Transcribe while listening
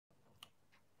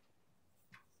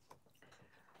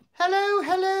Hello,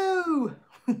 hello.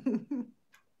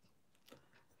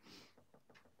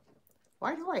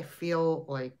 Why do I feel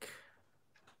like,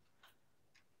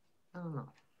 I don't know.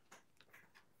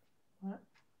 What?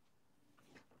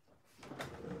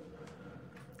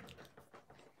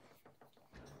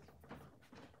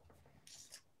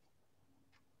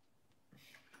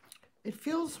 It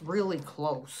feels really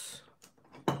close.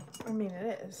 I mean,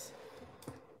 it is.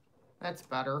 That's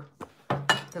better.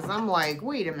 Because I'm like,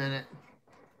 wait a minute.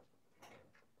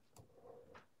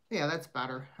 Yeah, that's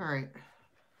better. All right.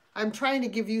 I'm trying to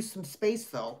give you some space,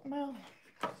 though. Well.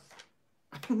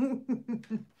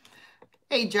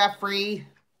 Hey, Jeffrey.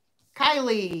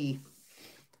 Kylie.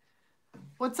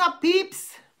 What's up,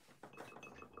 peeps?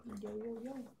 Yo, yo,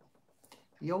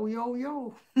 yo. Yo, yo,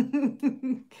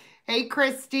 yo. Hey,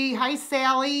 Christy. Hi,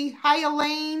 Sally. Hi,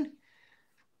 Elaine.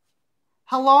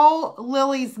 Hello,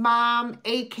 Lily's mom,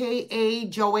 a.k.a.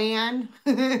 Joanne.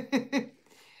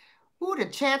 Ooh, the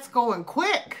chat's going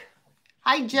quick.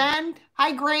 Hi, Jen.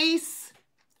 Hi, Grace.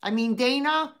 I mean,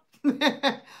 Dana.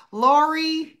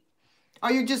 Lori. Oh,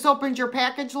 you just opened your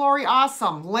package, Lori?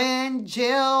 Awesome. Lynn,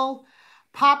 Jill,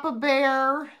 Papa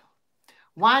Bear,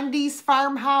 Wandy's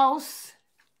Farmhouse,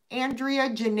 Andrea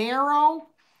Gennaro.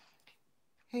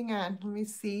 Hang on, let me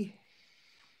see.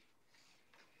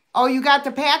 Oh, you got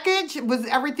the package?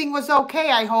 Everything was okay,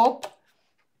 I hope.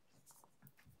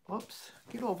 Whoops,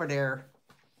 get over there.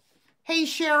 Hey,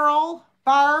 Cheryl,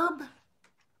 Barb.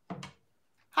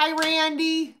 Hi,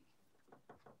 Randy.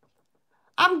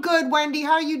 I'm good, Wendy.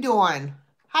 How you doing?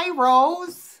 Hi,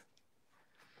 Rose.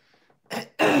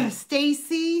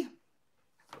 Stacy.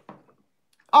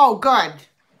 Oh, good.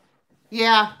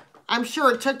 Yeah, I'm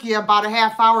sure it took you about a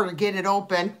half hour to get it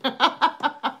open.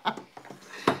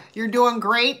 You're doing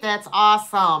great. That's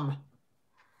awesome.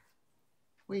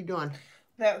 What are you doing?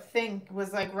 That thing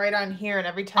was like right on here, and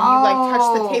every time you like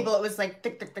touched the table, it was like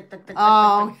tick, tick, tick, tick, tick, tick,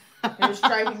 tick. It was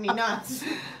driving me nuts.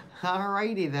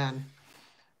 Alrighty then.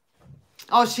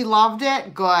 Oh, she loved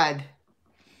it? Good.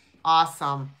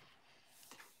 Awesome.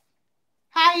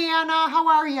 Hi, Anna. How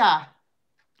are ya?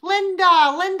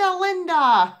 Linda, Linda,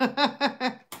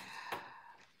 Linda.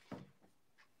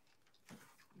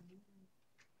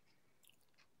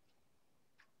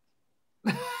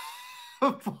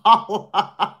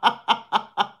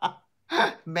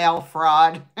 Mail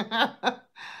fraud.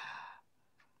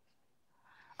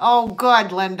 Oh,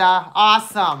 good, Linda.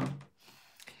 Awesome.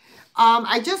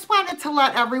 I just wanted to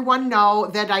let everyone know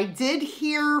that I did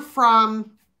hear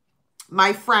from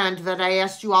my friend that I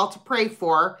asked you all to pray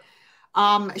for.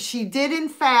 She did, in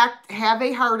fact, have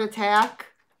a heart attack.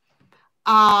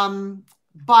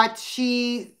 But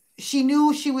she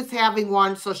knew she was having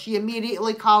one, so she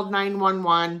immediately called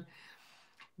 911.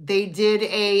 They did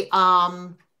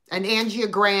an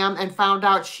angiogram and found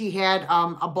out she had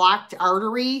a blocked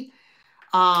artery.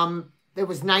 It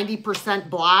was 90%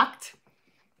 blocked.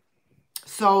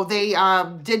 So they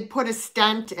did put a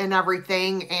stent and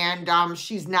everything, and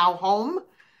she's now home,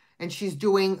 and she's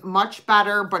doing much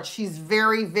better, but she's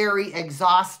very, very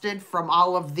exhausted from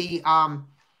all of the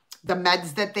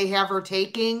meds that they have her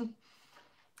taking.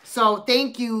 So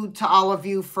thank you to all of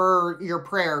you for your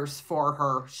prayers for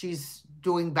her. She's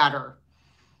doing better.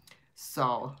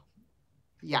 So,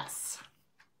 yes.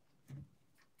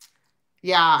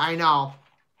 Yeah, I know.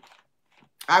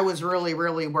 I was really,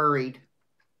 really worried.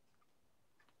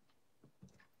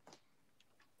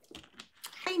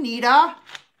 Hi, Nita.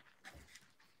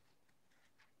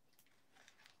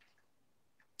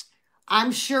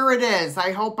 I'm sure it is.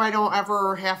 I hope I don't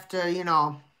ever have to, you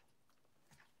know.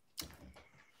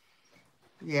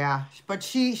 Yeah, but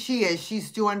she is. She's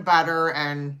doing better,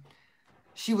 and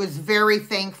she was very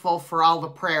thankful for all the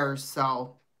prayers.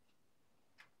 So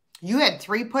you had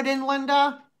 3 put in,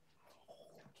 Linda?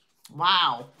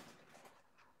 Wow.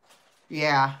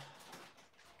 Yeah.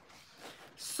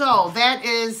 So that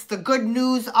is the good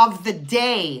news of the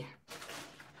day.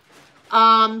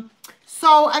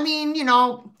 So, I mean, you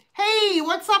know, hey,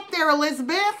 what's up there,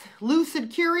 Elizabeth?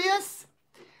 Lucid Curious.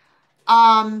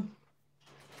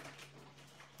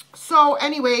 So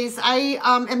anyways, I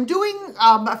am doing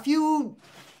a few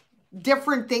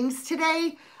different things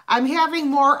today. I'm having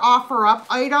more offer up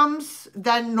items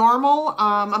than normal.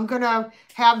 I'm going to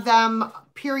have them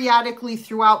periodically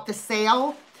throughout the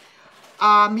sale.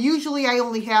 Usually I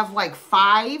only have like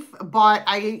 5, but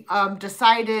I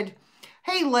decided,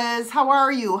 hey Liz, how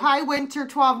are you? Hi Winter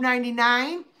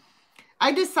 12.99.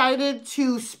 I decided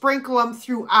to sprinkle them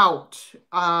throughout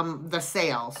the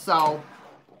sale. So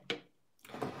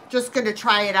just going to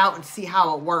try it out and see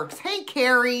how it works. Hey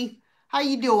Carrie, how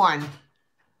you doing?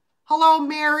 Hello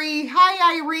Mary.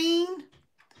 Hi Irene.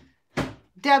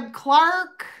 Deb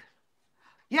Clark.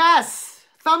 Yes.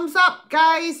 Thumbs up,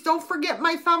 guys. Don't forget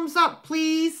my thumbs up,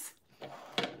 please.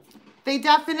 They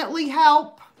definitely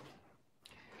help.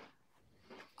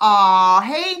 Aw,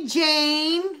 hey,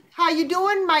 Jane. How you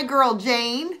doing, my girl,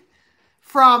 Jane?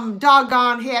 From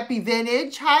Doggone Happy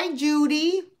Vintage. Hi,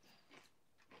 Judy.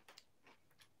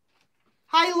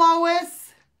 Hi,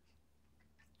 Lois.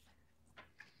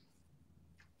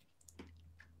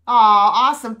 Aw,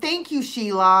 awesome. Thank you,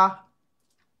 Sheila.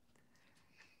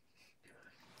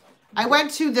 I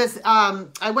went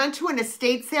to an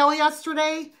estate sale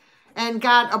yesterday and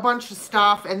got a bunch of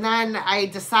stuff, and then I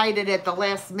decided at the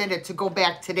last minute to go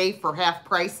back today for half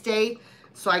price day.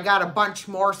 So I got a bunch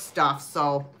more stuff,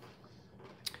 so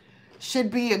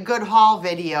should be a good haul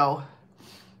video.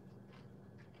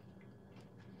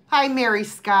 Hi, Mary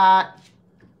Scott.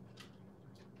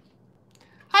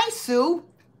 Hi, Sue.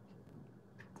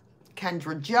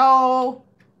 Kendra Joe.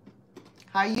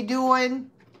 How you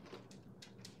doing?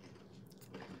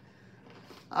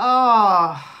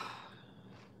 Oh.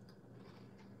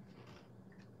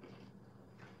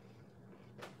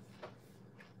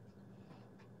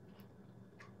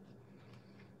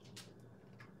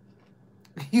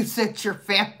 You sent your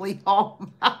family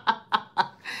home.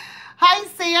 Hi,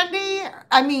 Sandy.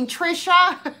 I mean,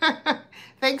 Trisha.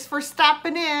 Thanks for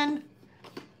stopping in.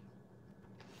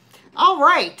 All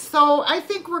right, so I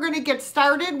think we're going to get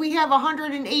started. We have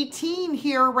 118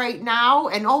 here right now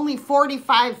and only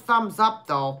 45 thumbs up,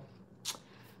 though.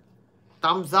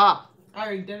 Thumbs up. I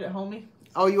already did it, homie.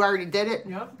 Oh, you already did it?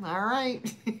 Yep. All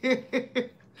right.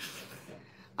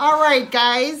 All right,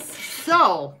 guys.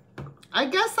 So I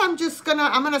guess I'm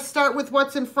going to start with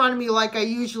what's in front of me like I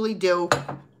usually do.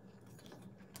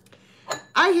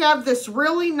 I have this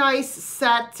really nice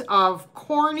set of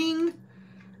Corning.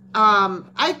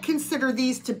 I consider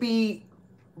these to be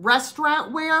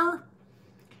restaurant wear,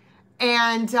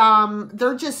 and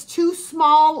they're just two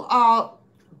small,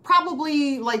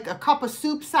 probably like a cup of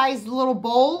soup sized little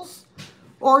bowls,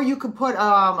 or you could put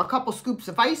a couple scoops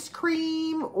of ice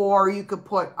cream, or you could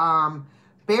put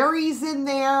berries in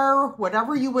there,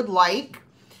 whatever you would like.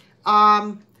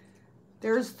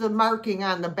 There's the marking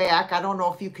on the back. I don't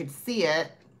know if you could see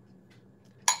it.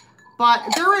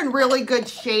 But they're in really good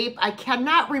shape. I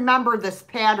cannot remember this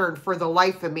pattern for the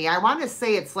life of me. I want to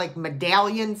say it's like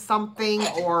medallion something,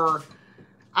 or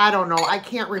I don't know. I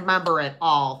can't remember at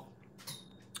all.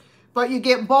 But you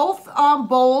get both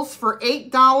bowls for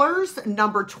 $8,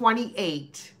 number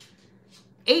 28.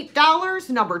 $8,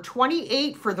 number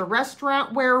 28 for the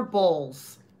restaurant wear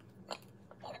bowls.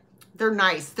 They're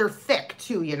nice. They're thick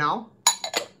too, you know.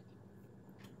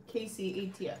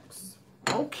 Casey ATX.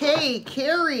 Okay,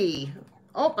 Carrie.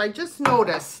 Oh, I just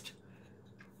noticed.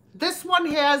 This one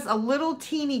has a little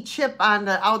teeny chip on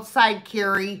the outside,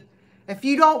 Carrie. If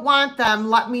you don't want them,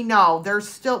 let me know.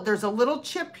 There's a little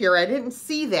chip here. I didn't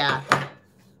see that.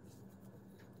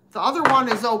 The other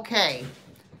one is okay.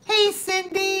 Hey,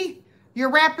 Cindy.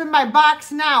 You're wrapping my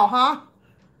box now, huh?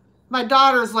 My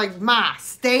daughter's like, Ma,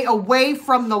 stay away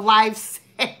from the live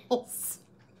sales.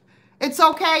 It's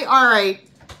okay? All right.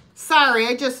 Sorry,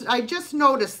 I just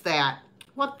noticed that.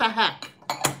 What the heck?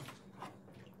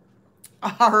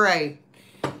 All right.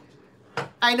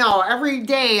 I know, every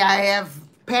day I have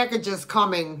packages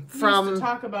coming from... You used to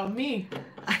talk about me.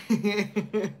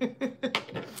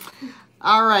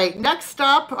 All right, next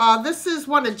up, this is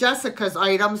one of Jessica's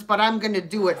items, but I'm going to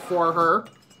do it for her.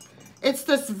 It's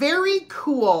this very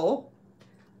cool,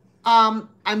 I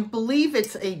believe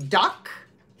it's a duck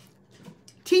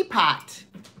teapot.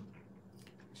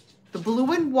 The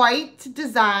blue and white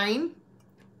design.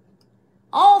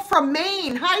 Oh, from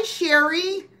Maine. Hi,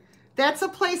 Sherry. That's a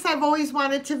place I've always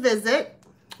wanted to visit.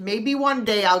 Maybe one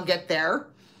day I'll get there.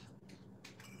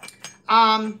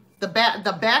 The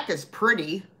back is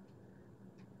pretty.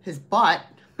 His butt.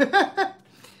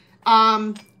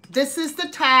 This is the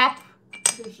top.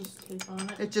 There's just tape on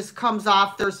it. It just comes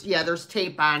off. There's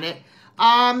tape on it.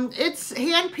 It's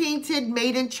hand painted,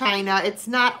 made in China. It's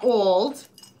not old.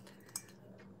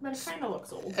 But it kind of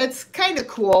looks old. It's kind of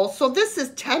cool. So this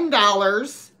is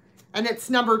 $10, and it's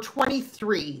number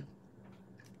 23.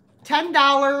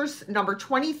 $10, number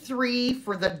 23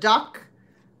 for the duck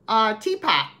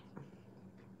teapot.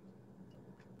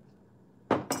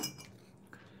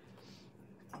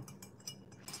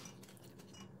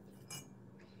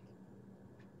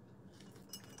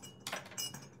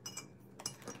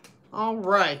 All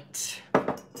right.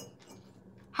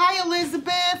 Hi,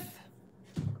 Elizabeth.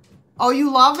 Oh,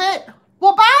 you love it?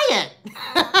 Well, buy it.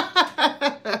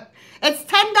 It's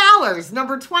 $10,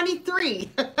 number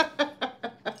 23.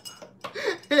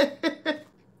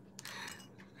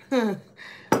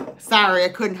 Sorry, I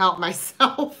couldn't help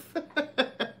myself.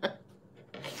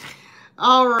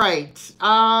 All right.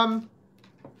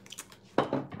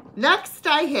 Next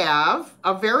I have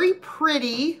a very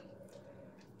pretty,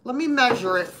 let me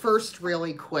measure it first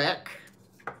really quick.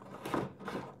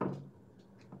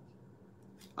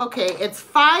 Okay, it's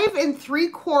 5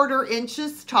 3/4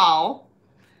 inches tall.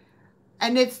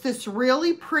 And it's this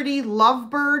really pretty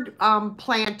lovebird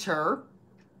planter.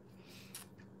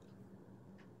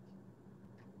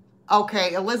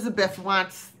 Okay, Elizabeth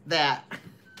wants that.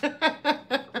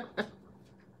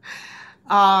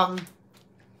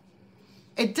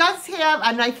 It does have,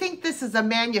 and I think this is a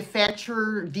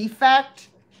manufacturer defect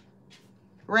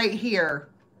right here.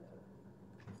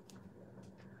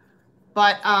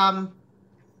 But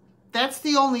that's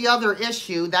the only other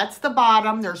issue. That's the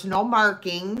bottom. There's no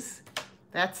markings.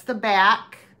 That's the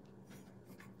back.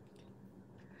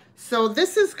 So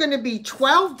this is going to be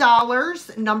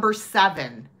 $12, number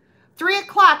 7. 3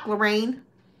 o'clock, Lorraine.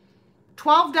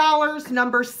 $12,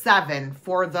 number 7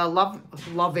 for the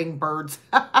loving birds.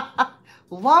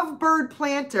 Lovebird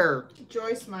planter.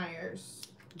 Joyce Myers.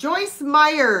 Joyce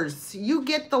Myers, you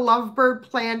get the lovebird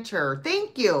planter.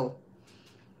 Thank you.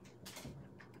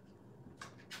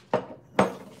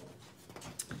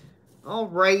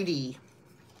 Alrighty.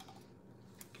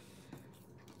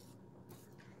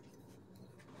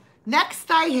 Next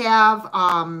I have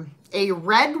a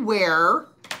Redware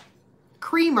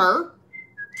creamer.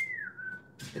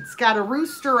 It's got a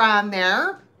rooster on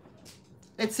there.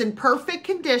 It's in perfect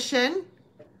condition.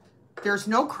 There's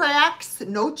no cracks,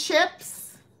 no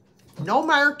chips, no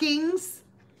markings.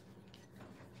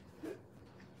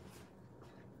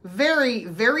 Very,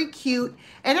 very cute.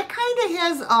 And it kind of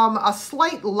has a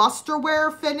slight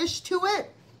lusterware finish to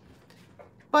it.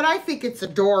 But I think it's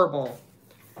adorable.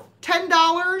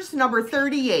 $10, number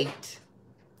 38.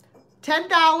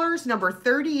 $10, number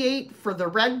 38 for the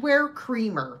Redware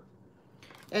creamer.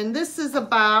 And this is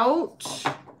about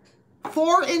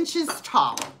 4 inches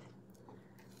tall.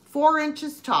 4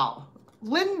 inches tall.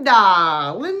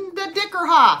 Linda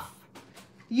Dickerhoff.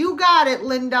 You got it,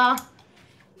 Linda.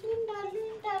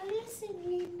 Linda, listen,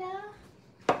 Linda.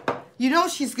 You know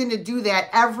she's going to do that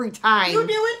every time. You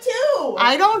do it too.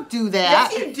 I don't do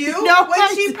that. Yes, you do. No,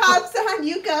 when she pops on,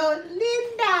 you go,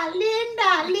 Linda,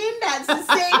 Linda. It's the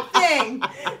same thing.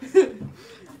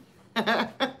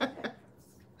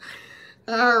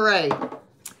 All right.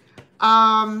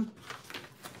 How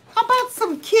about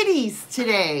some kitties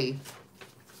today?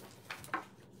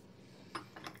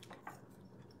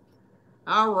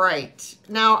 All right.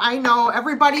 Now, I know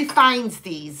everybody finds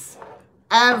these.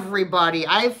 Everybody.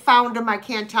 I've found them. I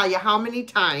can't tell you how many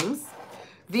times.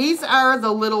 These are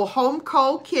the little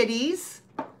Homeco kitties.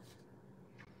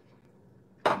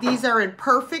 These are in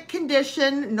perfect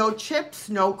condition. No chips,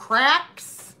 no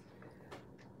cracks.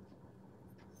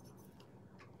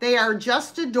 They are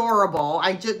just adorable.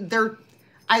 I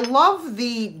love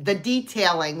the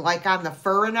detailing, like on the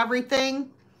fur and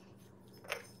everything.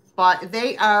 But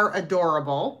they are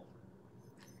adorable.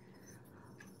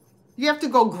 You have to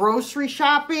go grocery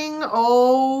shopping.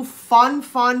 Oh, fun,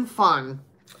 fun, fun.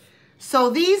 So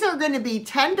these are going to be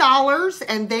 $10,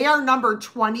 and they are number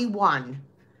 21.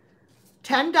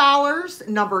 $10,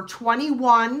 number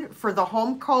 21 for the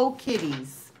Homeco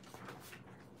kitties.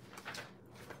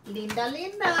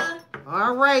 Linda.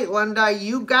 All right, Linda,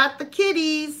 you got the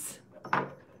kitties.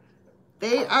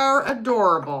 They are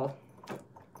adorable.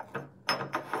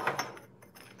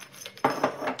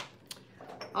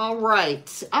 All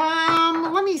right.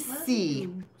 Let me see.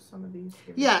 Some of these.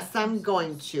 Yes, I'm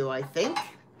going to, I think.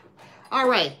 All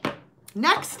right.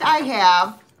 Next I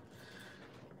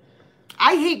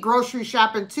hate grocery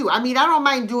shopping too. I mean, I don't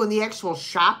mind doing the actual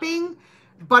shopping,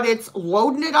 but it's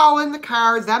loading it all in the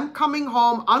car, them coming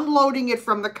home, unloading it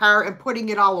from the car, and putting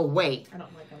it all away. I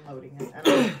don't like unloading it. I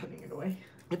don't like putting it away.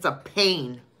 It's a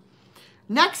pain.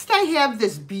 Next, I have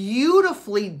this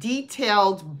beautifully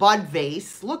detailed bud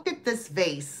vase. Look at this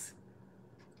vase.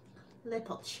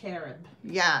 Little cherub.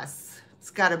 Yes. It's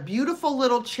got a beautiful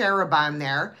little cherub on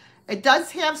there. It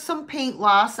does have some paint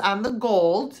loss on the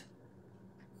gold.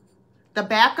 The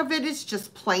back of it is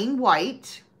just plain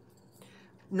white.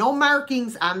 No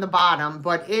markings on the bottom,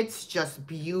 but it's just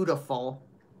beautiful.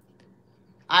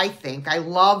 I think. I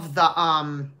love the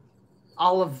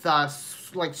all of the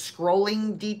like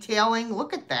scrolling detailing.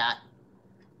 Look at that.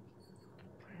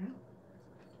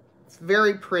 It's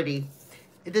very pretty.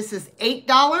 This is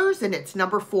 $8 and it's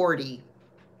number 40.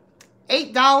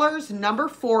 $8, number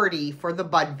 40 for the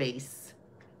bud vase.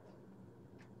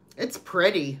 It's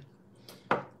pretty.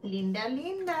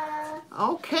 Linda.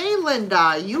 Okay,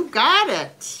 Linda, you got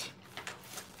it.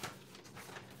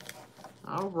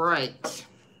 All right.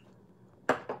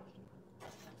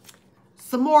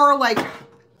 Some more like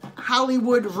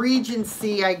Hollywood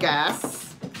Regency, I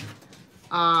guess.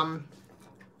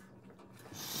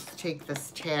 Take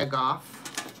this tag off.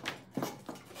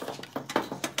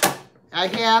 I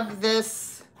have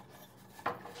this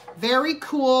very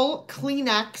cool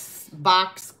Kleenex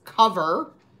box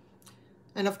cover.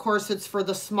 And of course, it's for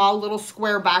the small little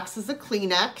square boxes of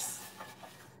Kleenex.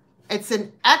 It's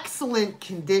in excellent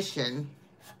condition.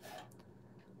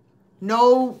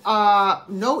 No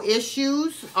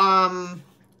issues.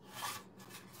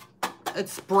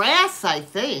 It's brass, I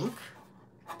think.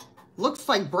 Looks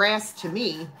like brass to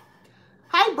me.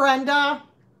 Hi, Brenda.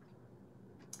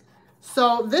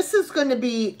 So this is going to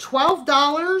be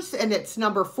 $12, and it's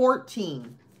number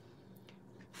 14.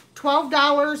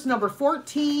 $12, number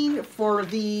 14 for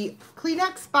the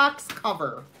Kleenex box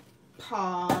cover.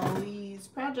 Polly's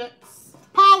Projects.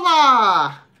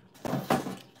 Paula!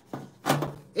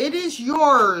 It is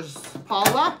yours,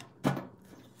 Paula.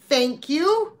 Thank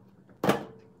you.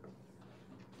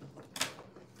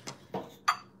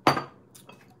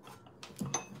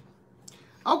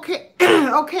 Okay,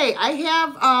 okay, I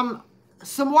have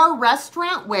some more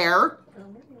restaurant wear.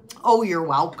 Oh, you're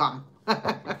welcome.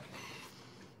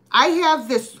 I have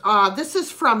this, this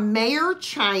is from Mayer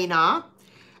China,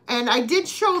 and I did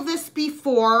show this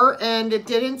before, and it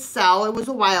didn't sell. It was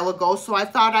a while ago, so I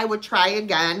thought I would try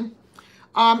again.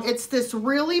 It's this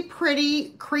really pretty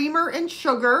creamer and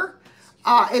sugar.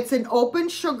 It's an open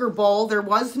sugar bowl. There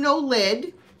was no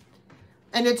lid.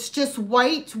 And it's just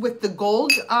white with the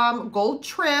gold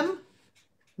trim.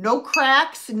 No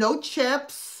cracks, no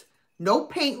chips, no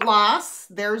paint loss.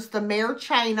 There's the Mayer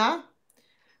China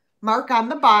mark on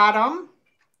the bottom.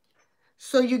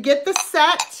 So you get the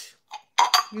set.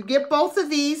 You get both of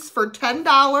these for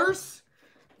 $10,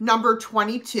 number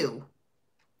 22.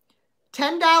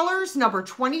 $10, number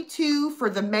 22 for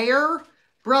the Mayer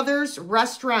Brothers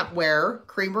Restaurant Wear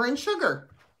Creamer and Sugar.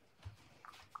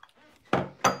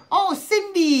 Oh,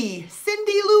 Cindy.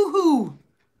 Cindy Lou Who.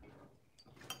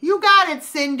 You got it,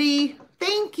 Cindy.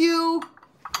 Thank you.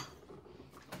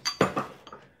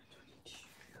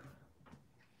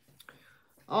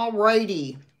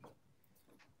 Alrighty.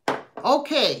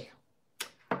 Okay.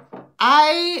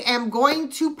 I am going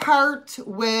to part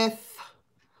with...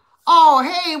 Oh,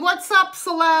 hey, what's up,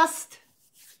 Celeste?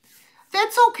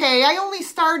 That's okay. I only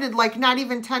started like not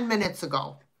even 10 minutes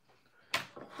ago.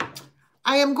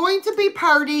 I am going to be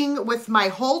parting with my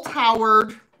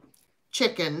Holt-Howard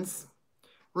chickens,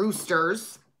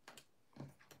 roosters.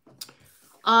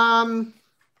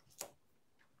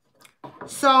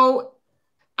 So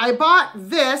I bought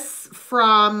this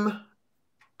from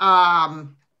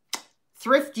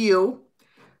Thrift U,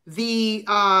 the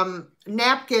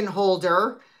napkin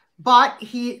holder, but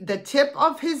the tip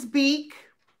of his beak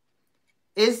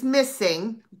is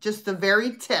missing, just the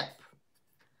very tip.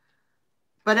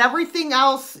 But everything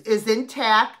else is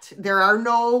intact. There are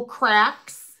no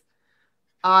cracks,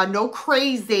 no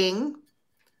crazing.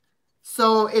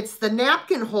 So it's the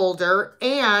napkin holder,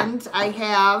 and I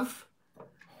have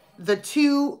the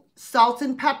 2 salt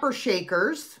and pepper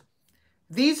shakers.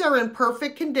 These are in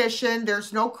perfect condition.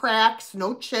 There's no cracks,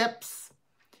 no chips,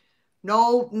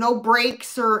 no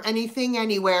breaks or anything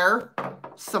anywhere.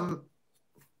 Some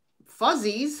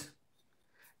fuzzies.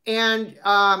 And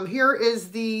here is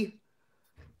the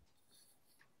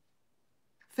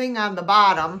thing on the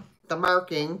bottom, the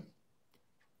marking.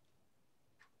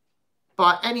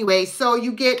 But anyway, so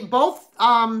you get both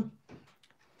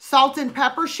salt and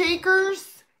pepper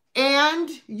shakers, and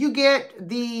you get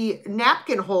the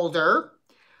napkin holder.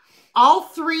 All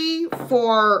 3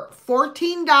 for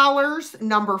 $14,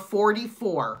 number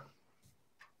 44.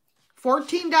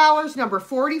 $14, number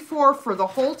 44 for the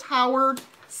Holt-Howard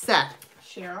set.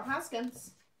 Cheryl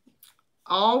Hoskins.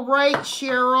 All right,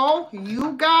 Cheryl,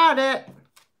 you got it.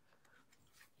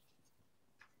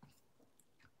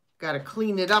 Got to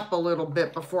clean it up a little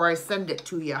bit before I send it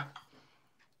to you.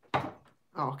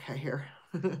 Okay, here.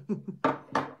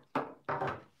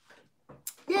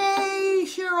 Yay,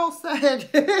 Cheryl said.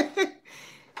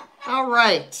 All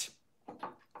right.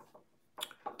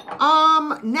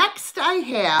 Next I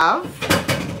have,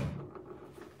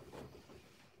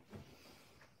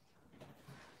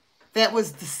 that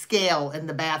was the scale in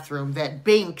the bathroom that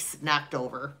Binks knocked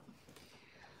over.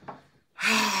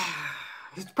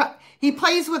 He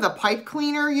plays with a pipe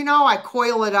cleaner, you know. I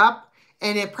coil it up,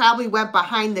 and it probably went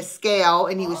behind the scale,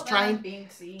 and he was trying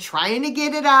to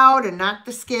get it out and knock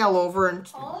the scale over,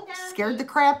 and scared the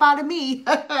crap out of me.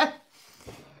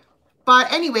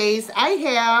 But anyways, I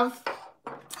have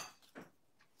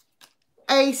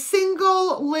a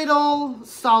single little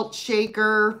salt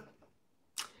shaker.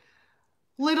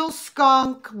 Little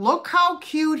skunk. Look how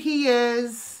cute he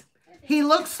is. He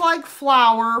looks like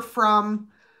Flower from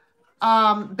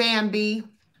Bambi.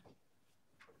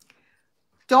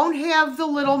 Don't have the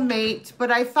little mate, but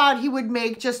I thought he would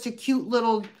make just a cute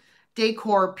little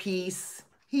decor piece.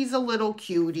 He's a little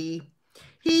cutie.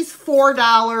 He's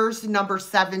 $4, number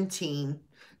 17.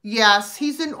 Yes,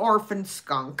 he's an orphan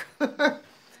skunk.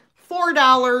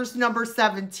 $4, number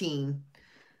 17.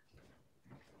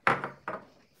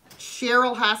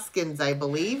 Cheryl Hoskins, I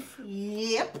believe.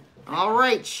 Yep. All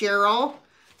right, Cheryl.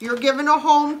 You're giving a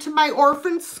home to my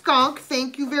orphan skunk.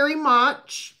 Thank you very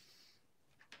much.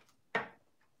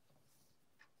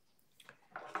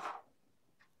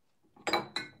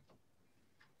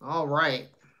 All right.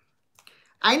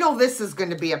 I know this is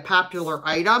going to be a popular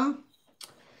item.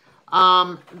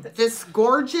 This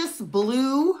gorgeous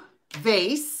blue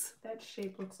vase. That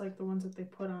shape looks like the ones that they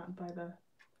put on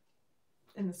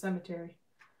in the cemetery.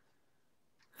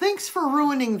 Thanks for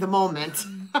ruining the moment.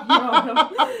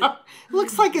 No.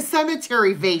 Looks like a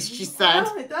cemetery vase, she said.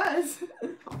 Well, it does.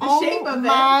 The shape of it.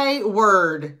 My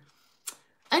word.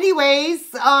 Anyways,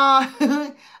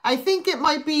 I think it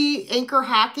might be Anchor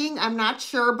Hacking. I'm not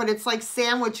sure, but it's like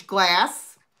sandwich glass.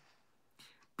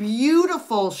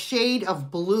 Beautiful shade of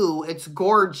blue. It's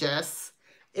gorgeous.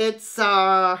 It's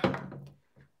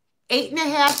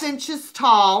 8.5 inches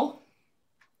tall.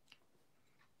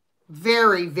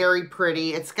 Very, very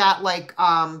pretty. It's got like,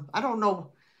 I don't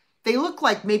know, they look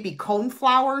like maybe cone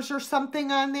flowers or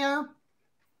something on there.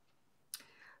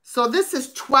 So this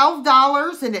is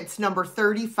 $12 and it's number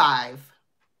 35.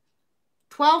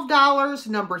 $12,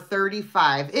 number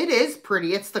 35. It is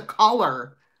pretty. It's the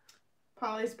color.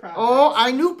 Polly's Project. Oh,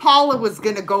 I knew Paula was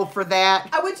going to go for that.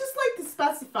 I would just like to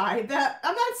specify that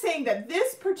I'm not saying that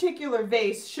this particular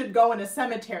vase should go in a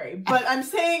cemetery, but I'm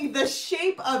saying the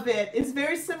shape of it is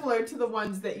very similar to the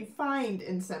ones that you find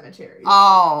in cemeteries.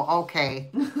 Oh,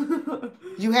 okay.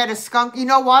 You had a skunk. You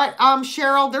know what,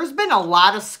 Cheryl? There's been a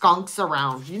lot of skunks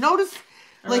around. You notice?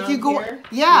 Like Around you go, here?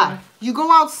 yeah, you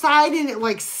go outside and it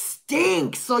like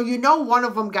stinks. So you know one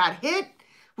of them got hit,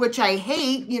 which I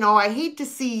hate. You know, I hate to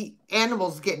see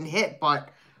animals getting hit, but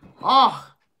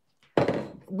oh,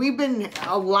 we've been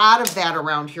a lot of that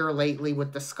around here lately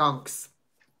with the skunks.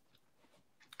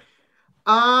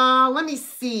 Let me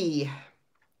see.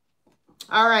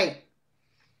 All right.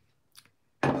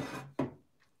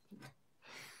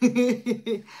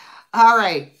 All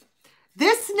right.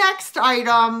 This next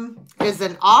item is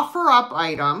an offer up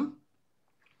item.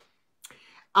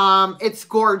 It's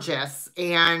gorgeous,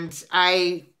 and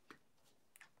I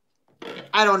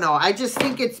don't know. I just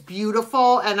think it's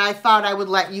beautiful, and I thought I would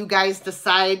let you guys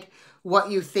decide what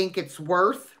you think it's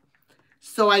worth.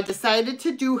 So I decided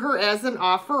to do her as an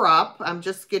offer up. I'm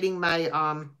just getting my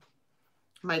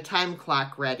my time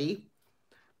clock ready.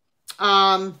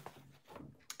 And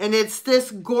it's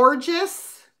this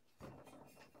gorgeous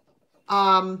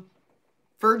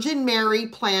Virgin Mary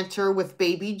planter with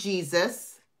baby Jesus.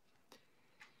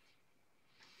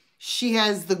 She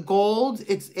has the gold.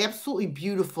 It's absolutely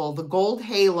beautiful. The gold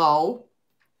halo.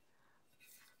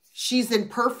 She's in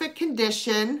perfect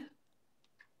condition.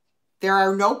 There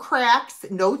are no cracks,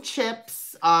 no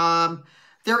chips.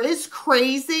 There is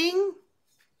crazing.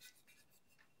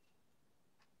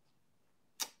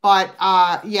 But,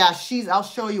 yeah, I'll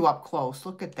show you up close.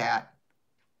 Look at that.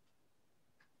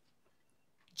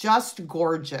 Just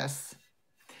gorgeous.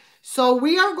 So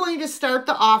we are going to start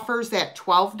the offers at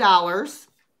 $12.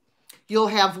 You'll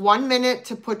have 1 minute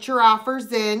to put your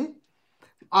offers in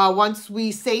once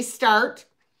we say start.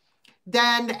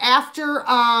 Then after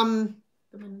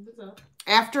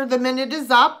the minute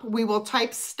is up, we will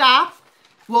type stop.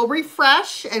 We'll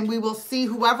refresh and we will see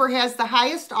whoever has the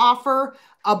highest offer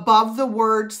above the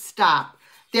word stop.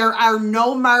 There are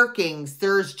no markings.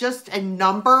 There's just a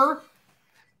number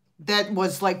that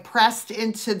was like pressed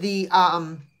into the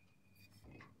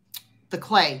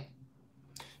clay.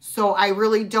 So I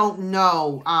really don't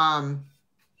know,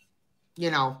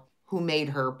 you know, who made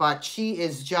her, but she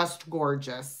is just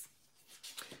gorgeous.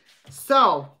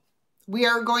 So we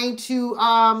are going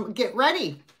to get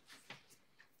ready.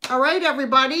 All right,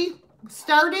 everybody,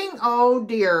 starting, oh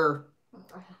dear.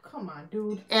 Oh, come on,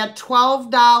 dude. At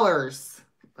 $12.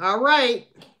 All right,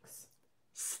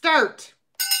 start.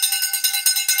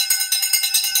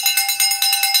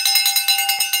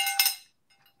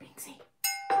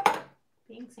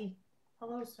 Binksy.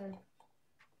 Hello, sir.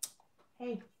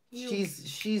 Hey, you.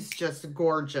 She's just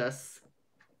gorgeous.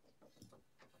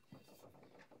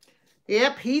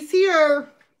 Yep, he's here.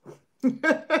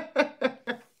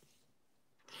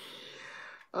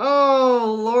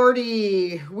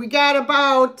 Lordy. We got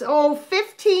about,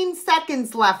 15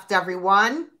 seconds left,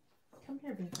 everyone. Come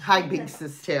here, baby. Hi,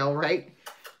 Binks's tail, right?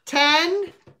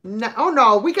 10. No, oh,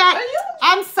 no. We got,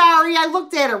 I'm sorry. I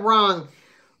looked at it wrong.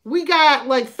 We got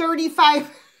like 35.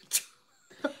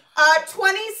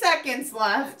 20 seconds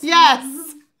left.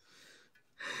 Yes.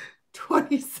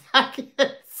 20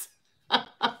 seconds.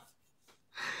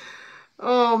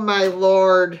 Oh, my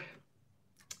Lord.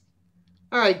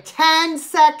 All right, 10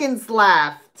 seconds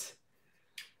left.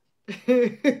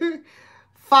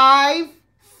 5,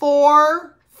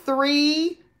 4,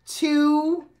 3,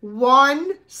 2,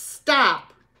 1,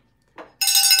 stop.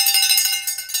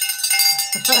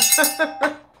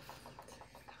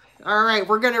 All right,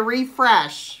 we're going to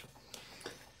refresh.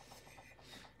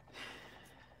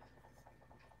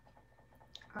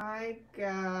 I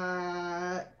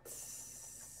got...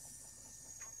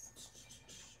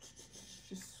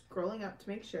 Just scrolling up to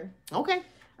make sure. Okay.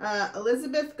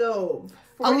 Elizabeth Gove.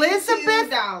 $42.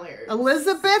 $42.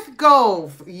 Elizabeth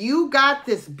Gove, you got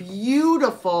this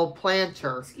beautiful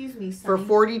planter. Excuse me, for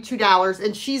Sonny. $42.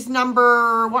 And she's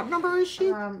number, what number is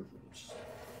she?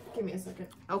 Give me a second.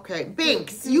 Okay,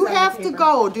 Binks, Who's you on the have to paper?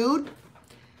 go, dude.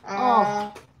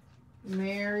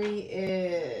 Mary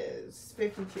is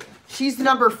 52. She's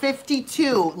number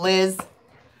 52, Liz.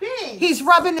 Binks. He's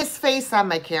rubbing his face on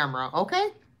my camera, okay?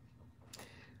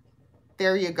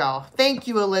 There you go. Thank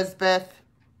you, Elizabeth.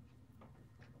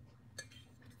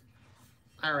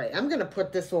 All right, I'm going to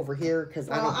put this over here because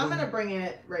I'm going to bring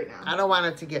it right now. I don't want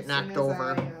it to get knocked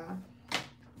over.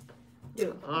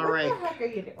 All right. What the heck are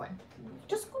you doing?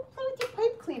 Just go play with your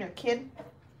pipe cleaner, kid.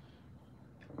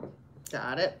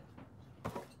 Got it.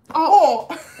 Oh!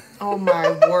 Oh,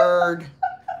 my word.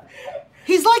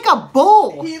 He's like a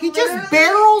bull. He just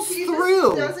barrels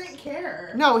through. He doesn't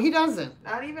care. No, he doesn't.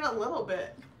 Not even a little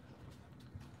bit.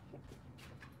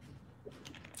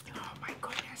 Oh, my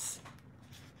goodness.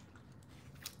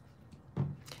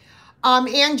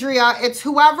 Andrea, it's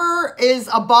whoever is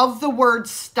above the word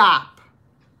stop.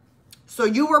 So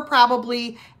you were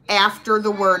probably after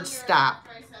the word stop.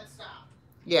 I said stop.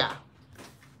 Yeah.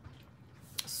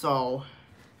 So,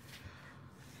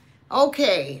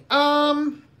 okay.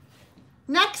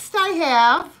 Next I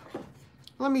have,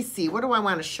 let me see, what do I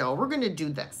want to show? We're going to do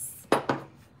this.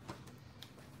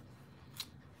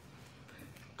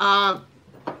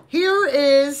 Here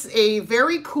is a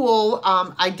very cool,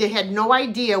 had no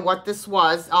idea what this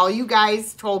was. All you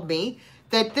guys told me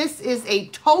that this is a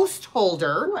toast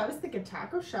holder. Ooh, I was thinking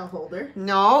taco shell holder.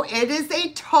 No, it is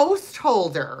a toast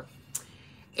holder.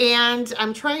 And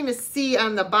I'm trying to see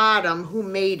on the bottom who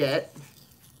made it.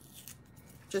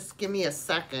 Just give me a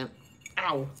second.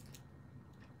 Ow.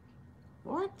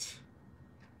 What?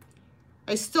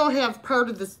 I still have part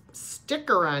of the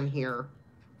sticker on here.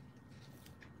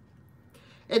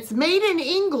 It's made in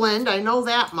England, I know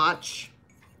that much.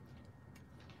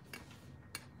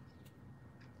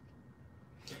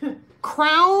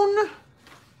 Crownford.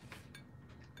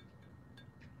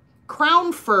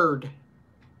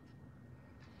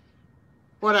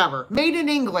 Whatever. Made in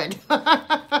England.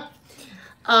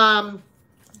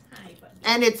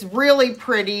 And it's really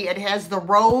pretty. It has the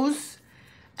rose,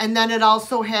 and then it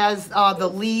also has the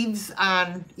leaves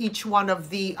on each one of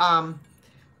the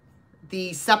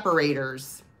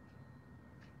separators.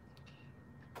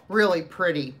 Really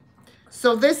pretty.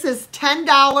 So this is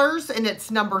 $10, and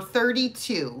it's number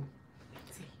 32.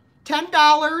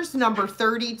 $10, number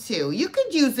 32. You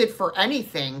could use it for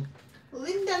anything.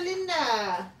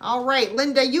 Linda. All right,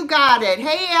 Linda, you got it.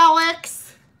 Hey,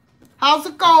 Alex. How's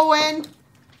it going?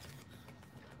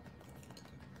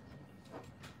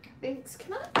 Binks,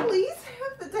 can I please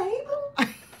have the table?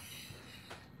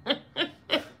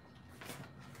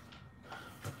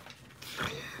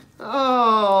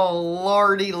 Oh,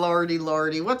 lordy, lordy,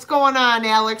 lordy. What's going on,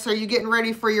 Alex? Are you getting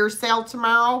ready for your sale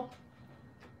tomorrow?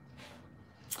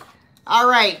 All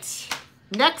right.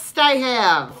 Next I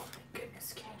have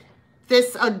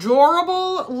this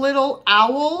adorable little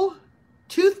owl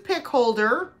toothpick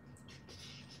holder.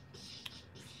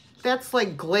 That's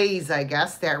like glaze, I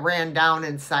guess, that ran down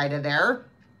inside of there.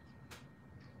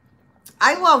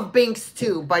 I love Binks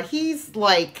too, but he's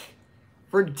like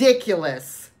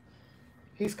ridiculous.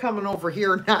 He's coming over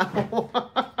here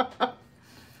now.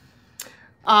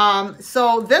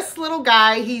 So this little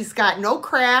guy, he's got no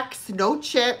cracks, no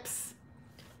chips.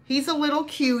 He's a little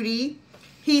cutie.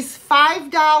 He's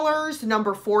 $5,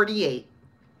 number 48.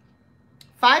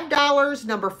 $5,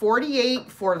 number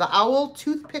 48 for the owl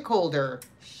toothpick holder.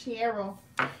 Cheryl.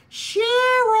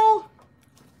 Cheryl.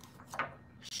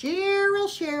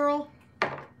 Cheryl.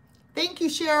 Thank you,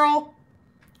 Cheryl.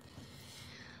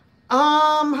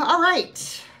 All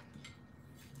right.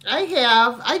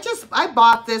 I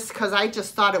bought this because I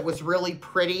just thought it was really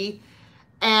pretty.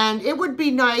 And it would be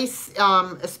nice,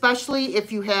 especially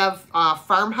if you have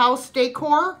farmhouse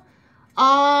decor.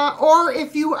 Or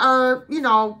if you are, you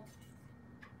know,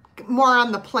 more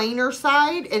on the plainer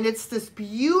side. And it's this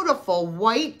beautiful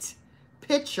white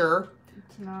pitcher.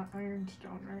 It's not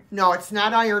ironstone, right? No, it's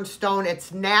not ironstone.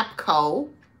 It's Napco.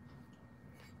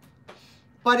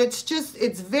 But it's just,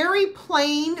 it's very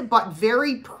plain, but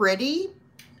very pretty.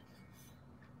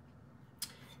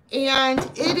 And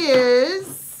it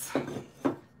is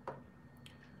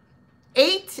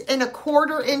 8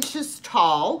 1/4 inches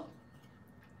tall.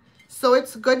 So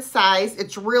it's a good size.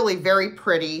 It's really very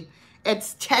pretty.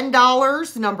 It's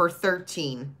 $10, number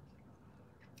 13.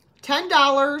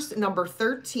 $10, number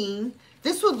 13.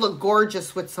 This would look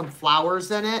gorgeous with some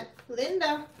flowers in it.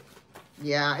 Linda.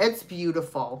 Yeah, it's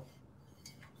beautiful.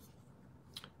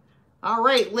 All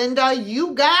right, Linda,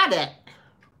 you got it.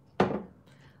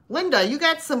 Linda, you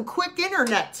got some quick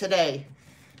internet today.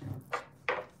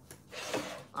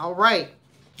 All right.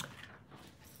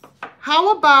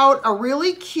 How about a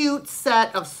really cute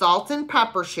set of salt and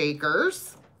pepper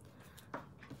shakers?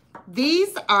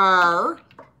 These are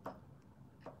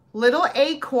little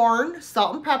acorn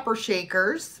salt and pepper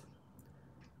shakers.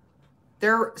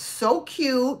 They're so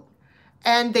cute,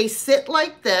 and they sit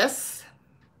like this,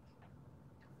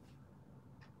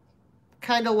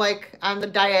 kind of like on the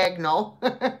diagonal.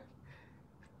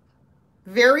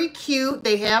 Very cute.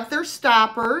 They have their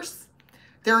stoppers.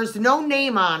 There's no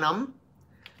name on them,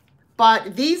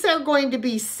 but these are going to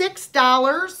be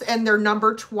 $6, and they're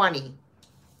number 20.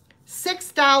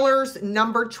 $6,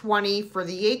 number 20 for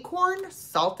the acorn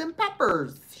salt and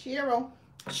peppers. Cheryl.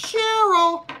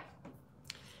 Cheryl,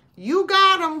 you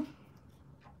got them.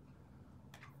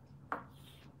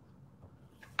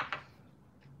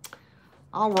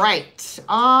 All right.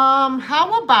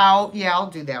 How about, yeah, I'll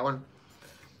do that one.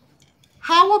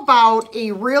 How about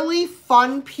a really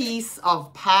fun piece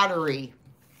of pottery?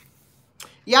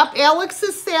 Yep,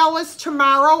 Alex's sale is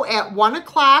tomorrow at 1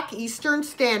 o'clock Eastern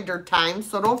Standard Time,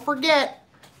 so don't forget.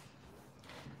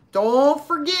 Don't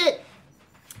forget.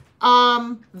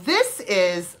 This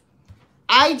is,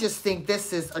 I just think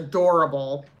this is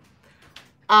adorable.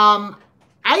 I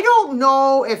don't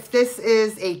know if this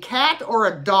is a cat or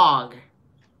a dog.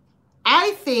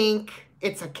 I think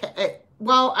it's a cat.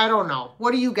 Well, I don't know.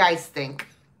 What do you guys think?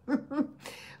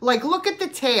 Like, look at the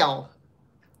tail.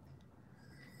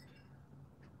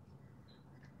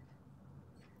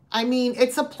 I mean,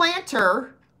 it's a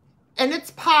planter, and it's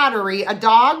pottery. A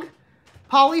dog?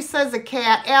 Polly says a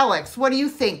cat. Alex, what do you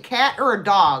think? Cat or a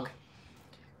dog?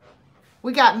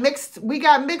 We got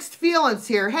mixed feelings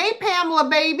here. Hey, Pamela,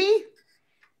 baby.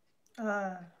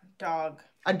 Dog.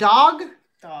 A dog?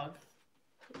 Dog.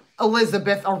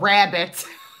 Elizabeth, a rabbit.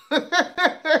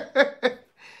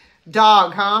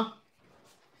 Dog, huh?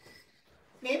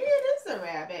 Maybe it is a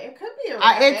rabbit. It could be a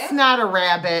rabbit. It's not a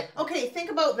rabbit. Okay,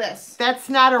 think about this. That's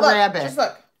not a rabbit. Just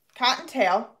look.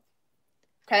 Cottontail.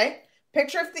 Okay?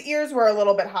 Picture if the ears were a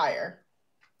little bit higher.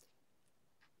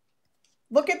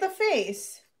 Look at the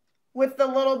face with the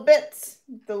little bits,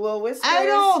 the little whiskers. I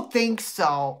don't think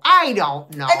so. I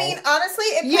don't know. I mean, honestly,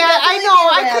 it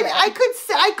could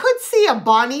I could see a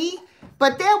bunny,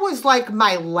 but that was like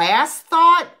my last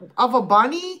thought of a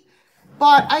bunny.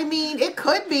 But I mean, it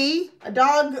could be a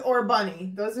dog or a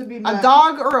bunny. Those would be a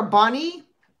dog or a bunny.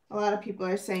 A lot of people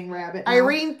are saying rabbit now.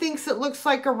 Irene thinks it looks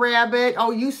like a rabbit.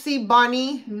 Oh, you see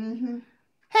bunny? Mm-hmm.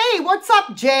 Hey, what's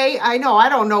up, Jay? I know, I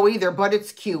don't know either, but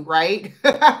it's cute, right?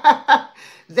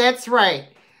 That's right.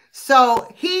 So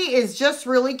he is just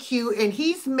really cute, and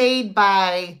he's made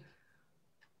by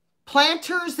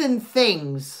Planters and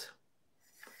Things.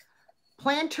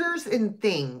 Planters and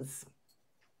Things.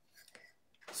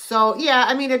 So, yeah,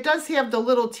 I mean, it does have the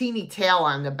little teeny tail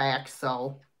on the back,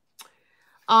 so.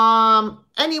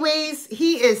 Anyways,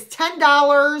 he is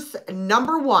 $10,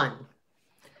 number 1.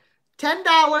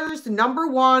 $10, number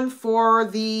 1 for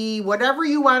the whatever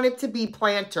you want it to be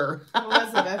planter.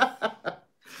 Elizabeth.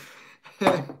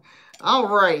 All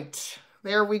right.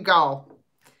 There we go.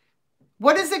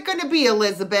 What is it going to be,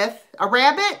 Elizabeth? A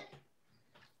rabbit?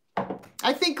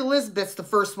 I think Elizabeth's the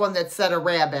first one that said a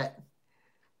rabbit.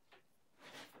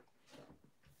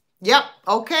 Yep.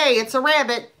 Okay, it's a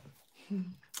rabbit.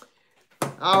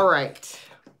 All right.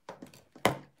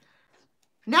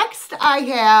 Next, I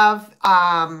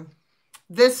have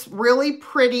this really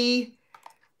pretty.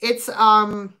 It's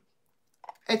a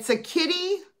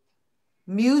kitty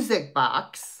music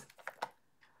box,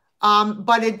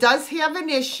 but it does have an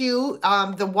issue.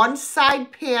 The one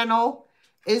side panel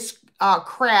is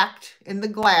cracked in the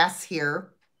glass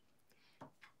here.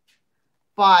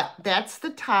 but that's the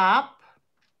top.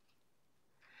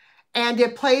 And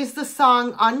it plays the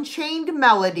song Unchained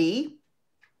Melody.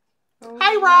 Oh,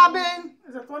 Hi, Robin.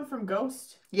 Is that the one from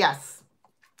Ghost? Yes.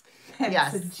 That's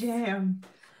yes. a jam.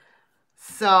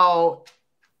 So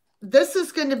this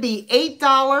is going to be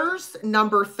 $8,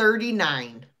 number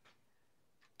 39.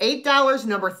 $8,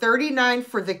 number 39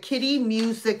 for the Kitty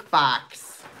Music Box.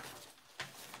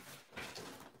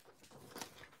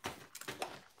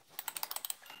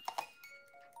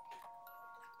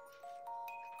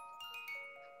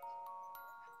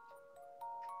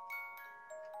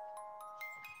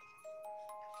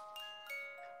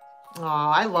 Oh,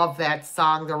 I love that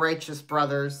song, The Righteous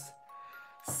Brothers.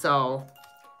 So,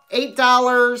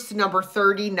 $8, number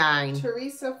 39.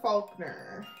 Teresa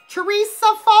Faulkner.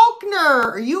 Teresa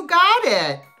Faulkner, you got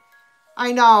it.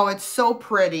 I know, it's so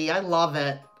pretty. I love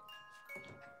it.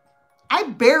 I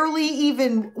barely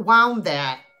even wound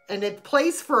that, and it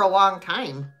plays for a long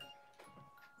time.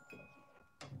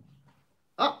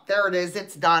 Oh, there it is.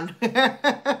 It's done.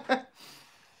 Hi,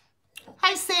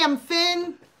 Sam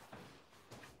Finn.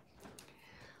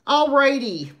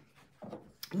 Alrighty.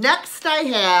 Next, I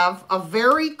have a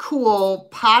very cool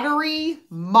pottery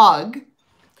mug.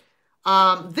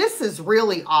 This is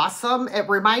really awesome. It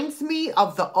reminds me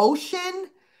of the ocean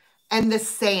and the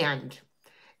sand.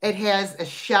 It has a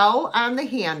shell on the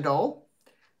handle.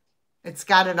 It's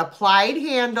got an applied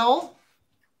handle.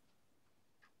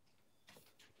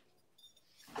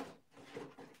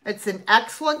 It's in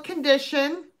excellent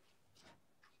condition.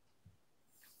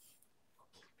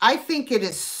 I think it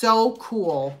is so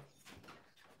cool.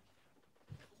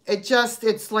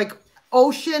 It's like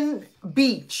ocean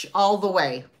beach all the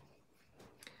way.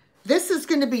 This is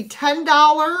going to be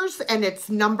 $10 and it's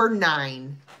number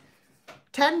 9.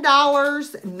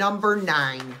 $10, number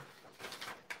 9.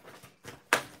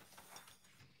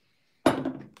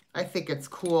 I think it's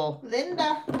cool.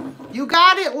 Linda. You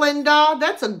got it, Linda.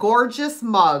 That's a gorgeous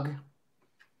mug.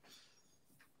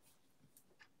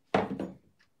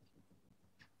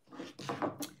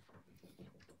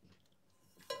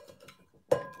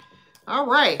 All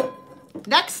right.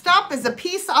 Next up is a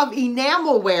piece of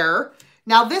enamelware.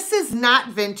 Now, this is not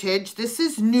vintage. This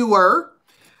is newer.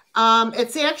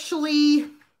 It's actually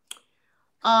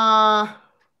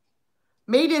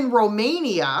made in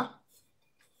Romania.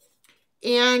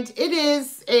 And it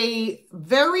is a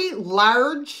very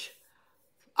large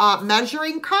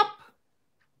measuring cup.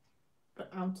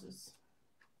 But ounces.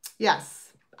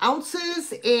 Yes.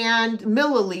 Ounces and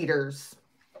milliliters.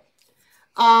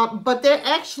 But they're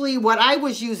actually, what I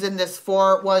was using this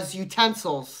for was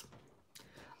utensils.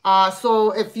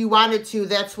 So if you wanted to,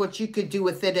 that's what you could do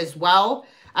with it as well.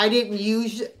 I didn't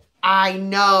use, I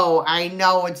know,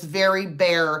 it's very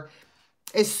bare.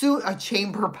 It's a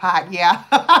chamber pot, yeah.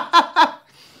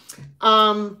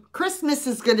 Christmas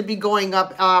is going to be going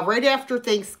up right after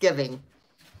Thanksgiving.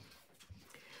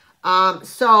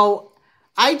 So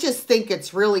I just think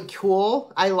it's really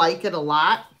cool. I like it a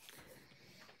lot.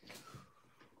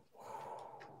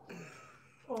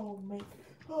 Oh, my.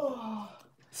 Oh.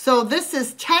 So this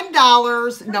is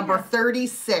 $10, number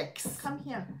 36. Come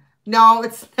here. No,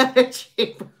 it's not a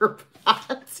chamber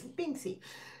pot. Binksy.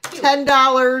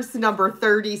 $10, number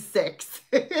 36.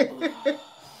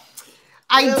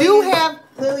 I do have...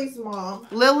 Lily's mom.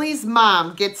 Lily's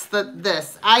mom gets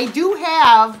this. I do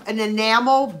have an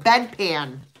enamel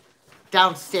bedpan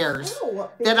downstairs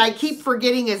that I keep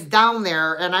forgetting is down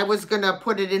there, and I was going to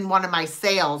put it in one of my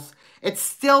sales. It's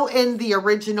still in the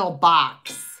original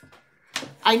box.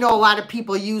 I know a lot of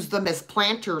people use them as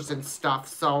planters and stuff,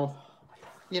 so,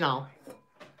 you know.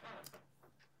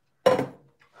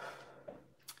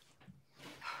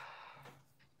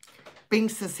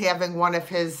 Binks is having one of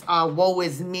his woe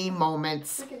is me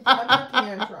moments.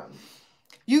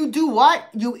 You do what?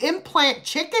 You implant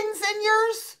chickens in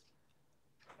yours?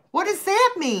 What does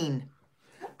that mean?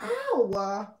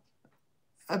 Ow!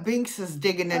 Binks is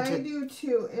digging into... I do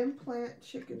too. Implant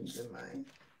chickens in mine.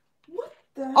 What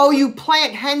the hell? Oh, you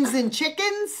plant hens and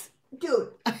chickens?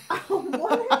 Dude,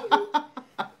 what are you...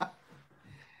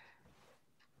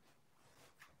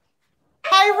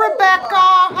 Hi, Rebecca.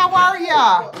 How are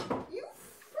ya? You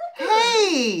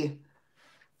Hey!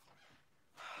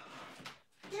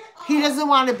 He doesn't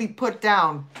want to be put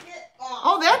down.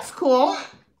 Oh, that's cool.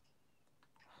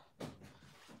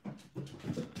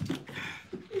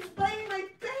 He's biting my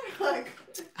back.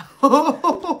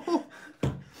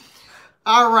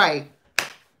 All right.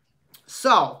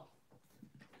 So,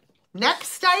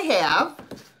 next I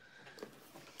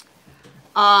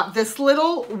have this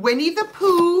little Winnie the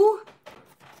Pooh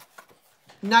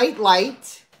night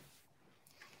light.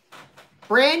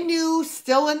 Brand new,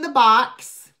 still in the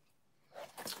box.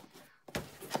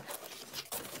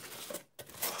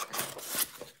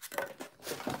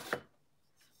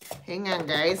 Hang on,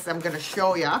 guys. I'm going to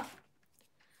show you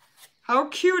how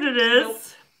cute it is. Nope.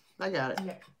 I got it.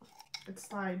 Yeah. It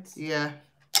slides. Yeah.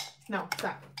 No,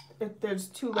 stop. There's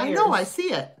 2 layers. I know. I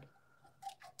see it.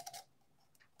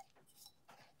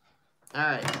 All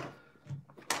right.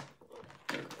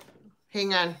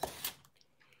 Hang on.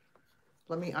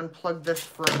 Let me unplug this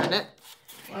for a minute.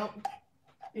 Well,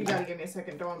 you gotta give me a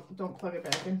second. Don't plug it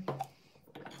back in.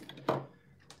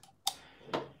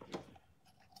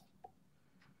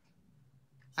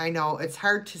 I know, it's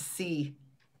hard to see.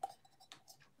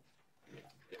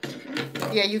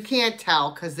 Yeah, you can't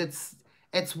tell because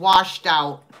it's washed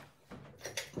out.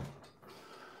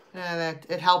 That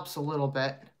it helps a little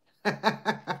bit.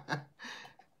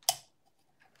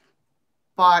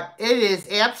 But it is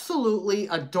absolutely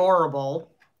adorable.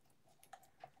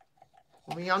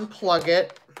 Let me unplug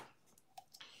it.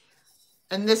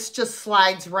 And this just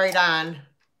slides right on.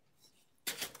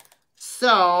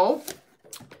 So,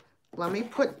 let me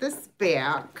put this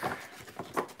back.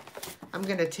 I'm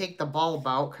going to take the bulb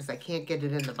out because I can't get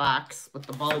it in the box with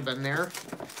the bulb in there.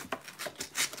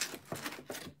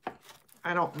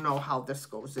 I don't know how this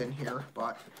goes in here,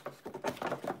 but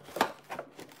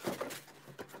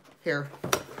here,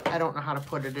 I don't know how to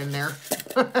put it in there.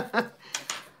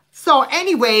 So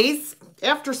anyways,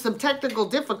 after some technical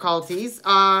difficulties,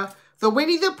 the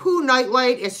Winnie the Pooh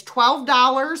Nightlight is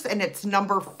 $12 and it's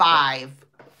number 5.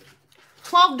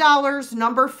 $12,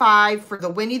 number 5 for the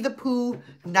Winnie the Pooh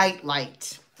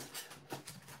Nightlight.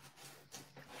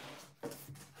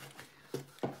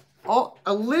 Oh,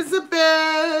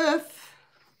 Elizabeth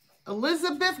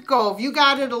Gove. You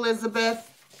got it, Elizabeth.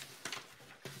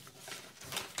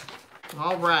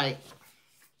 All right.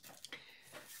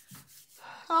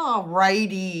 All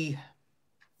righty.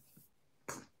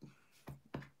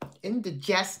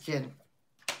 Indigestion.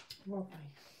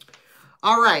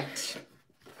 All right.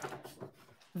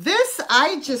 This,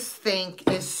 I just think,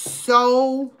 is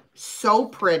so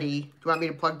pretty. Do you want me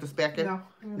to plug this back in? No.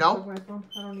 No? I don't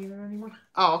need it anymore.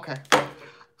 Oh, okay.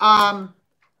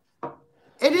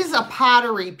 It is a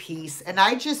pottery piece, and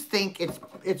I just think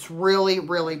it's really,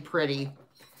 really pretty.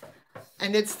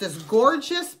 And it's this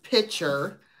gorgeous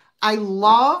picture. I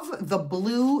love the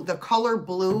blue, the color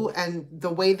blue, and the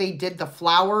way they did the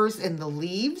flowers and the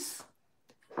leaves.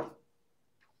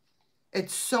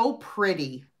 It's so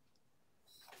pretty.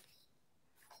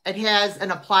 It has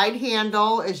an applied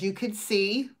handle, as you can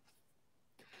see.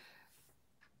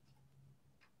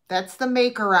 That's the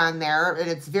maker on there, and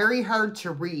it's very hard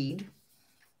to read.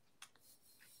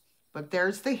 But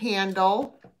there's the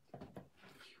handle.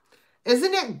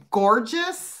 Isn't it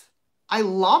gorgeous? I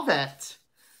love it.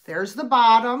 There's the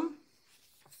bottom.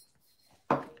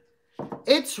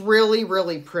 It's really,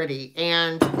 really pretty.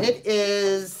 And it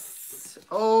is,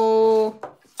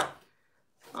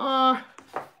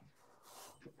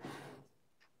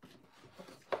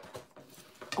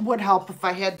 would help if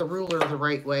I had the ruler the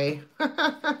right way.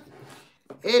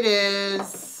 It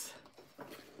is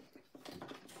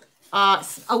about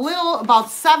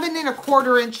 7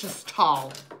 1/4 inches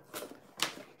tall.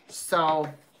 So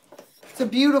it's a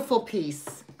beautiful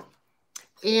piece.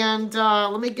 And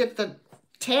let me get the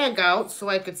tag out so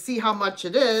I could see how much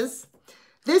it is.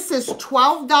 This is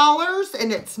 $12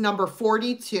 and it's number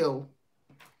 42.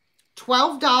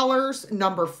 $12,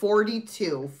 number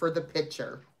 42 for the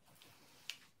picture.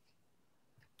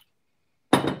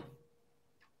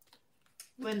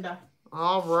 Linda.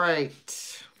 All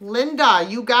right. Linda,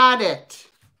 you got it.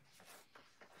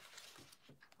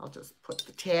 I'll just put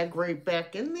the tag right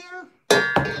back in there.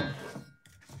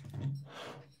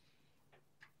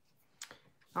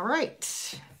 All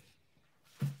right.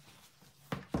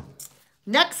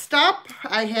 Next up,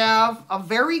 I have a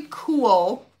very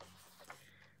cool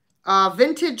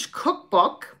vintage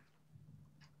cookbook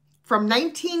from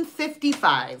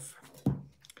 1955.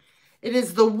 It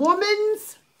is the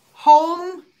Woman's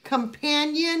Home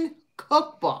Companion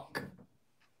Cookbook.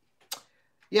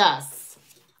 Yes.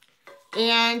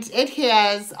 And it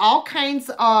has all kinds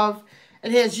of,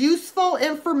 it has useful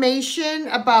information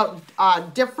about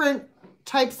different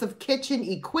types of kitchen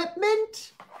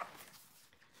equipment.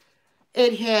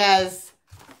 It has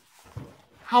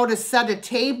how to set a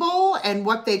table and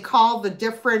what they call the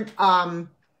different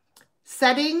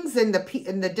settings in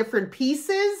the different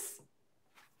pieces.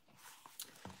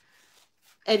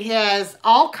 It has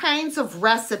all kinds of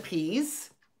recipes.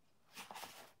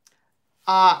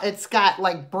 It's got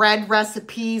like bread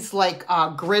recipes like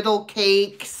griddle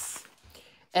cakes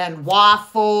and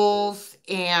waffles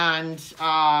and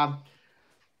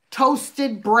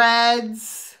toasted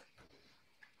breads,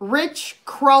 rich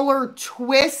cruller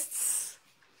twists,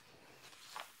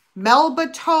 Melba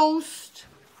toast.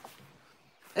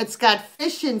 It's got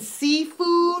fish and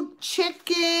seafood,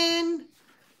 chicken.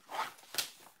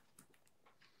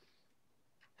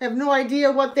 Have no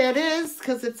idea what that is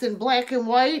because it's in black and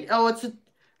white. Oh,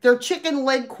 they're chicken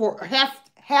leg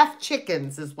half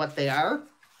chickens is what they are.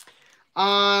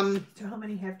 So how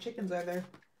many half chickens are there?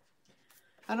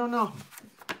 I don't know.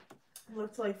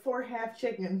 Looks like 4 half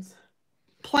chickens.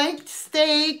 Planked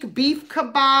steak, beef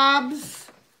kebabs,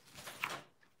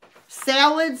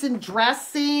 salads and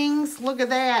dressings. Look at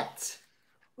that.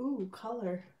 Ooh,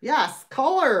 color. Yes,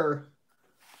 color.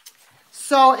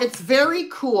 So it's very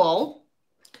cool.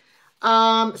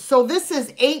 So this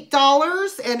is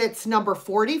 $8 and it's number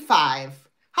 45.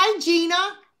 Hi,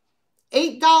 Gina.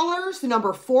 $8,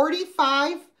 number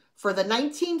 45 for the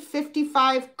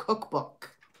 1955 cookbook.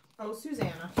 Oh,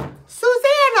 Susanna.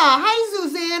 Susanna. Hi,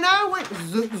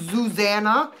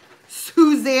 Susanna.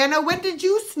 Susanna, when did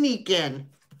you sneak in?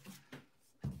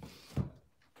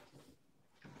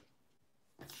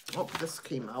 Oh, this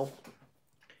came out.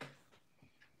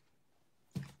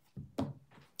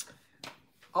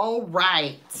 All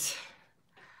right.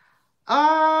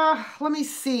 Let me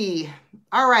see.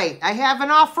 All right, I have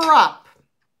an offer up.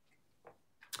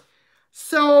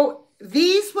 So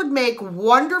these would make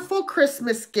wonderful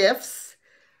Christmas gifts.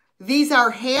 These are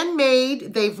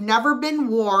handmade. They've never been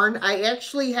worn. I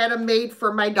actually had them made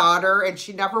for my daughter and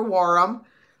she never wore them.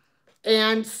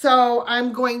 And so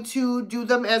I'm going to do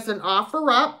them as an offer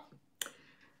up.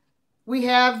 We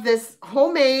have this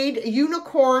homemade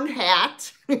unicorn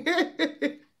hat.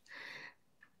 It's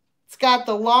got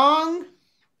the long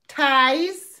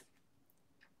ties.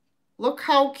 Look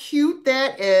how cute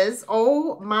that is.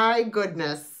 Oh my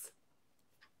goodness.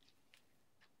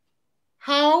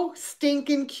 How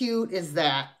stinking cute is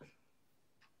that?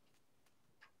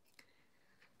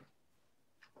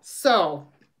 So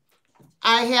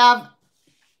I have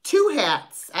 2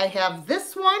 hats. I have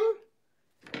this one.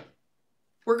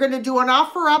 We're going to do an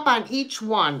offer up on each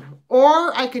one,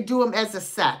 or I could do them as a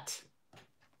set.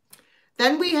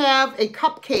 Then we have a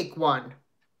cupcake one.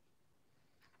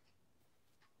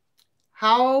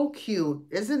 How cute.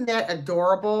 Isn't that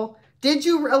adorable? Did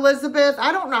you, Elizabeth?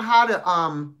 I don't know how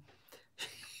to,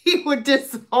 he would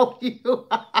disown you.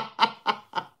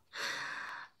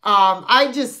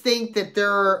 I just think that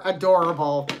they're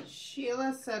adorable.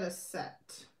 Sheila said a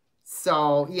set.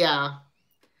 So, yeah.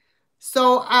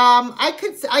 So,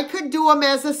 I could do them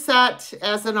as a set,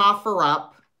 as an offer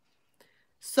up.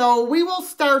 So, we will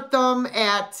start them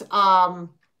at $12.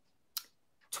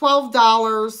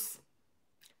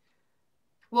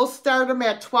 We'll start them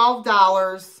at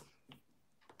 $12.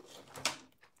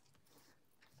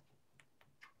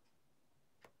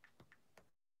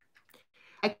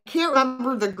 I can't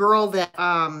remember the girl that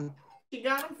she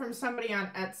got them from somebody on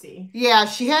Etsy. Yeah,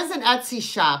 she has an Etsy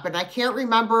shop, and I can't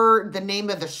remember the name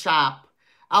of the shop.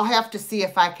 I'll have to see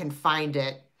if I can find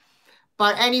it.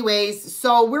 But anyways,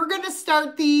 so we're going to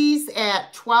start these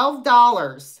at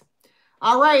 $12.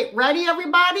 All right, ready,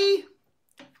 everybody?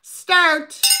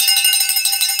 Start.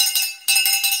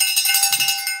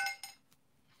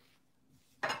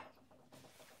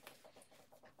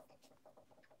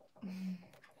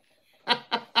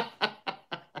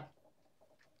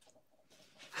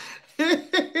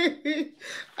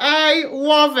 I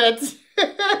love it.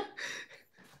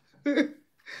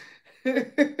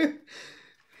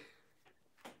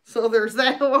 So there's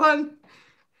that one.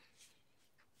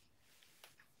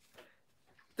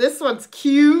 This one's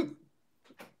cute.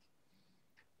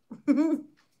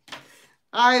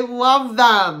 I love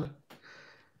them.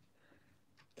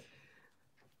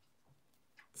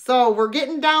 So we're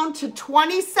getting down to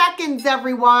 20 seconds,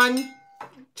 everyone.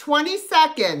 20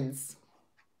 seconds.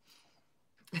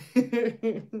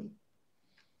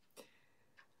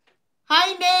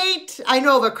 Hi, Nate. I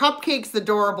know the cupcake's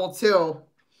adorable too.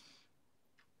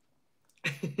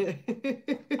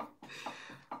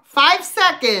 5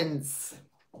 seconds.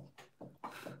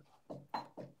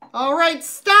 All right,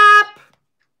 stop.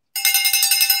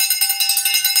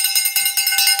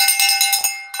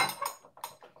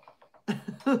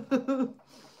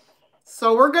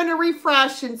 So we're going to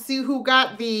refresh and see who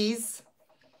got these.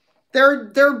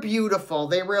 They're beautiful.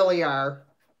 They really are.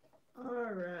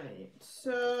 All right.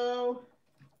 So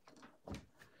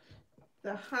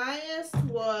the highest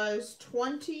was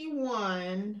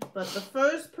 21, but the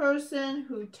first person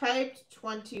who typed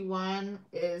 21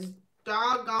 is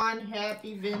Doggone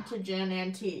Happy Vintage and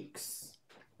Antiques,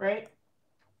 right?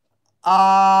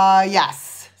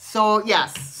 Yes. So,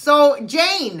 yes. So,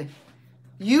 Jane,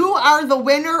 You are the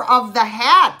winner of the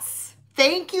hats.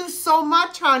 Thank you so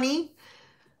much, honey.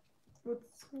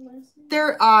 What's her last name?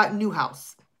 They're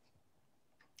Newhouse.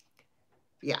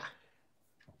 Yeah.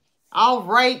 All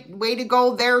right. Way to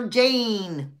go there,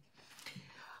 Jane.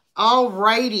 All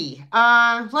righty.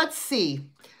 Let's see.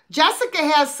 Jessica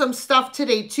has some stuff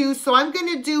today too, so I'm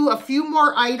going to do a few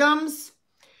more items,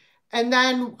 and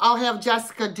then I'll have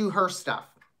Jessica do her stuff.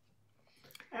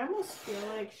 I almost feel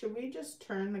like, should we just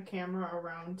turn the camera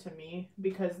around to me?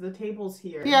 Because the table's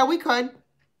here. Yeah, we could.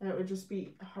 It would just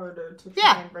be harder to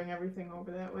try and bring everything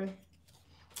over that way.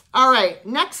 All right.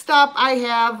 Next up, I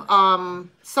have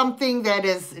something that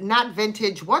is not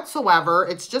vintage whatsoever.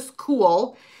 It's just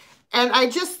cool. And I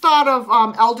just thought of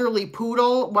Elderly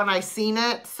Poodle when I seen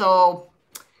it. So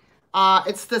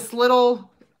it's this little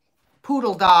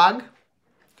poodle dog.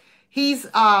 He's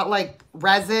like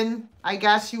resin, I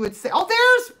guess you would say. Oh,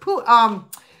 there's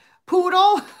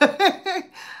Poodle.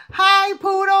 Hi,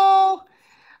 Poodle.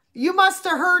 You must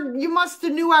have heard, you must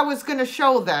have knew I was going to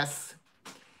show this.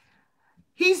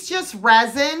 He's just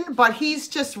resin, but he's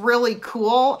just really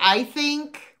cool, I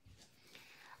think.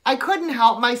 I couldn't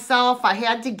help myself. I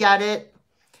had to get it.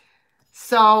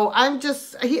 So I'm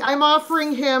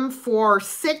offering him for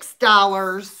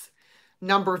 $6,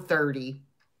 number 30.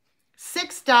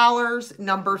 $6,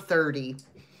 number 30.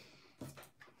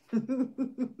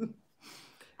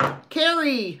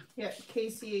 Carrie. Yeah,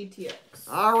 KCATX.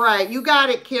 All right, you got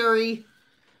it, Carrie.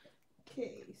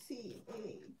 KCATX.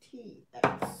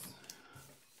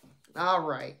 All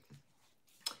right.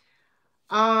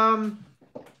 I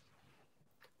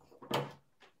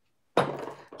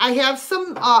have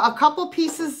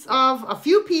a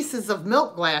few pieces of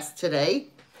milk glass today.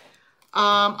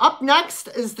 Up next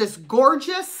is this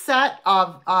gorgeous set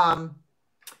of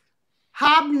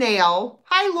hobnail.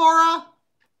 Hi, Laura.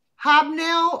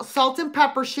 Hobnail salt and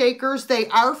pepper shakers. They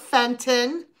are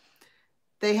Fenton.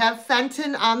 They have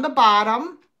Fenton on the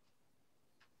bottom.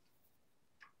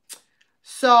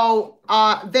 So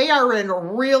they are in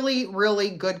really, really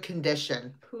good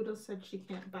condition. Poodle said she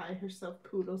can't buy herself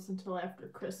poodles until after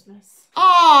Christmas.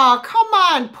 Oh, come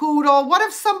on, Poodle. What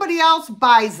if somebody else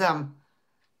buys them?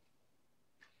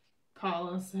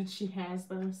 Paula said she has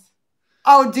those.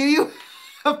 Oh, do you?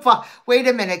 Wait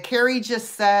a minute. Carrie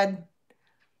just said.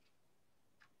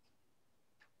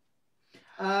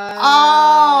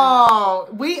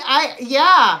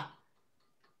 Yeah.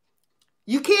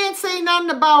 You can't say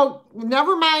nothing about,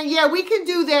 never mind. Yeah, we can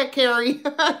do that, Carrie.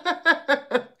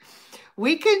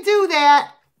 We can do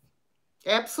that.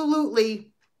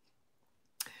 Absolutely.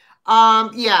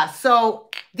 Yeah, so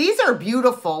these are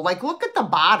beautiful. Like, look at the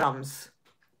bottoms.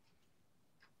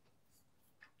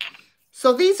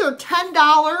 So these are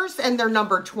 $10 and they're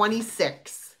number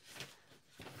 26.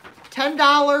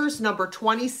 $10, number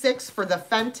 26 for the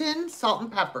Fenton salt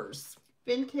and peppers.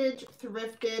 Vintage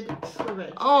thrifted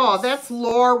treasures. Oh, that's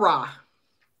Laura.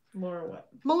 Laura what?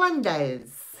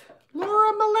 Melendez.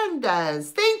 Laura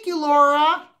Melendez. Thank you,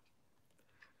 Laura.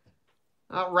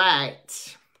 All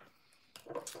right.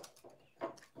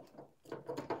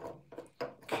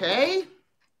 Okay.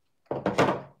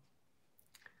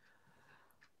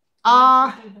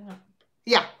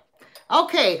 Yeah.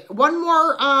 Okay, one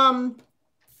more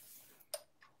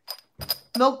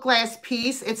milk glass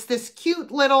piece. It's this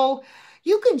cute little,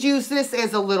 you could use this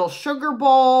as a little sugar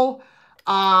bowl.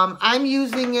 I'm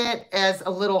using it as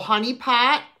a little honey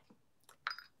pot.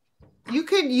 You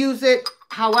could use it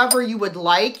however you would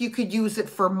like. You could use it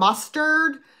for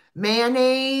mustard,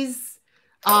 mayonnaise,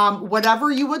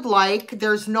 whatever you would like.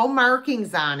 There's no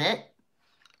markings on it.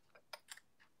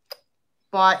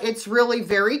 But it's really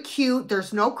very cute.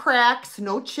 There's no cracks,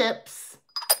 no chips.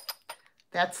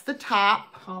 That's the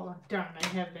top. Paula, darn, I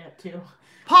have that too.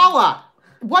 Paula,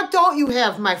 what don't you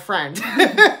have, my friend?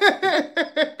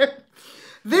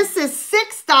 This is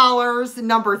 $6,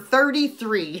 number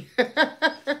 33.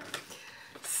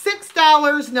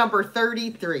 $6, number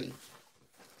 33.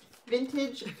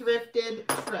 Vintage thrifted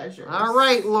treasures. All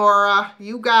right, Laura,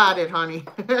 you got it, honey.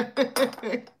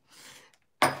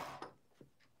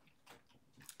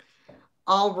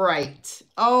 All right.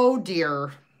 Oh,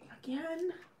 dear.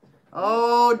 Again?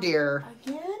 Oh, dear.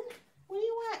 Again? What do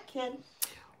you want, kid?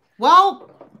 Well,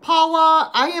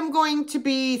 Paula, I am going to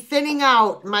be thinning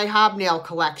out my hobnail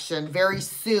collection very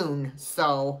soon.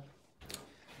 So,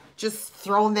 just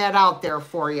throwing that out there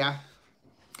for you.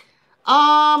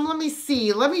 Let me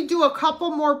see. Let me do a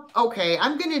couple more. Okay,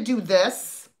 I'm going to do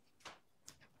this.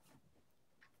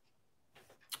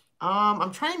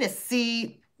 I'm trying to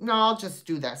see. No, I'll just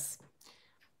do this.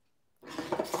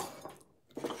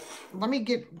 Let me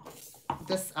get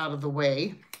this out of the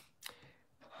way.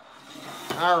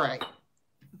 All right.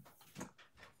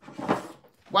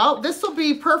 Well, this will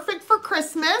be perfect for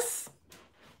Christmas.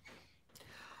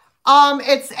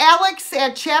 It's Alex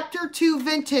at Chapter 2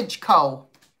 Vintage Co.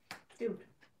 Dude,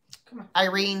 come on.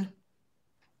 Irene.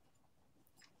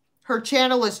 Her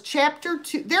channel is Chapter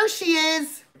 2. There she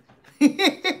is.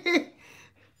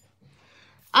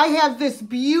 I have this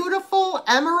beautiful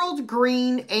emerald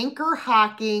green anchor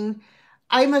hocking.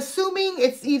 I'm assuming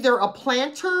it's either a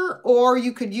planter or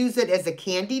you could use it as a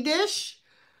candy dish.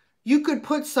 You could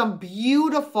put some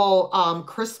beautiful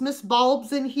Christmas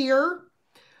bulbs in here.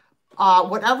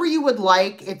 Whatever you would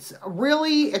like. It's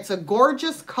a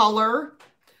gorgeous color.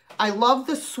 I love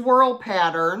the swirl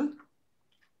pattern.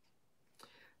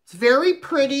 It's very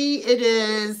pretty. It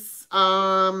is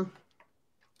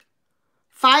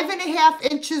 5.5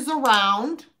 inches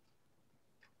around.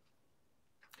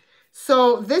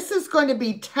 So this is going to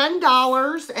be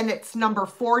 $10 and it's number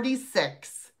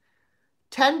 46.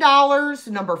 $10,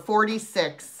 number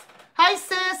 46. Hi,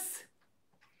 sis.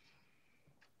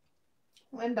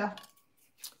 Linda.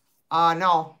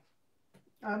 No.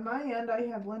 On my end, I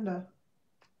have Linda.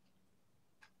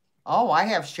 Oh, I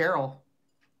have Cheryl.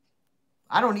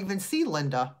 I don't even see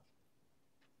Linda.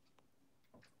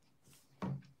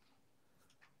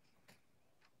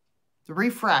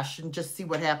 Refresh and just see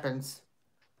what happens.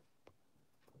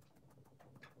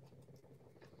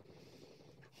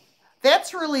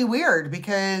 That's really weird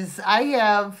because I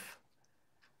have...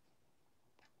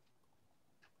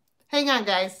 Hang on,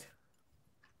 guys.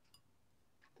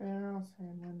 There, I'll say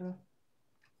Linda.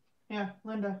 Yeah,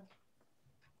 Linda.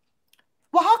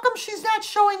 Well, how come she's not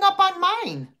showing up on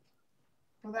mine?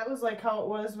 Well, that was like how it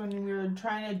was when we were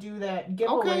trying to do that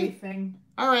giveaway thing.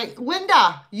 All right,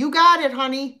 Linda, you got it,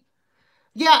 honey.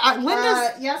 Yeah,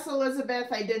 Linda's... Yes, Elizabeth,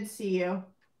 I did see you.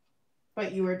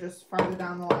 But you were just farther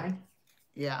down the line.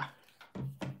 Yeah.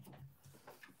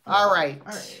 All right.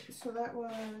 All right, so that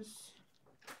was...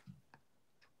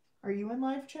 Are you in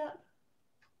live chat?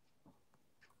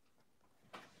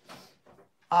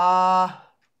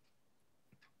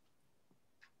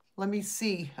 Let me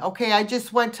see. Okay, I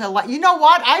just went to... You know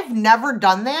what? I've never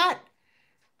done that.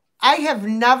 I have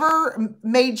never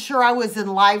made sure I was in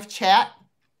live chat.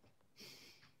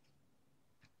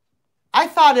 I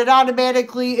thought it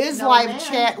automatically is live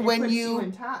chat when you...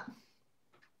 in top.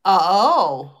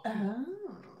 Oh. Oh.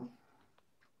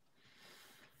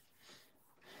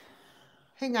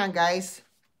 Hang on, guys.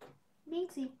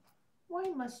 Minxie, why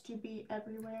must you be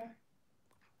everywhere?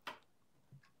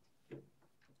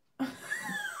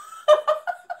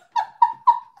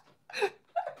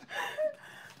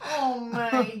 Oh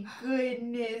my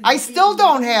goodness. I still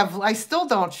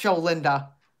don't show Linda.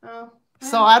 Oh.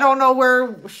 So I don't know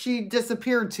where she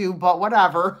disappeared to, but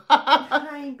whatever.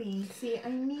 Hi, Binksy. I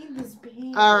need this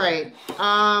paper. All right.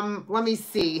 Let me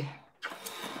see.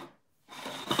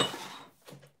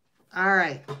 All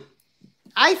right.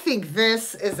 I think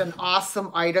this is an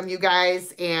awesome item, you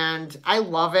guys, and I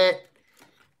love it.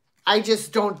 I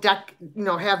just don't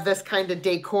have this kind of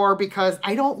decor because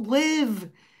I don't live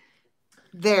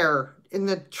there in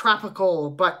the tropical.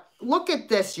 But look at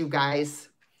this, you guys.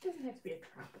 It doesn't have to be a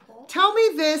tropical. Tell me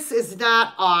this is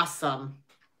not awesome.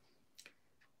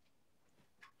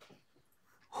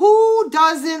 Who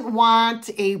doesn't want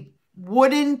a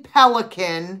wooden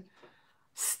pelican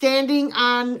standing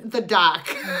on the dock?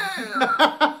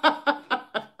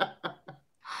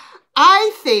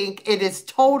 I think it is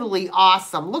totally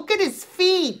awesome. Look at his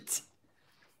feet.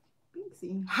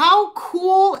 Binksy. How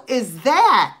cool is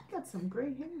that? Got some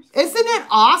great hairs. Isn't it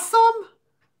awesome?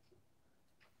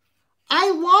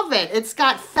 I love it. It's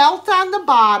got felt on the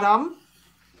bottom.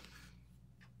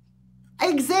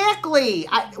 Exactly.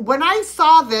 When I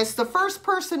saw this, the first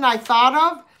person I thought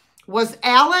of was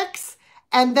Alex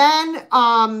and then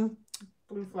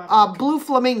Blue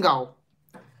Flamingo.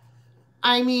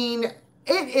 I mean,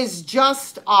 it is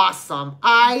just awesome.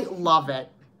 I love it.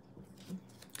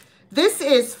 This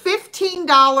is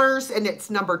 $15 and it's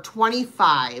number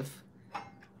 25.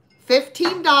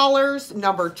 $15,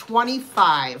 number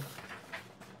 25.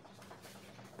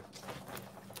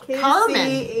 Carmen.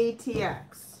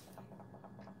 KCATX.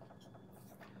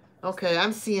 Okay,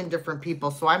 I'm seeing different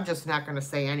people, so I'm just not going to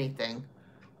say anything.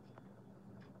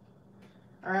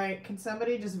 All right, can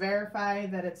somebody just verify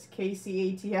that it's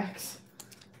KCATX?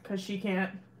 Because she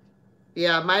can't.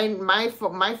 Yeah, my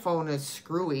phone is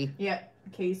screwy. Yeah,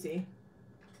 Casey.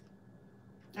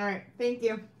 All right, thank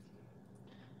you.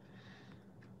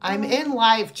 I'm in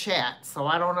live chat, so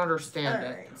I don't understand it.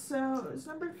 All right, so it's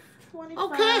number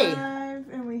 25. Okay.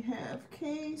 And we have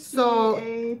KCATX. So,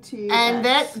 and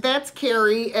that's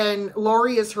Carrie, and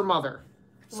Lori is her mother.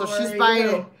 So Lori she's buying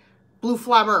who? it. Blue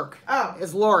Flamerk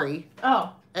is Lori.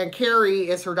 Oh. And Carrie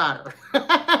is her daughter.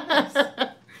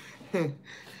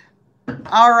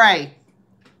 All right.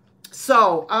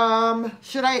 So,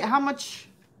 should I, how much?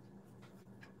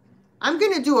 I'm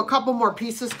going to do a couple more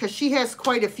pieces because she has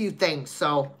quite a few things.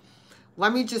 So,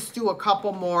 let me just do a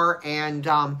couple more. And,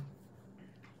 all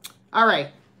right.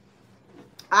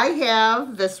 I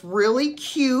have this really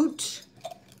cute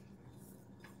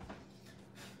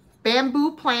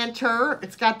bamboo planter.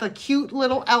 It's got the cute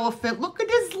little elephant. Look at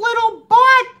his little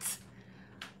butt.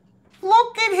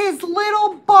 Look at his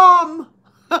little bum.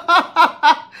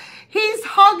 He's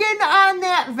hugging on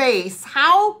that vase.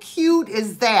 How cute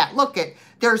is that? Look at,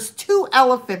 there's 2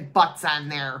 elephant butts on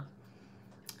there.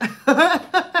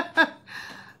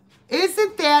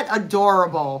 Isn't that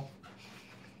adorable?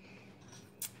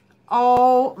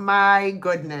 Oh my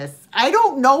goodness. I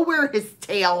don't know where his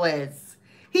tail is.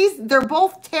 They're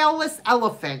both tailless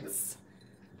elephants,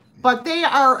 but they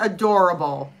are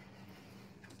adorable.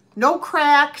 No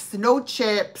cracks, no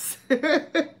chips.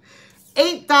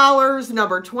 $8,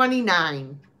 number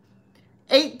 29.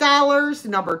 $8,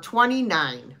 number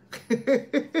 29.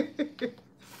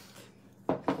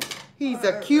 He's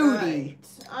a cutie. Right.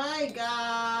 I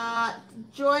got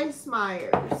Joyce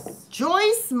Myers.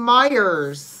 Joyce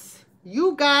Myers.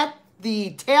 You got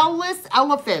the tailless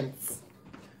elephants.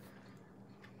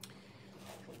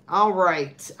 All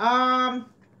right. All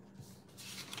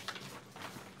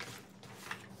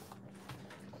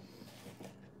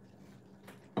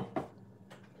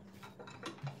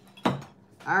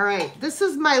right. This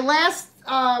is my last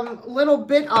little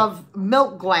bit of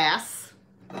milk glass.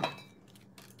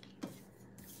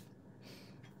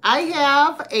 I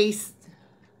have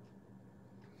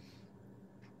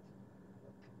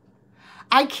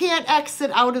I can't exit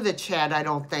out of the chat, I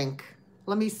don't think.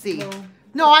 Let me see.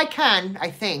 No, I can, I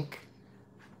think.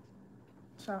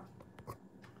 So.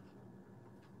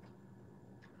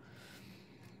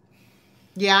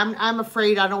 Yeah, I'm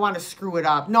afraid I don't want to screw it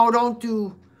up. No, don't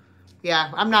do...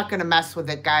 Yeah, I'm not going to mess with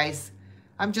it, guys.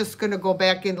 I'm just going to go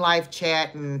back in live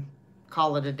chat and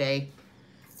call it a day.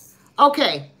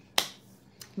 Okay.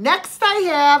 Next, I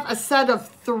have a set of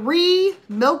 3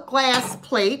 milk glass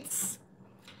plates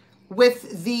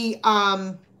with the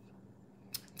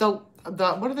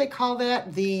what do they call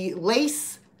that? The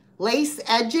lace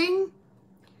edging.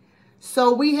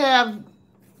 So we have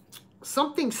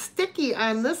something sticky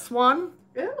on this one.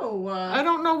 Ew. I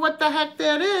don't know what the heck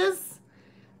that is.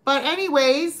 But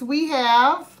anyways, we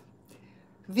have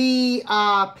the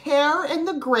pear and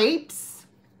the grapes.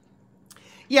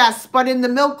 Yes, but in the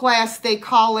milk glass, they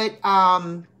call it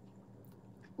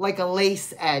like a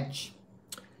lace edge.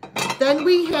 Then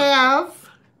we have,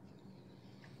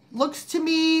 looks to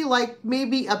me like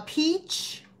maybe a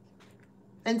peach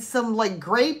and some like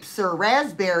grapes or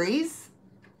raspberries.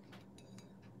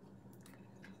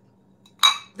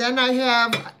 Then I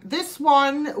have this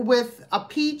one with a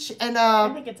peach and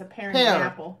I think it's a pear and an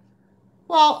apple.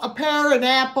 Well, a pear, an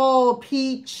apple, a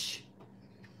peach,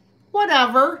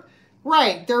 whatever.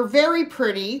 Right, they're very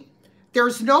pretty.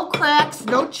 There's no cracks,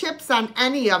 no chips on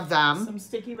any of them. Some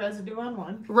sticky residue on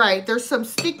one. Right, there's some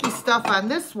sticky stuff on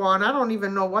this one. I don't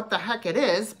even know what the heck it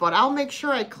is, but I'll make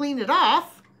sure I clean it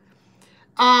off.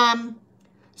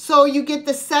 So you get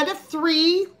the set of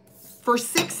 3 for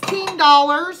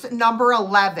 $16, number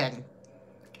 11.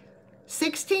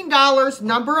 $16,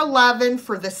 number 11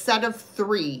 for the set of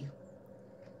 3.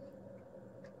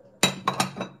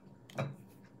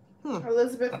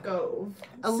 Elizabeth Gove.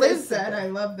 Sis said, I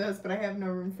love this, but I have no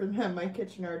room for them. My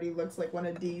kitchen already looks like one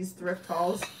of Dee's thrift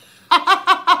hauls.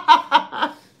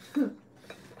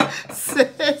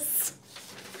 Sis.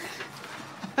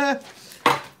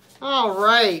 All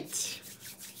right.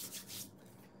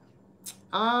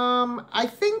 I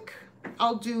think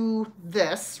I'll do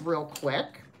this real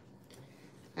quick.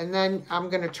 And then I'm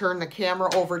going to turn the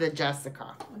camera over to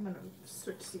Jessica. I'm going to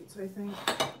switch seats, I think.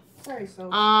 Sorry, so.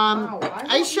 Wow,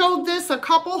 I showed this a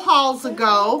couple hauls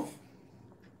ago.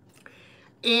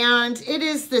 And it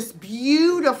is this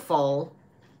beautiful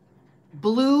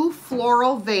blue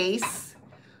floral vase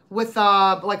with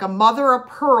like a mother of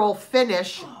pearl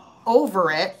finish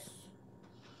over it.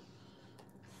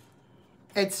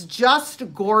 It's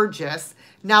just gorgeous.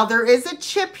 Now, there is a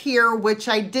chip here, which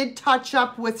I did touch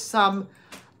up with some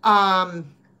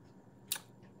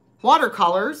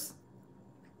watercolors.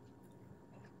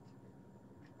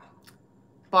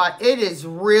 But it is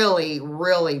really,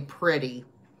 really pretty.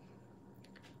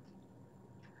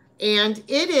 And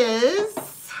it is...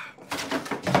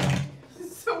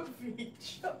 Sophie,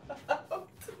 shut up.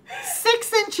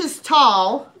 6 inches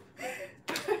tall.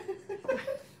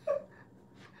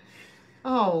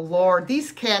 Oh, Lord.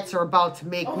 These cats are about to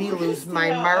make me lose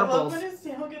my marbles. I love when his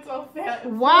tail gets all fat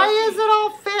and Why fluffy. is it all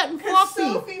fat and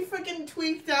fluffy? Sophie freaking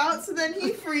tweaked out, so then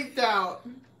he freaked out.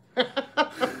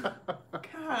 God.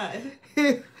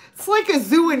 It's like a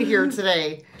zoo in here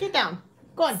today. Get down.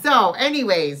 Go on. So,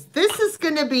 anyways, this is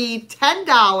going to be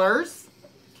 $10,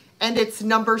 and it's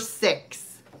number 6.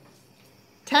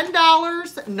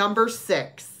 $10, number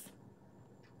 6.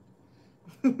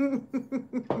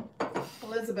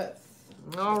 Elizabeth.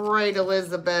 All right,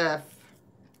 Elizabeth.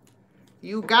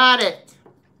 You got it.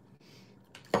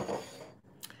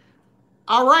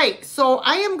 All right, so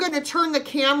I am going to turn the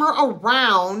camera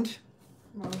around.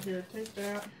 Well, here, take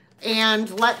that.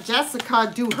 And let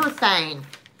Jessica do her thing.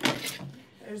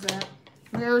 There's that.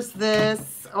 There's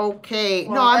this. Okay.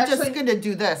 Well, no, I'm actually, just going to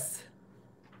do this.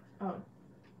 Oh.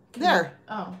 There.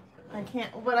 Oh. I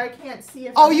can't, but I can't see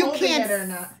if Oh, I'm you holding can't. it or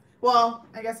not. Well,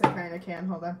 I guess I kind of can.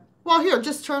 Hold on. Well, here,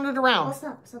 just turn it around. Oh,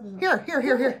 stop.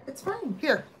 Here. It's fine.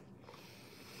 Here.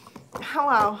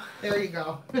 Hello. There you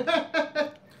go.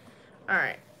 All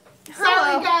right.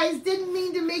 Sorry, guys. Didn't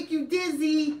mean to make you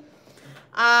dizzy.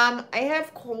 I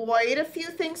have quite a few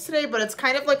things today, but it's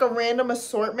kind of like a random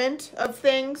assortment of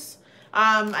things.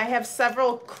 I have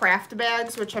several craft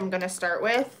bags, which I'm going to start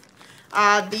with.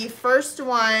 The first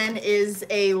one is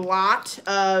a lot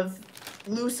of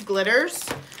loose glitters.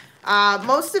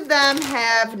 Most of them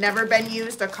have never been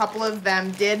used. A couple of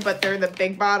them did, but they're the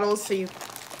big bottles, so you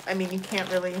can't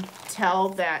really tell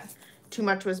that too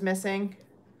much was missing.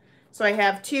 So I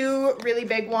have 2 really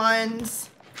big ones.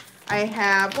 I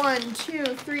have 1, 2,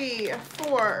 3,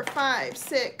 4, 5,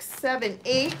 6, 7,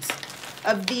 8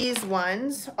 of these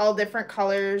ones, all different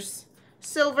colors.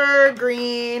 Silver,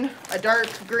 green, a dark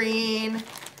green,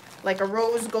 like a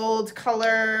rose gold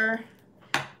color.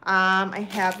 I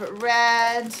have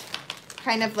red,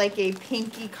 kind of like a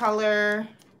pinky color,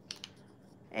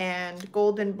 and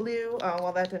golden blue. Oh,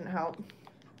 well, that didn't help.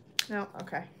 No,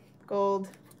 okay. Gold,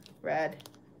 red,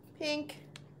 pink,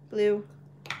 blue.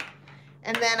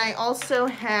 And then I also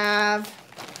have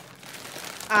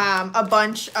a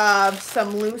bunch of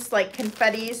some loose like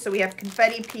confetti. So we have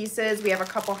confetti pieces. We have a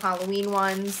couple Halloween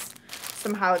ones,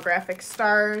 some holographic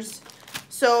stars.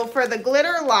 So for the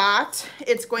glitter lot,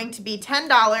 it's going to be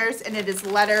 $10, and it is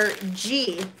letter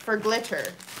G for glitter.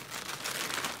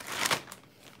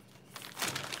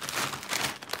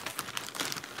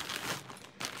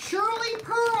 Shirley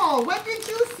Pearl, when did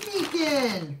you sneak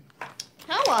in?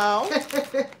 Hello.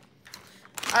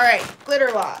 All right,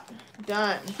 glitter lot,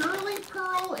 done. Shirley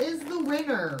Pearl is the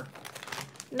winner.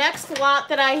 Next lot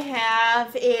that I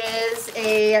have is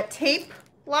a tape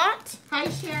lot. Hi,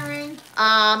 Sharon.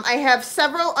 I have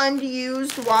several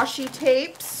unused washi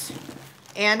tapes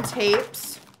and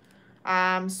tapes.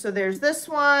 So there's this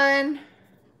one.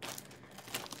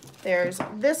 There's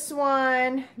this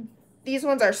one. These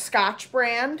ones are Scotch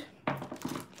brand.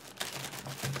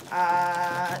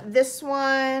 This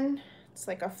one, it's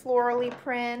like a florally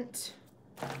print.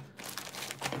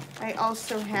 I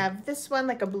also have this one,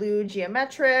 like a blue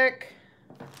geometric.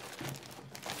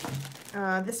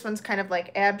 This one's kind of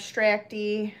like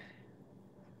abstract-y.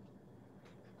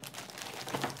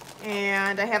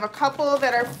 And I have a couple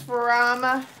that are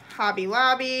from Hobby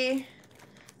Lobby.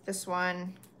 This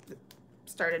one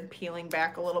started peeling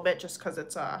back a little bit just because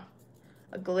it's a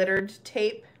glittered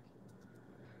tape.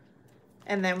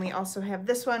 And then we also have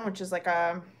this one, which is like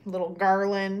a little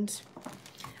garland.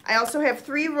 I also have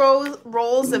 3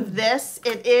 rolls of this.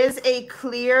 It is a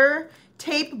clear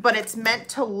tape, but it's meant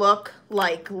to look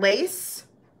like lace.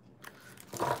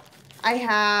 I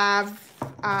have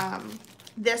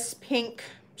this pink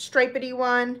stripedy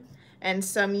one and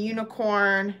some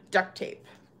unicorn duct tape.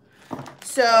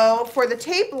 So for the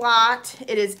tape lot,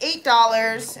 it is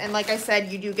 $8, and like I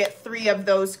said, you do get 3 of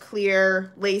those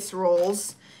clear lace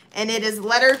rolls, and it is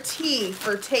letter T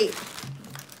for tape.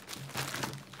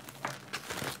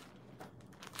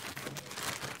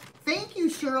 Thank you,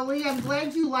 Shirley. I'm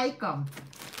glad you like them.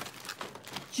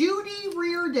 Judy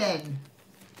Reardon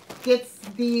gets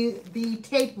the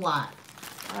tape lot.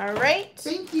 All right.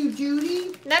 Thank you,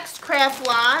 Judy. Next craft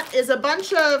lot is a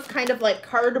bunch of kind of like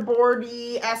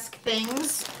cardboardy-esque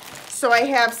things. So I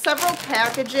have several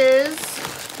packages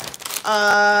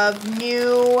of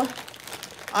new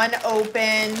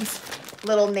unopened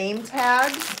little name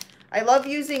tags. I love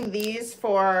using these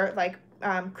for like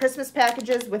Christmas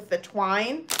packages with the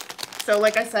twine. So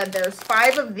like I said, there's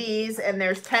 5 of these and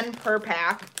there's 10 per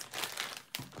pack.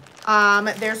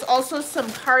 There's also some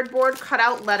cardboard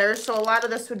cutout letters, so a lot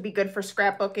of this would be good for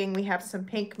scrapbooking. We have some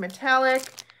pink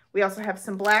metallic. We also have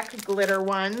some black glitter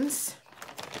ones.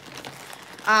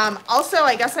 Also,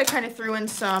 I guess I kind of threw in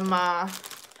some,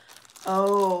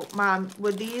 oh, Mom,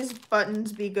 would these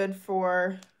buttons be good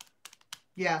for?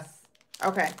 Yes.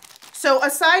 Okay. So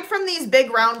aside from these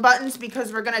big round buttons,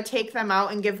 because we're going to take them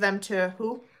out and give them to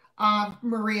who?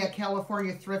 Maria,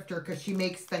 California Thrifter, because she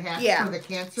makes the hats for the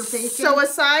cancer patients. So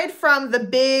aside from the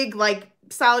big, like,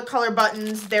 solid color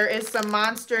buttons, there is some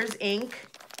Monsters, Inc.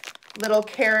 little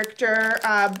character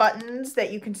buttons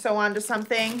that you can sew onto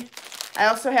something. I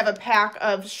also have a pack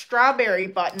of strawberry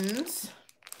buttons.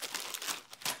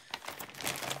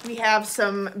 We have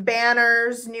some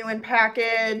banners, new in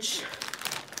package.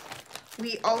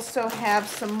 We also have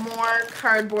some more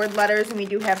cardboard letters, and we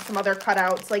do have some other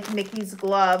cutouts like Mickey's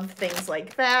glove, things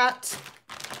like that.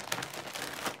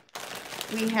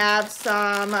 We have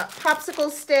some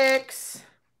popsicle sticks,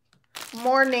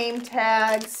 more name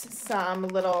tags, some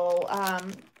little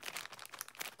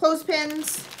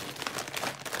clothespins,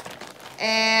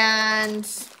 and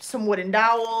some wooden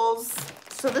dowels.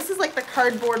 So this is like the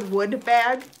cardboard wood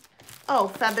bag. Oh,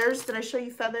 feathers. Did I show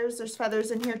you feathers? There's feathers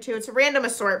in here too. It's a random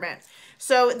assortment.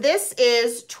 So this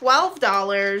is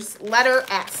 $12, letter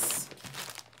S.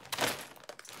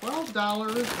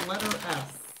 $12, letter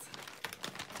S.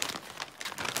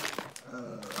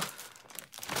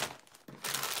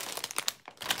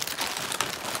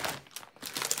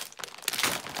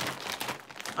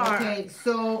 Okay,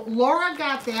 so Laura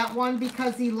got that one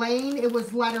because Elaine, it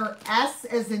was letter S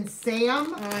as in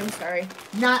Sam. Oh, I'm sorry.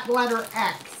 Not letter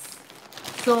X.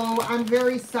 So I'm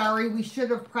very sorry. We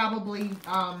should have probably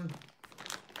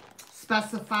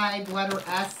specified letter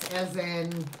S as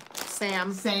in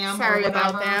Sam. Sam. Sorry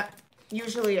about that.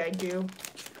 Usually I do.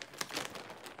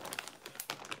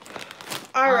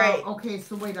 All right. Okay,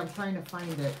 so wait, I'm trying to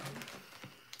find it.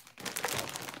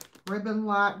 Ribbon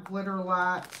lot, glitter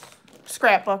lot.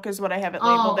 Scrapbook is what I have it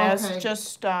labeled as. Okay.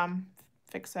 Just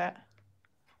fix that.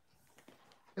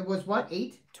 It was what?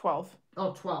 8? 12.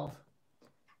 Oh, 12.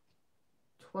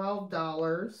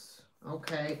 $12.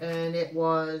 Okay, and it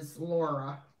was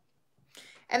Laura.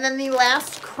 And then the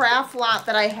last craft lot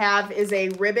that I have is a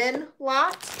ribbon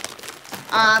lot.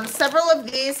 Several of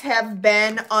these have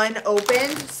been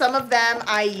unopened. Some of them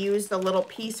I used a little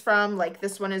piece from, like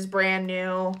this one is brand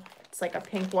new. It's like a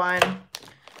pink one.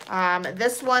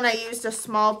 This one I used a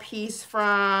small piece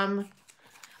from.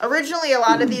 Originally, a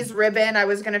lot of these ribbon, I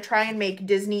was going to try and make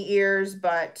Disney ears,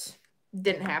 but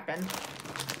didn't happen.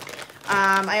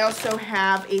 I also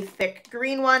have a thick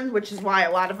green one, which is why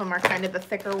a lot of them are kind of the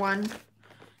thicker one.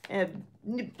 A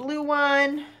blue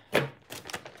one.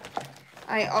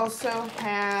 I also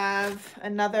have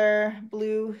another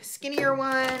blue skinnier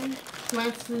one. She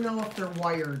wants to know if they're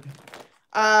wired.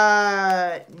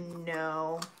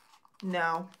 No.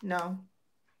 No.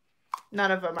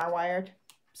 None of them are wired.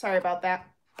 Sorry about that.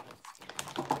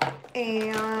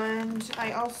 And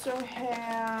I also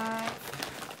have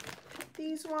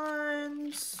these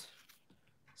ones,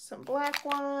 some black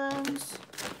ones,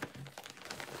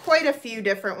 quite a few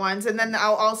different ones. And then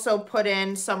I'll also put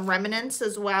in some remnants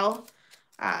as well.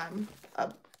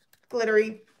 A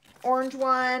glittery orange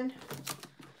one.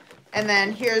 And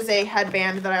then here's a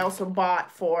headband that I also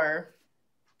bought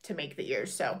to make the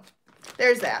ears. So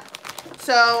there's that.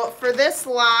 So for this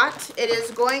lot, it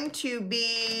is going to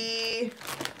be,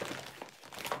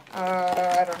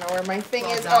 I don't know where my thing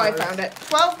is. Oh, I found it.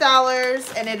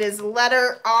 $12, and it is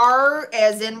letter R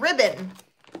as in ribbon.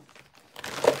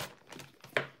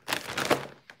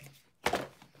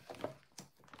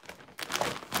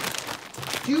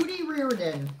 Judy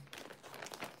Reardon.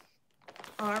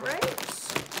 All right.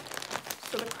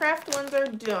 So the craft ones are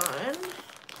done.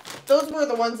 Those were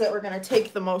the ones that were going to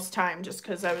take the most time just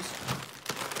because I was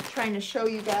trying to show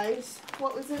you guys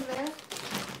what was in there.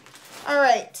 All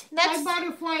right. Hi,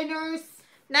 Butterfly Nurse.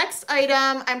 Next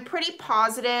item, I'm pretty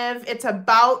positive it's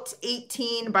about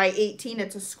 18 by 18.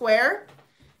 It's a square.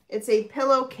 It's a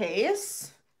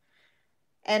pillowcase.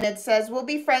 And it says, "We'll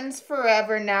be friends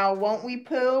forever now, won't we,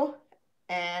 Pooh?"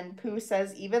 And Pooh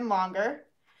says, "Even longer."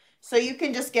 So you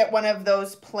can just get one of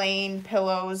those plain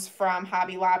pillows from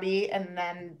Hobby Lobby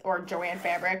or Joann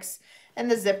Fabrics, and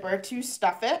the zipper to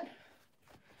stuff it.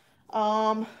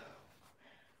 I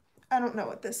don't know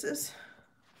what this is.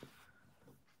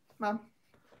 Mom,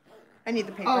 I need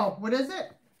the paper. Oh, what is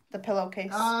it? The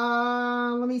pillowcase.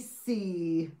 Let me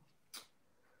see.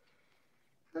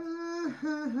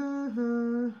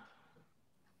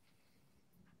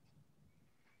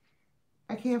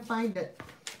 I can't find it.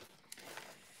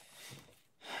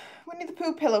 Winnie the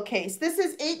Pooh pillowcase. This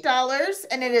is $8,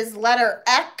 and it is letter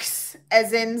X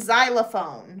as in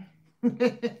xylophone.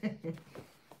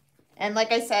 And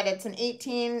like I said, it's an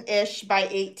 18-ish by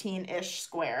 18-ish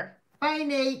square. Bye,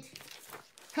 Nate.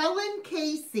 Helen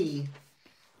Casey.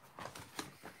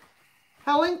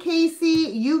 Helen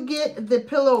Casey, you get the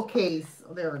pillowcase.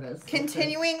 Oh, there it is.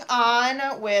 Continuing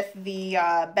on with the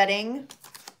bedding,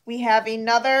 we have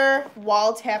another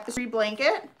wall tapestry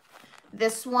blanket.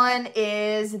 This one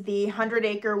is the 100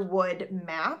 Acre Wood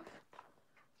Map.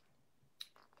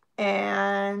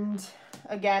 And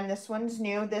again, this one's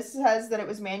new. This says that it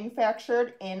was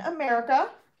manufactured in America.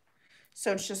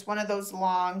 So it's just one of those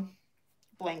long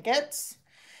blankets.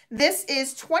 This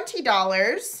is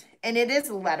 $20 and it is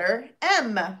letter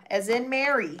M as in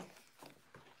Mary.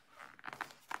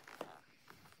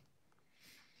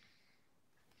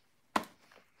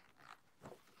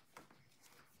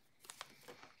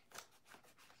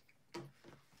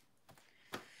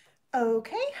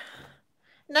 Okay.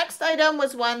 Next item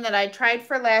was one that I tried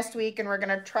for last week and we're going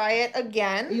to try it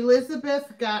again.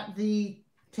 Elizabeth got the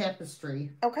tapestry.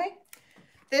 Okay.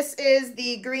 This is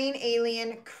the Green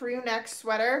Alien crew neck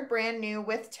sweater, brand new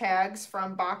with tags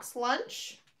from Box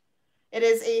Lunch. It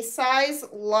is a size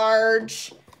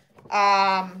large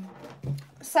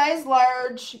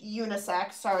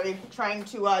unisex. Sorry, trying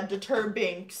to deter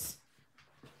Binks.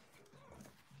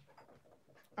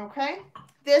 Okay.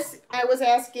 This I was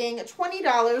asking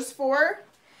 $20 for,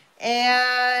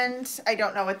 and I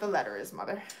don't know what the letter is,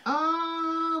 Mother.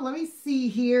 Let me see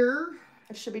here.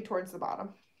 It should be towards the bottom.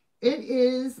 It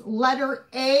is letter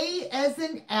A as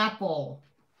in apple.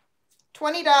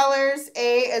 $20,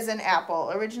 A as in apple.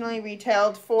 Originally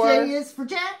retailed for... J is for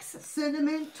Jack's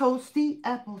Cinnamon Toasty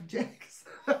Apple Jacks.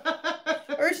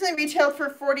 Originally retailed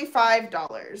for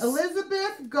 $45.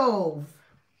 Elizabeth Gove.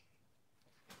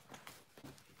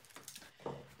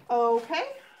 Okay.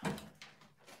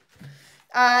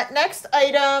 Next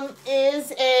item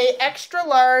is a extra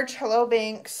large, hello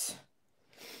Binks,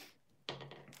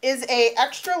 is a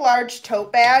extra large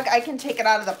tote bag. I can take it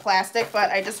out of the plastic, but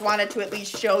I just wanted to at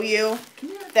least show you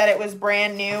that it was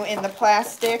brand new in the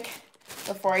plastic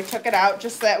before I took it out,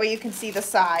 just so that way you can see the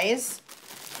size.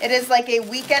 It is like a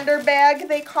weekender bag,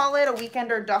 they call it, a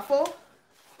weekender duffel.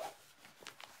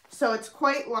 So it's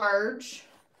quite large.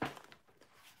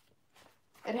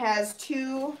 It has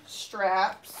 2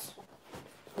 straps.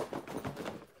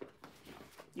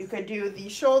 You could do the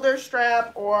shoulder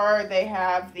strap, or they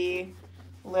have the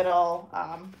little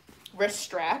wrist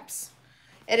straps.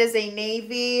 It is a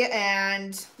navy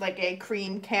and like a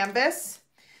cream canvas.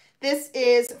 This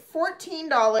is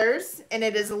 $14 and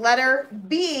it is letter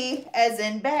B as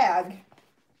in bag.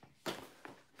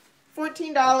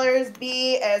 $14,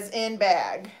 B as in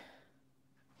bag.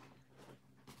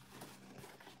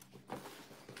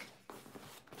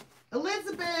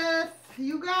 Elizabeth,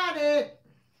 you got it.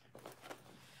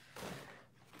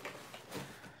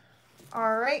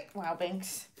 All right. Wow,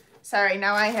 Binks. Sorry,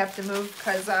 now I have to move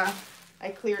because I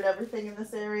cleared everything in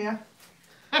this area.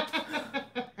 Hi,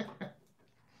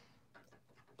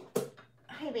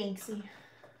 Binksy.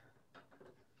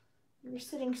 You're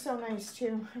sitting so nice,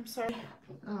 too. I'm sorry.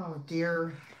 Oh,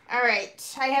 dear. All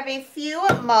right. I have a few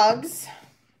mugs.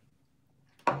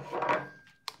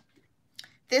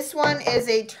 This one is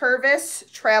a Tervis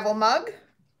travel mug.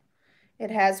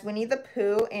 It has Winnie the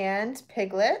Pooh and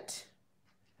Piglet.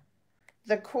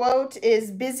 The quote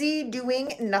is, "Busy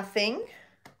doing nothing."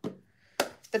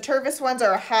 The Tervis ones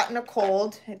are a hot and a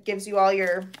cold. It gives you all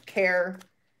your care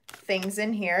things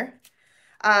in here.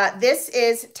 This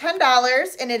is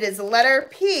 $10 and it is letter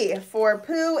P for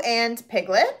Pooh and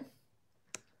Piglet.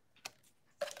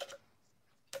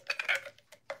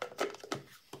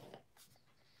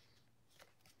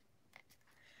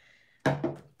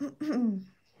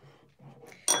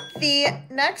 The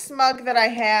next mug that I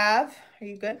have, are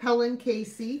you good? Helen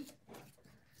Casey.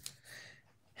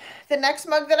 The next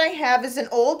mug that I have is an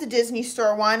old Disney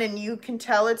Store one, and you can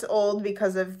tell it's old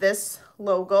because of this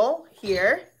logo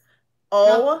here.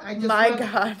 Oh my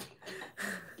God.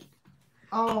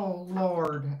 Oh,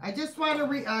 Lord. I just want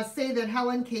to say that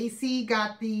Helen Casey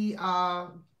got the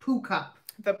Pooh cup.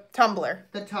 The tumbler.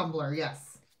 The tumbler,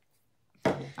 yes.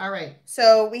 All right.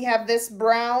 So we have this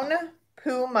brown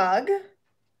Pooh mug.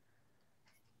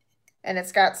 And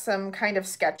it's got some kind of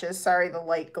sketches. Sorry, the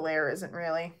light glare isn't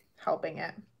really helping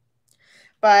it.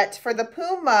 But for the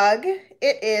Pooh mug,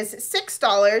 it is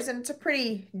 $6, and it's a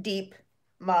pretty deep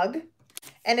mug.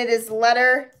 And it is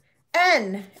letter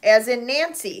N, as in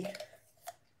Nancy.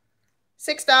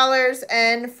 $6,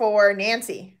 N for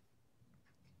Nancy.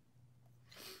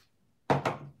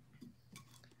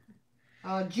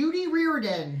 Judy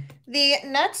Reardon. The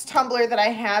next tumbler that I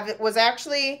have, it was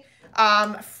actually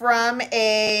from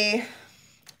a,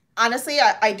 honestly,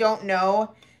 I don't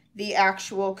know the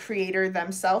actual creator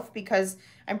themselves, because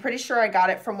I'm pretty sure I got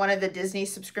it from one of the Disney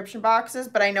subscription boxes,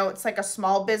 but I know it's like a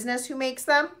small business who makes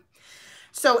them.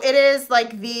 So it is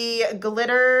like the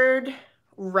glittered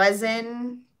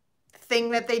resin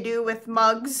thing that they do with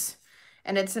mugs,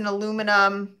 and it's an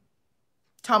aluminum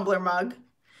tumbler mug.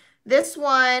 This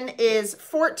one is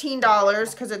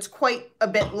 $14 because it's quite a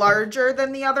bit larger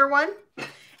than the other one.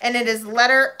 And it is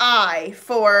letter I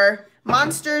for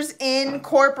Monsters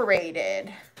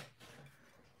Incorporated.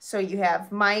 So you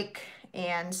have Mike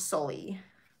and Sully.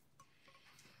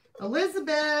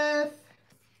 Elizabeth.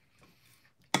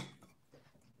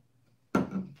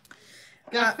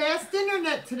 Got fast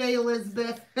internet today,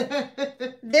 Elizabeth.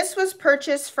 This was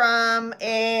purchased from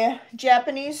a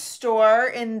Japanese store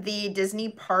in the Disney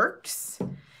parks.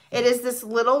 It is this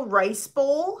little rice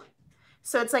bowl.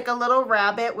 So it's like a little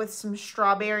rabbit with some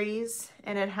strawberries,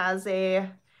 and it has a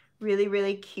really,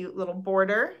 really cute little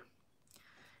border.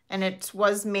 And it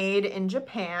was made in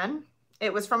Japan.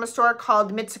 It was from a store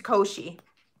called Mitsukoshi.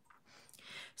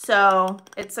 So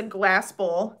it's a glass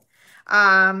bowl.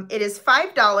 It is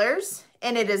 $5.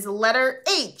 And it is letter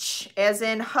H, as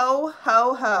in ho,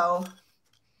 ho, ho.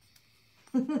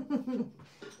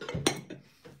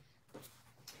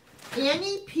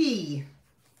 Annie P.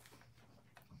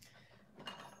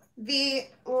 The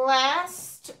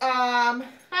last, Hi,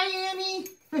 Annie.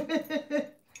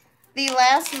 the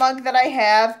last mug that I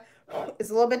have is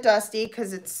a little bit dusty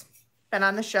because it's been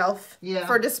on the shelf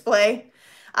for display.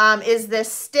 Is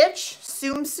this Stitch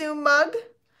Tsum Tsum mug.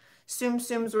 Tsum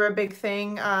Tsums were a big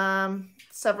thing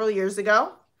several years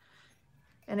ago.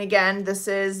 And again, this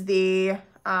is the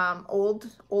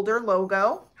older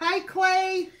logo. Hi,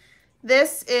 Clay.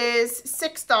 This is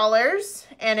 $6,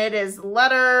 and it is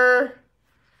letter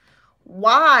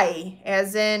Y,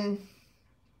 as in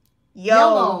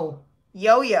Yellow.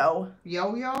 Yo-yo.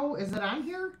 Yo-yo? Is it on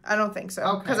here? I don't think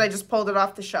so, because I just pulled it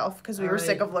off the shelf because we were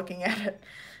sick of looking at it.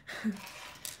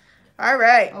 All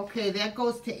right. Okay, that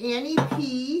goes to Annie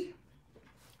P.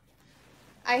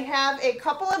 I have a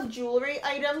couple of jewelry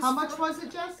items. How much was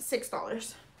it, Jess?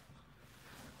 $6.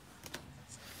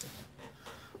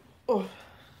 Oh.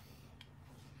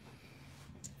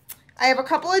 I have a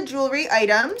couple of jewelry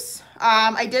items.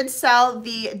 I did sell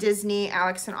the Disney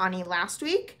Alex and Ani last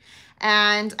week,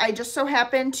 and I just so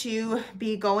happened to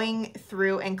be going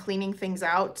through and cleaning things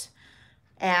out,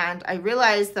 and I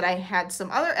realized that I had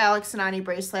some other Alex and Ani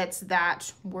bracelets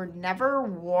that were never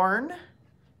worn.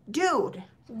 Dude,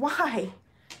 why?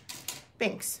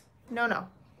 Binks. No.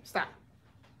 Stop.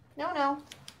 No.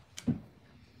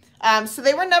 So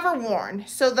they were never worn.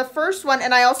 So the first one,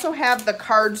 and I also have the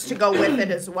cards to go with it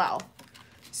as well.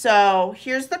 So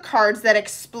here's the cards that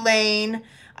explain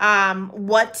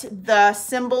what the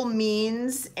symbol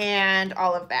means and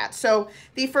all of that. So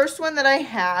the first one that I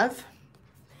have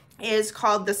is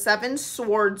called the Seven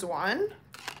Swords one.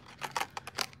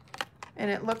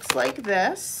 And it looks like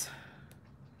this.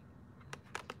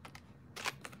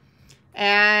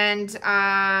 And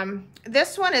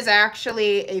this one is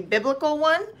actually a biblical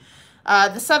one.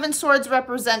 The seven swords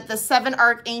represent the seven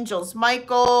archangels.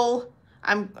 Michael,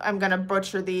 I'm gonna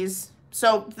butcher these.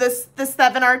 So the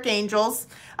seven archangels,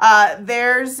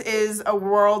 theirs is a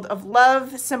world of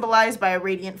love symbolized by a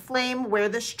radiant flame. Wear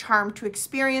this charm to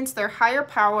experience their higher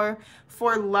power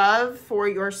for love for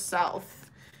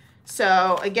yourself.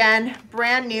 So again,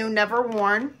 brand new, never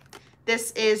worn.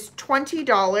 This is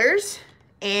 $20,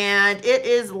 and it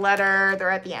is letter, they're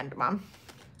at the end, Mom.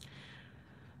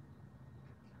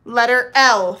 Letter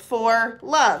L for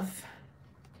love.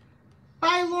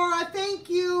 Bye, Laura. Thank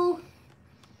you.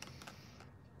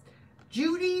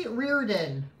 Judy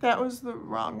Reardon. That was the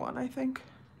wrong one, I think.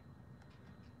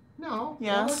 No.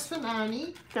 Yes. Alex and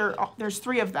Ani. There's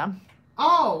three of them.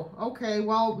 Oh, okay.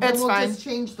 Well, then we'll fine. just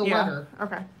change the letter.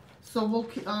 Okay. So we'll,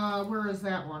 where is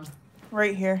that one?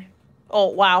 Right here. Oh,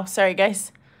 wow. Sorry,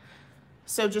 guys.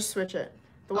 So just switch it.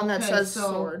 The one that says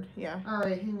sword. Yeah. All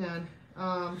right, hang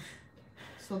on.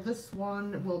 So this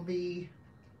one will be...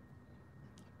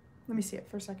 Let me see it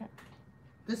for a second.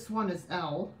 This one is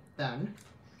L, then.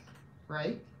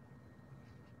 Right?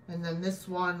 And then this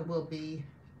one will be...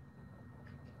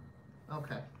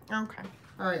 Okay. Okay.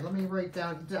 All right, let me write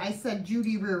down. I said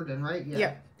Judy Reardon, right?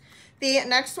 Yeah. The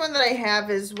next one that I have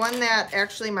is one that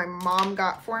actually my mom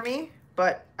got for me,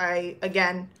 but I,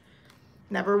 again,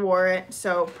 never wore it,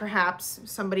 so perhaps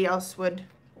somebody else would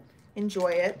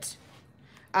enjoy it.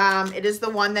 It is the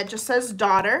one that just says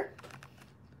daughter,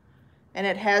 and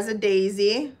it has a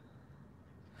daisy.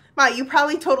 Ma, you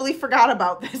probably totally forgot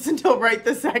about this until right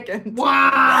this second.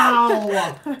 Wow!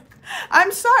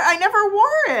 I'm sorry, I never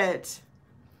wore it.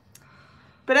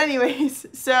 But anyways,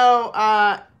 so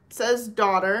it says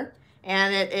daughter,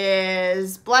 and it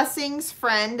is blessings,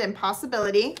 friend, and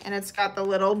possibility, and it's got the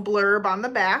little blurb on the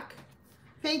back.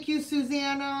 Thank you,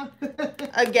 Susanna.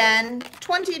 Again,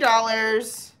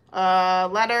 $20.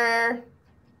 Letter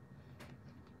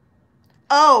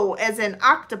O as in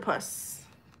octopus.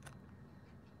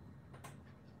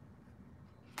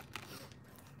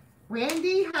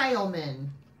 Randy Heilman.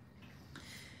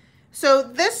 So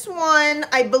this one,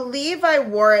 I believe I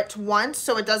wore it once,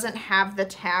 so it doesn't have the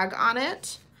tag on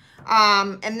it.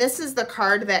 And this is the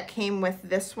card that came with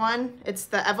this one. It's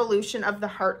the Evolution of the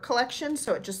Heart collection,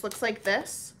 so it just looks like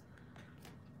this.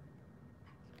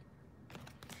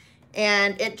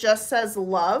 And it just says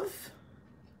love.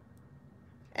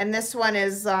 And this one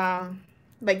is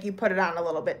like you put it on a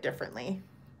little bit differently.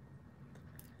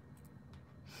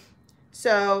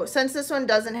 So since this one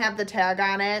doesn't have the tag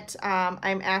on it,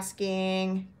 I'm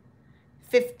asking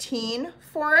 $15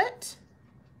 for it.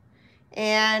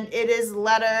 And it is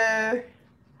letter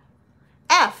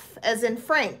F as in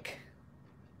Frank.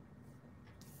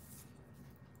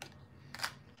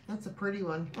 That's a pretty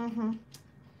one. Mm-hmm.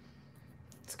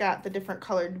 It's got the different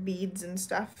colored beads and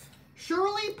stuff.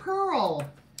 Shirley Pearl.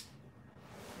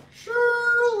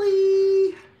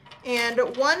 Shirley.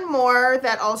 And one more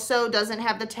that also doesn't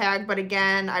have the tag, but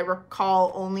again, I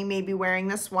recall only maybe wearing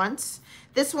this once.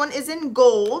 This one is in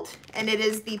gold, and it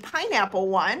is the pineapple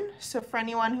one. So for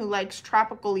anyone who likes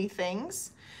tropical-y things,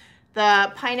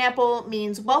 the pineapple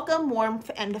means welcome,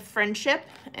 warmth, and friendship,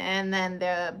 and then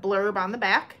the blurb on the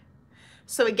back.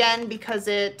 So again, because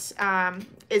it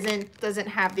doesn't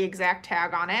have the exact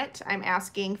tag on it, I'm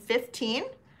asking $15,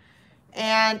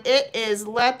 and it is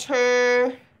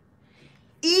letter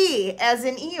E as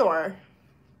in Eeyore,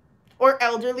 or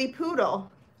elderly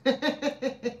poodle.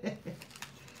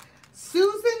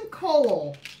 Susan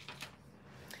Cole.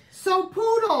 So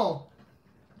Poodle,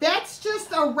 that's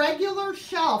just a regular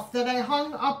shelf that I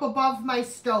hung up above my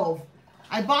stove.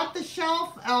 I bought the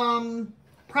shelf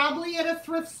probably at a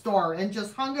thrift store and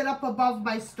just hung it up above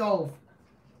my stove.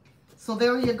 So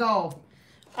there you go.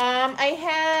 I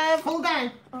have... Hold on.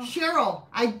 Oh. Cheryl,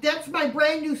 that's my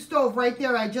brand new stove right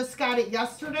there. I just got it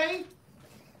yesterday.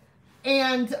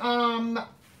 And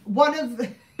one of the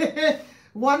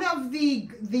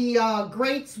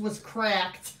grates was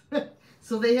cracked.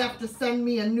 So they have to send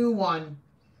me a new one.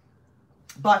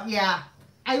 But yeah,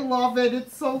 I love it.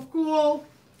 It's so cool.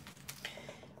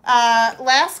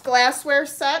 Last glassware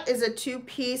set is a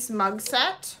 2-piece mug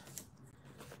set.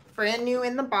 Brand new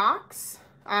in the box.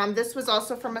 This was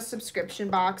also from a subscription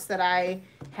box that I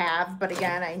have, but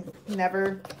again, I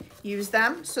never use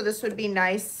them. So this would be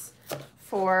nice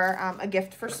for a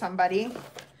gift for somebody.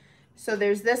 So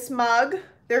there's this mug.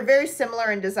 They're very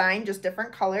similar in design, just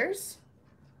different colors.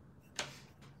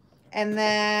 And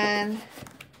then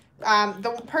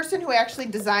the person who actually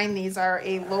designed these are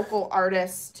a local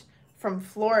artist from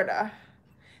Florida.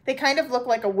 They kind of look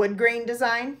like a wood grain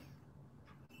design.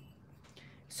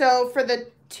 So for the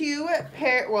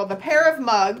the pair of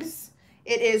mugs,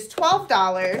 it is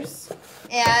 $12,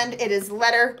 and it is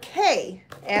letter K,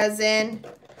 as in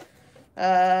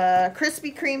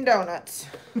Krispy Kreme donuts.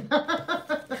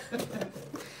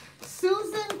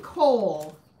 Susan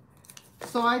Cole.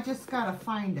 So I just gotta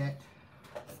find it.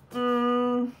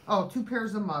 Oh, 2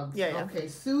 pairs of mugs. Yeah. Okay,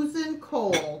 Susan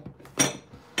Cole.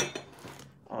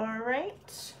 All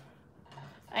right.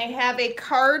 I have a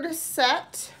card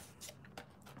set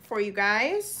for you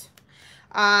guys.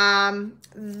 The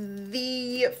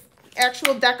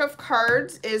actual deck of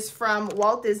cards is from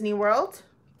Walt Disney World.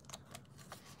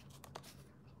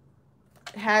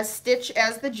 It has Stitch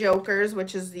as the Jokers,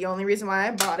 which is the only reason why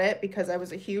I bought it, because I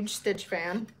was a huge Stitch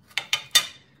fan.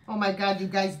 Oh my God, you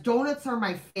guys, donuts are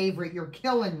my favorite. You're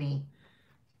killing me.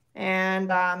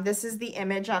 And this is the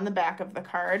image on the back of the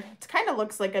card. It kind of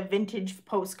looks like a vintage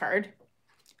postcard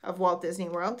of Walt Disney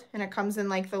World. And it comes in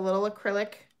like the little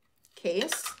acrylic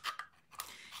case.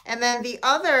 And then the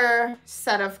other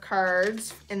set of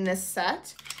cards in this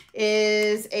set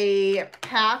is a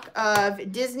pack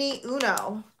of Disney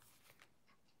Uno.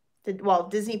 Well,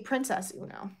 Disney Princess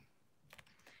Uno.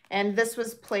 And this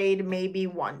was played maybe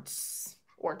once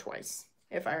or twice,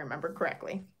 if I remember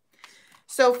correctly.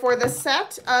 So for the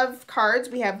set of cards,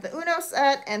 we have the Uno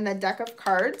set and the deck of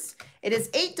cards. It is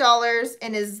 $8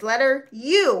 and is letter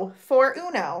U for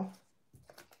Uno.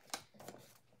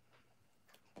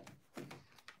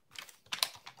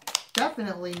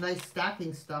 Definitely nice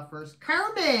stocking stuffers.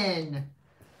 Carmen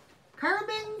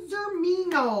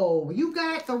Zermino. You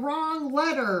got the wrong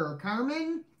letter,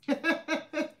 Carmen.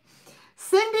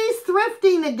 Cindy's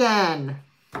thrifting again.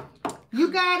 You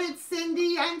got it,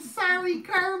 Cindy. I'm sorry,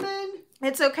 Carmen.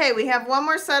 It's okay. We have one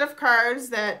more set of cards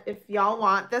that if y'all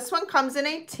want. This one comes in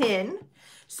a tin.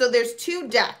 So there's 2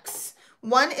 decks.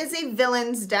 One is a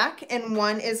villains deck and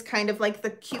one is kind of like the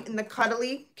cute and the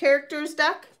cuddly characters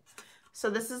deck. So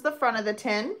this is the front of the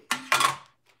tin.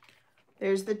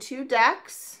 There's the 2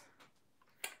 decks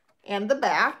and the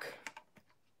back.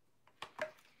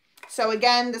 So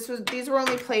again, these were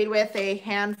only played with a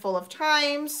handful of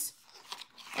times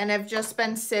and have just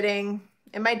been sitting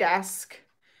in my desk.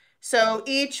 So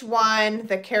each one,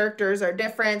 the characters are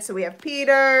different. So we have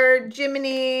Peter,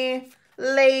 Jiminy,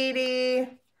 Lady.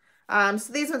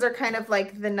 So these ones are kind of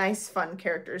like the nice, fun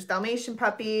characters, Dalmatian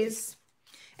puppies.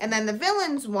 And then the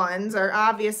villains ones are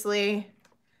obviously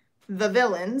the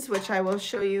villains, which I will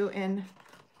show you in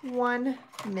 1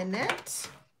 minute.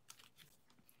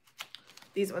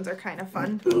 These ones are kind of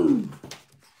fun.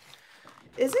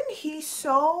 Isn't he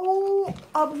so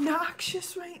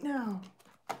obnoxious right now?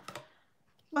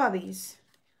 Bubbies.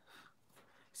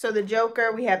 So the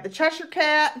Joker, we have the Cheshire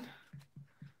Cat,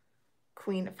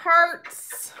 Queen of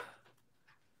Hearts,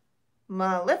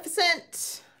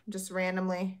 Maleficent, just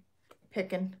randomly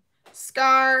picking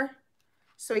Scar.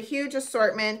 So a huge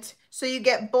assortment. So you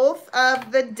get both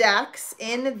of the decks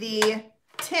in the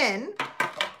tin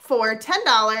for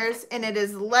 $10, and it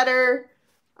is letter,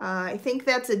 I think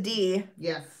that's a D.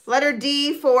 Yes. Letter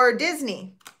D for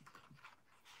Disney.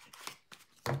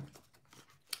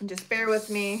 Just bear with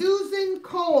me. Susan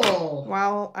Cole.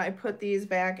 While I put these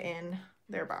back in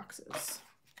their boxes.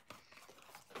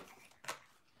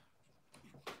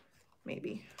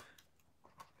 Maybe.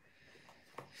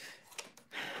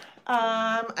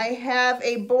 I have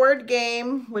a board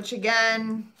game, which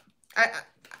again, I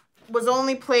was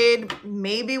only played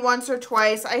maybe once or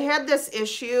twice. I had this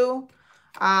issue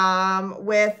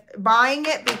with buying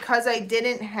it because I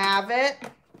didn't have it.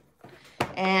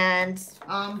 And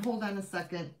hold on a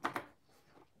second.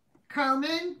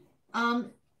 Carmen,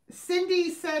 Cindy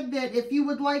said that if you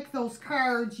would like those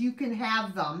cards, you can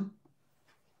have them.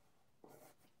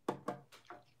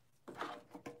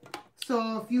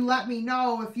 So if you let me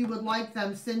know if you would like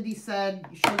them, Cindy said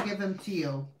she'll give them to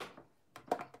you.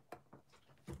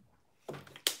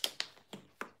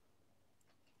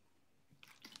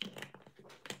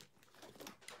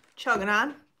 chugging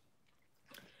on.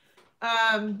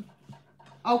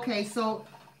 Okay, so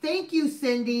thank you,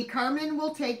 Cindy. Carmen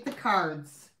will take the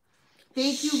cards.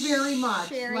 Thank you very much.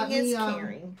 Sharing is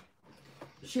caring.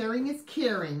 Sharing is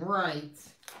caring, right.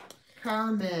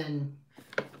 Carmen.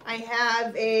 I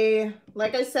have a,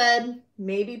 like I said,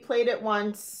 maybe played it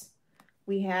once.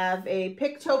 We have a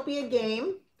Pictopia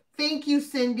game. Thank you,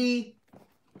 Cindy.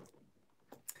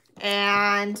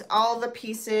 And all the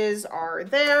pieces are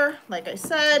there, like I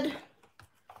said.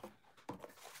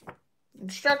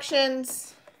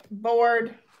 Instructions,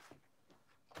 board,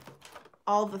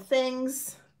 all the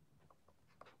things.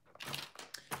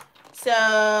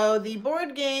 So the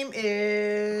board game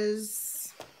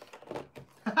is,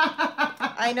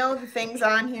 I know the things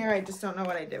on here, I just don't know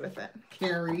what I did with it.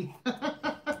 Carrie.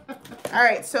 All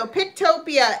right, so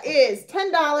Pictopia is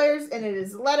 $10 and it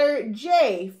is letter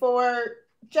J for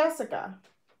Jessica.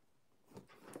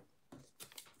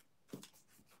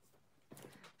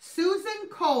 Susan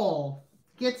Cole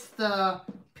gets the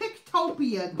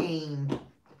Pictopia game.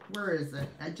 Where is it?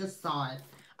 I just saw it.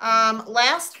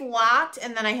 Last lot,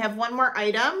 and then I have one more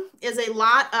item, is a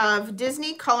lot of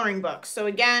Disney coloring books. So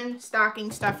again,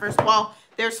 stocking stuffers. Well,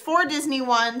 there's 4 Disney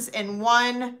ones and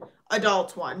 1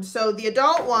 adult one. So the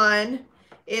adult one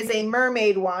is a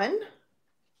mermaid one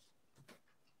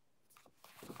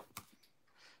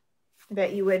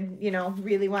that you would, you know,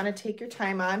 really want to take your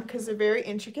time on because they're very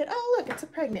intricate. Oh, look, it's a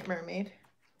pregnant mermaid.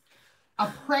 A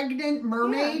pregnant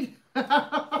mermaid?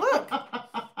 Yeah. Look.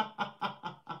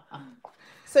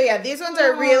 So yeah, these ones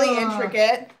are really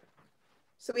intricate.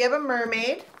 So we have a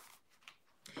mermaid.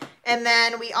 And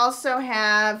then we also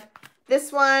have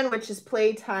this one, which is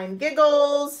Playtime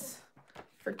Giggles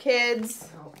for kids.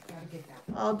 Oh, gotta get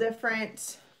that. All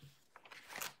different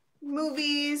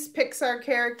movies, Pixar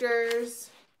characters.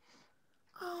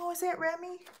 Oh, is that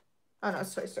Remy? Oh no,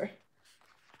 it's Toy Story.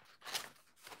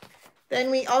 Then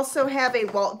we also have a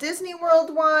Walt Disney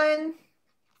World one.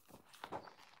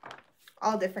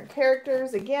 All different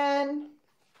characters again.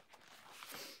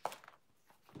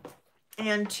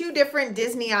 And 2 different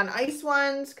Disney on Ice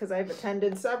ones, because I've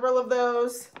attended several of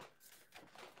those.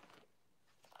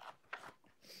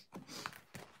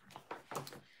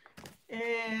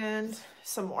 And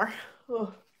some more.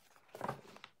 Oh.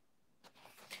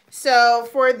 So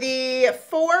for the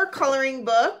 5 coloring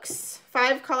books,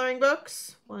 5 coloring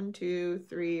books, 1, 2,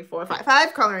 3, 4, 5,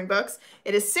 5 coloring books,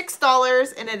 it is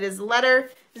 $6 and it is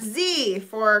letter Z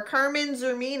for Carmen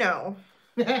Zermino.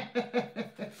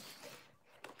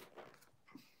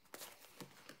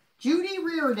 Judy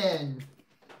Reardon.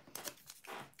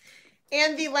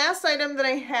 And the last item that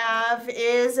I have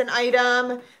is an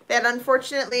item that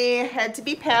unfortunately had to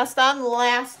be passed on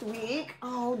last week.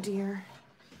 Oh dear.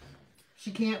 She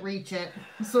can't reach it,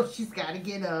 so she's got to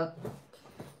get up.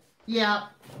 Yeah,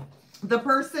 the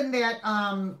person that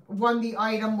won the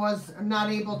item was not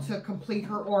able to complete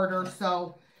her order,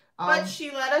 so... but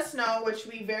she let us know, which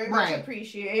we very much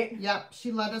appreciate. Yep,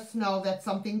 she let us know that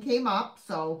something came up,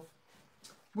 so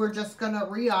we're just going to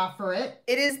re-offer it.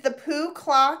 It is the Pooh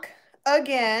Clock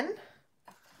again.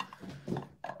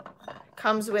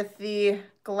 Comes with the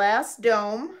glass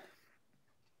dome.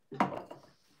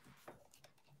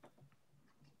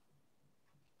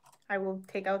 I will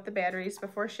take out the batteries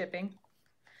before shipping.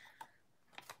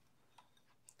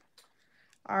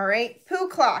 All right, Pooh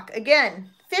Clock. Again,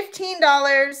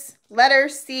 $15, letter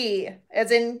C,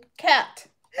 as in cat.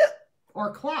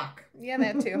 Or clock. Yeah,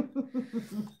 that too.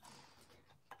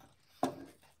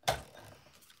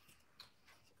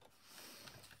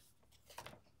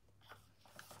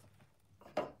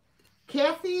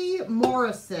 Kathy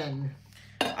Morrison.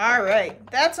 All right,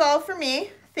 that's all for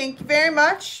me. Thank you very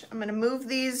much. I'm going to move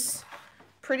these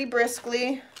pretty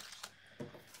briskly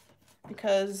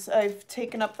because I've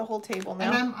taken up the whole table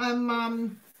now. And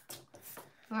I'm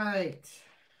all right.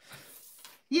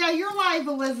 Yeah, you're live,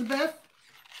 Elizabeth.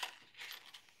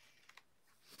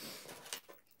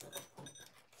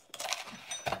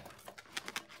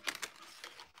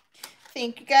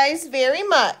 Thank you guys very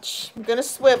much. I'm going to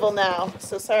swivel now,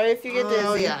 so sorry if you get dizzy.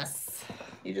 Oh, yes.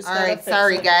 You just all right,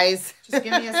 sorry, guys. Just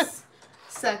give me a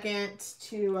second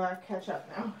to catch up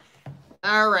now.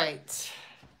 All right.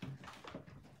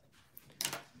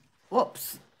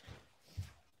 Whoops.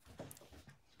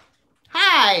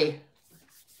 Hi.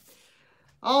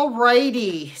 All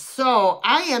righty. So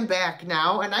I am back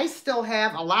now, and I still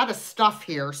have a lot of stuff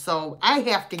here, so I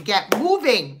have to get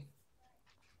moving.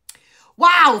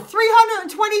 Wow,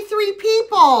 323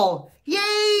 people.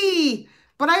 Yay.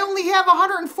 But I only have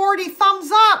 140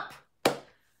 thumbs up.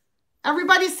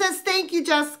 Everybody says thank you,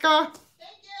 Jessica.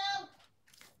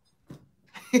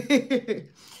 Thank you.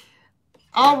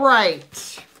 All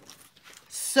right.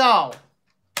 So,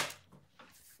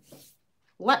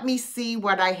 let me see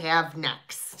what I have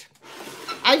next.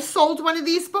 I've sold one of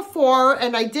these before,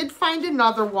 and I did find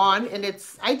another one, and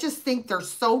I just think they're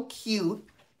so cute.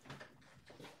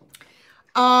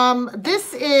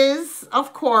 This is,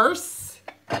 of course,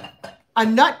 a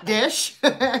nut dish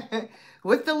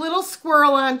with the little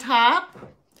squirrel on top.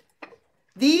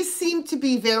 These seem to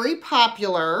be very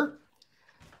popular.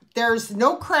 There's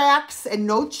no cracks and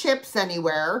no chips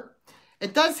anywhere.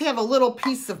 It does have a little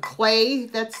piece of clay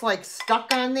that's like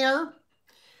stuck on there.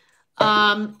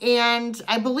 And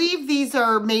I believe these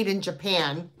are made in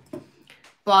Japan.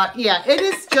 But yeah, it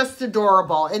is just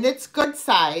adorable, and it's good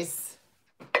size.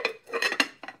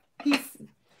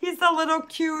 He's a little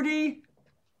cutie.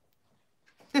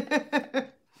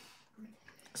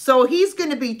 So he's going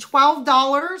to be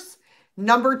 $12,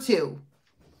 number 2.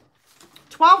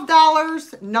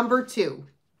 $12, number 2.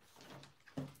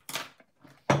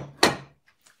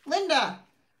 Linda.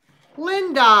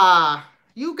 Linda.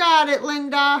 You got it,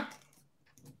 Linda.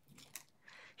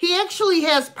 He actually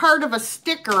has part of a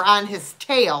sticker on his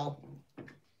tail.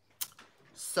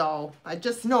 So I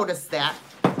just noticed that.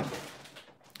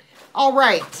 All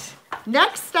right.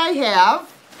 Next I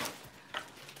have,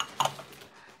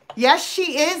 yes,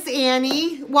 she is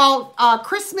Annie. Well,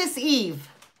 Christmas Eve.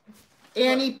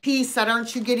 Annie P said,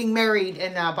 aren't you getting married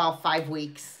in about 5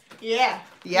 weeks? Yeah.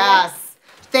 Yes. Yeah.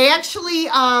 They actually,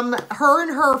 her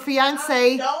and her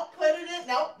fiance. Don't put it in.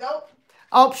 Nope.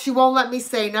 Oh, she won't let me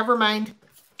say. Never mind.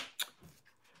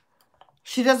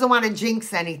 She doesn't want to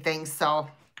jinx anything, so.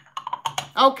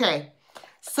 Okay.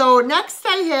 So next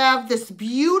I have this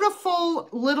beautiful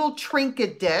little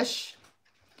trinket dish.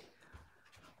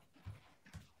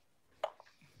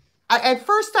 At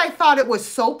first I thought it was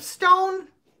soapstone,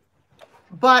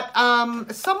 but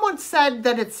someone said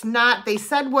that it's not. They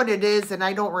said what it is, and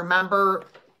I don't remember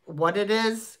what it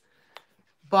is,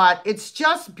 but it's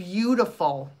just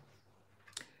beautiful.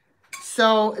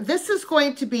 So this is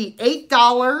going to be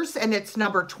 $8, and it's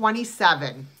number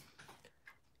 27.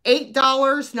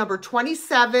 $8, number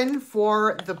 27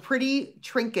 for the pretty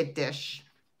trinket dish.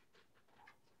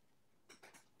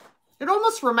 It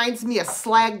almost reminds me of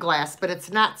slag glass, but it's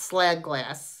not slag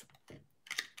glass.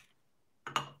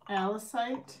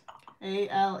 Alicite.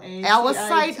 A-L-A-C-I-T-E.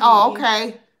 Alicite. Oh,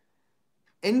 okay.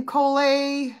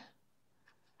 Incole.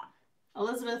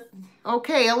 Elizabeth.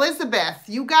 Okay, Elizabeth,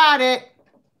 you got it.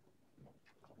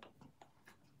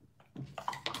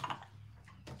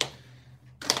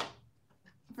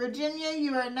 Virginia,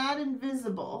 you are not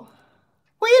invisible.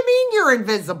 What do you mean you're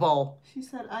invisible? She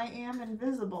said, I am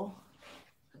invisible.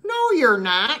 No, you're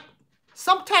not.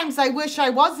 Sometimes I wish I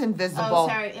was invisible. Oh,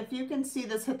 sorry. If you can see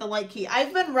this, hit the like key.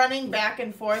 I've been running back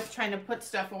and forth trying to put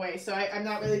stuff away, so I'm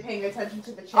not really paying attention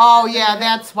to the chat. Oh, yeah,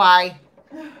 that's why.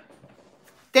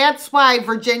 That's why,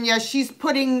 Virginia, she's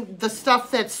putting the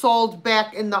stuff that's sold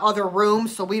back in the other room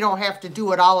so we don't have to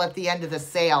do it all at the end of the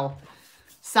sale.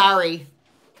 Sorry.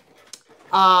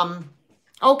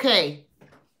 Okay.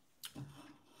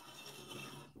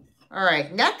 All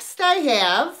right, next I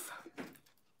have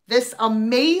this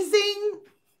amazing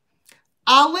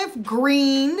olive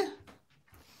green.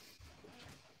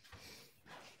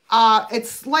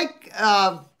 It's like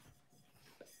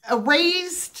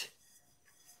erased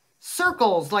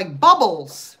circles, like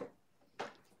bubbles.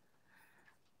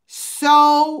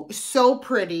 So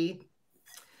pretty.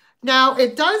 Now,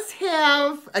 it does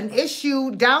have an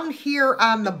issue down here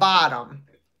on the bottom.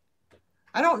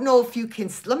 I don't know if you can,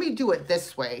 let me do it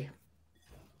this way.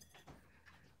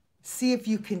 See if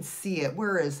you can see it.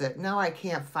 Where is it? Now I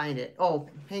can't find it. Oh,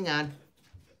 hang on.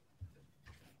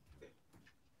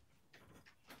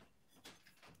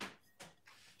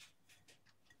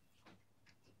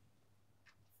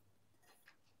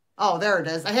 Oh, there it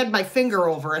is. I had my finger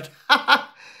over it.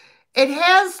 It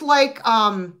has like,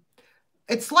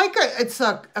 it's like it's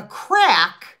a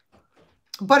crack,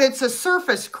 but it's a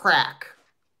surface crack.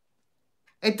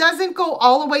 It doesn't go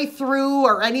all the way through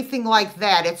or anything like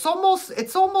that. It's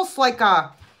almost like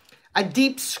a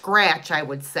deep scratch, I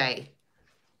would say.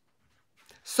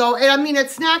 So, I mean,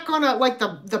 it's not going to, like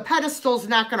the pedestal's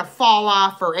not going to fall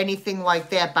off or anything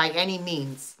like that by any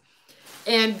means.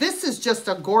 And this is just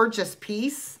a gorgeous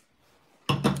piece.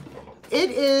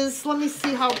 It is, let me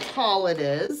see how tall it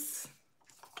is.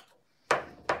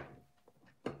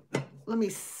 Let me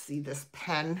see this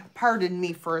pen. Pardon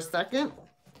me for a second.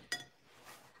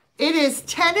 It is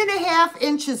 10.5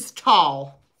 inches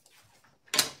tall.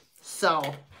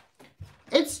 So,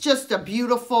 it's just a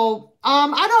beautiful,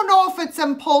 I don't know if it's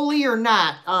in poly or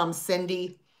not,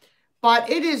 Cindy, but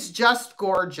it is just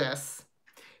gorgeous.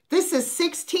 This is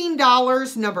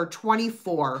 $16, number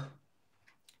 24.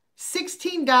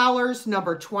 $16,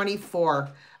 number 24.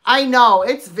 I know,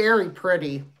 it's very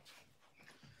pretty.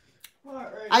 All right.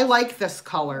 I like this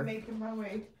color. I'm making my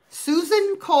way.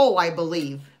 Susan Cole, I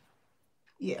believe.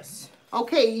 Yes.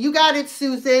 Okay, you got it,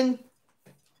 Susan.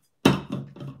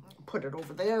 Put it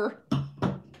over there.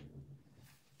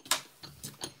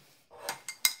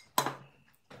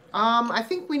 I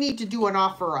think we need to do an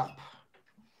offer up.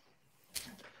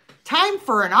 Time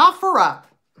for an offer up.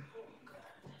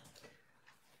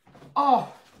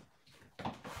 Oh,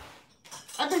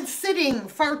 I've been sitting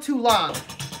far too long,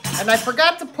 and I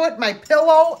forgot to put my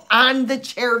pillow on the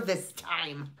chair this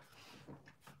time.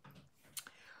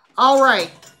 All right.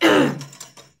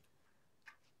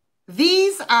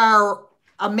 These are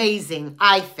amazing,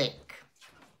 I think.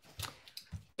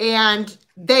 And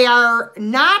they are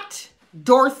not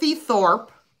Dorothy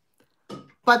Thorpe,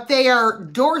 but they are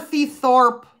Dorothy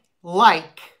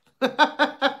Thorpe-like.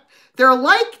 They're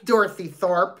like Dorothy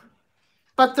Thorpe,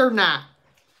 but they're not.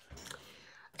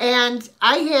 And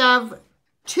I have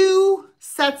 2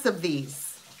 sets of these.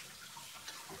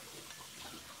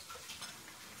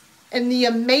 And the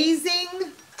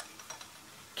amazing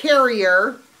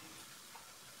carrier.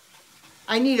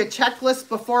 I need a checklist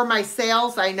before my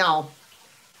sales, I know.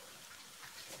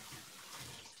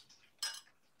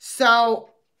 So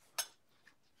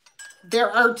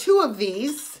there are 2 of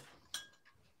these.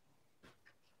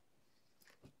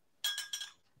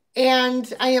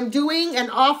 And I am doing an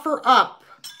offer up.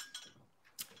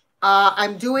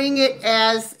 I'm doing it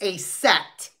as a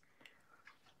set.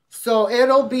 So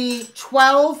it'll be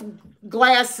 12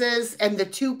 glasses and the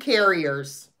 2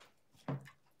 carriers.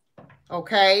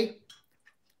 Okay.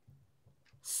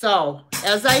 So,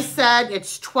 as I said,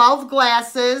 it's 12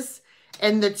 glasses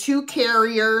and the 2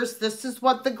 carriers. This is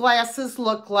what the glasses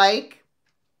look like.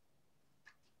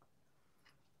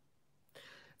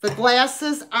 The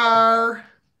glasses are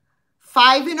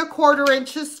 5 1/4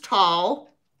 inches tall.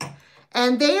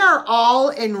 And they are all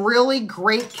in really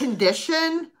great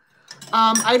condition.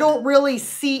 I don't really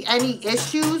see any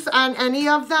issues on any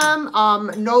of them.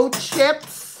 No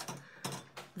chips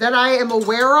that I am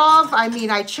aware of. I mean,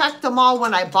 I checked them all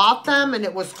when I bought them, and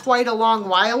it was quite a long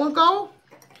while ago.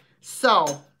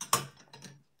 So,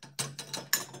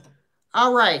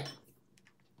 all right.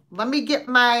 let me get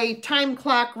my time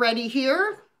clock ready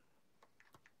here.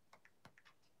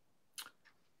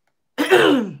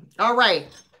 All right.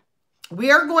 We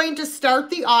are going to start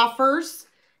the offers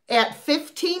at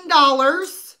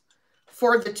 $15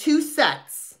 for the 2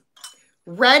 sets.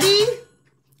 Ready?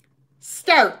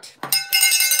 Start.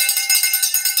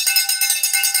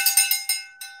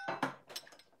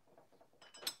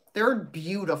 They're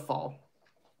beautiful.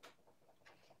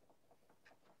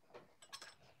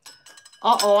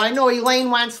 Uh-oh, I know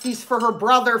Elaine wants these for her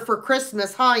brother for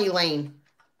Christmas, huh, Elaine?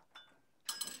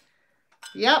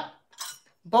 Yep,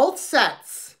 both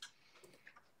sets.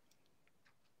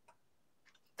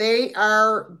 They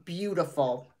are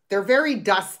beautiful. They're very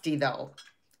dusty, though,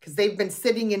 because they've been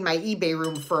sitting in my eBay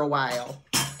room for a while.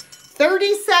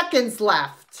 30 seconds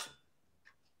left.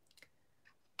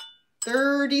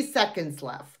 30 seconds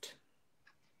left.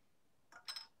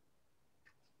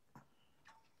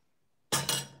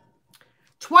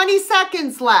 $20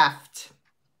 seconds left.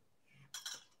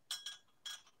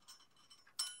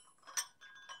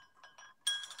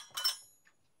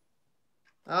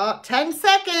 Oh, 10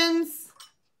 seconds.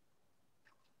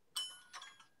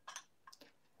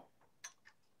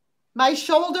 My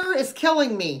shoulder is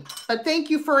killing me, but thank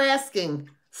you for asking.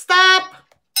 Stop.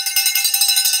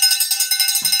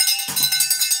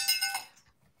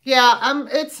 Yeah,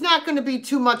 it's not going to be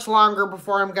too much longer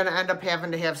before I'm going to end up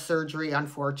having to have surgery,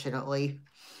 unfortunately.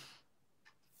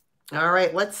 All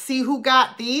right, let's see who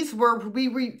got these. We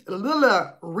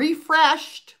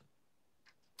refreshed.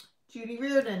 Judy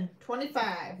Reardon,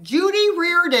 25. Judy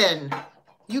Reardon,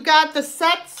 you got the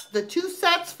sets, the 2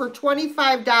 sets for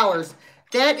 $25.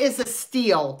 That is a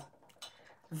steal.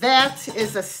 That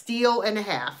is a steal and a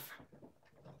half.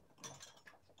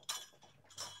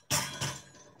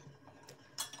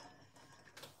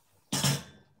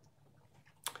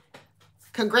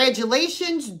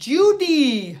 Congratulations,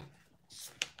 Judy.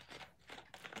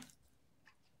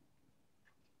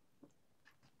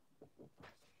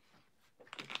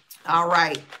 All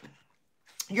right.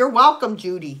 You're welcome,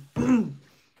 Judy. All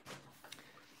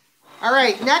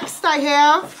right, next I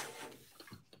have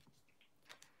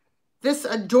this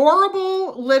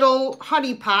adorable little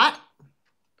honey pot.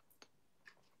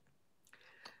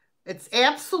 It's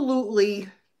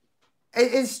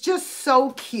just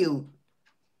so cute.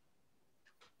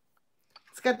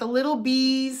 It's got the little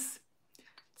bees.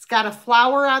 It's got a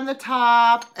flower on the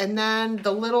top, and then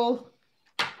the little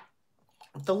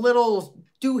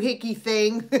doohickey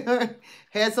thing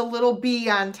has a little bee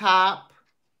on top.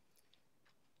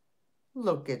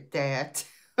 Look at that.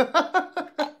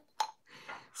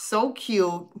 So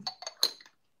cute.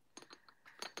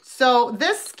 So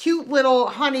this cute little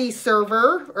honey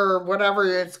server, or whatever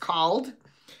it's called,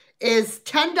 is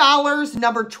 $10,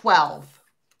 number 12.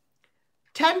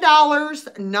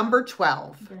 $10, number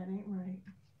 12. That ain't right.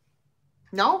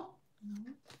 No?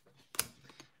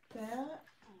 That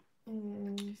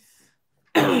is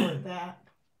that.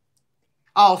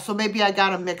 Oh, so maybe I got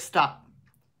them mixed up.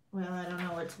 Well, I don't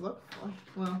know what to look for.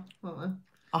 Well, hold on.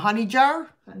 A honey jar?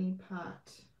 Honey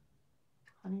pot.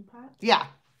 Honey pot? Yeah.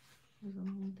 There's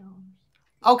only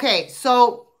 $1. Okay,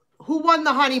 so who won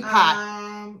the honey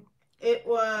pot? It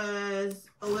was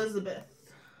Elizabeth.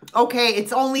 Okay,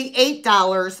 it's only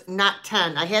 $8, not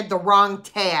 10. I had the wrong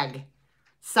tag.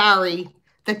 Sorry.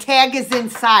 The tag is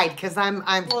inside because I'm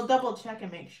Well, double check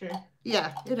and make sure.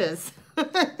 Yeah, it is.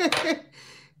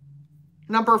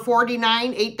 Number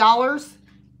 49, $8.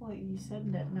 Well, you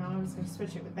said that. Now I was going to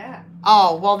switch it with that.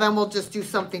 Oh, well, then we'll just do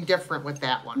something different with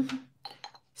that one.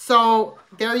 So,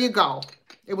 there you go.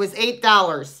 It was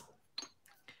 $8.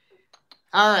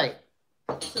 All right.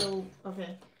 So,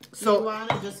 okay. So, do you want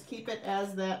to just keep it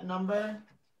as that number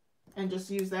and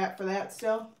just use that for that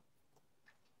still?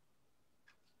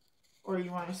 Or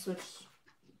you want to switch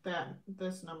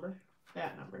this number,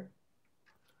 that number?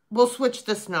 we'll switch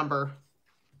this number.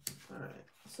 All right.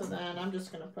 So then I'm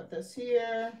just going to put this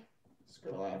here.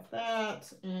 Scroll off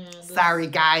that. And Sorry,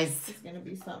 guys. it's going to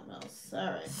be something else. All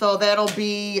right. So that'll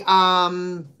be,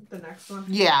 The next one?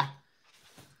 yeah.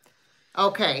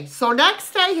 Okay, so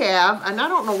next I have, and I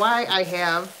don't know why I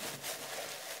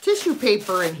have tissue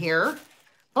paper in here,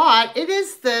 but it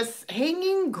is this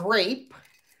hanging grape.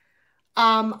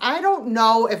 I don't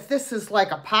know if this is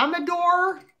like a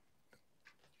pomodoro.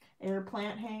 Air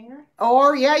plant hanger.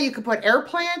 Or, yeah, you could put air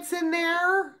plants in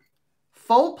there.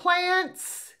 Faux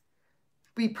plants.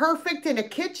 Be perfect in a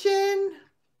kitchen.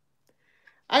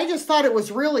 I just thought it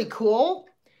was really cool.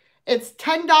 It's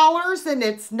 $10 and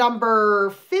it's number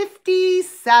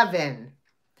 57.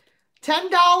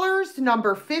 $10,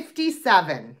 number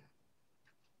 57.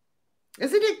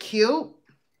 Isn't it cute?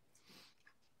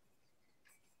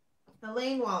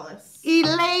 Elaine Wallace.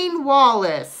 Elaine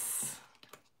Wallace.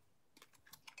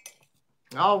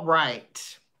 All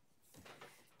right.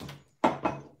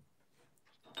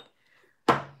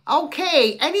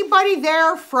 Okay, anybody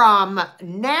there from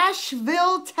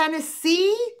Nashville,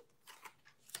 Tennessee?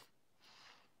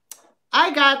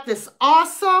 I got this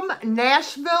awesome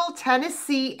Nashville,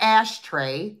 Tennessee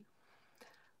ashtray.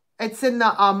 It's in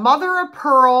the mother of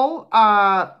pearl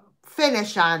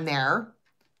finish on there.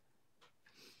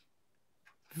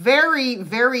 Very,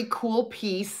 very cool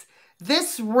piece.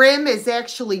 This rim is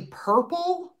actually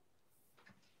purple.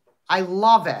 I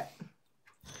love it.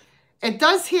 It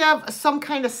does have some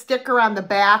kind of sticker on the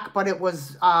back, but it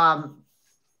was from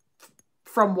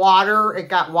water. It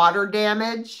got water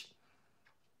damage.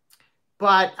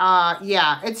 But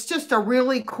yeah, it's just a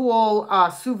really cool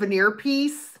souvenir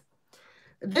piece.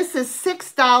 This is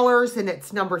 $6 and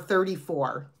it's number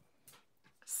 34.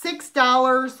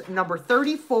 $6, number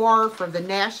 34 for the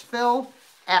Nashville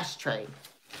ashtray.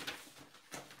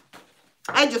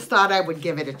 I just thought I would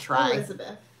give it a try.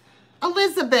 Elizabeth.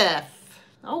 Elizabeth.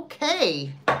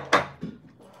 Okay.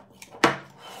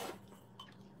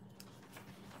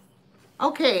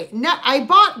 Okay, now I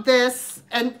bought this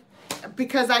and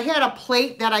because I had a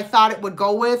plate that I thought it would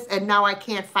go with, and now I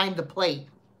can't find the plate.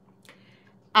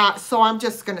 So I'm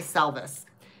just going to sell this.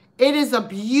 It is a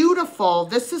beautiful,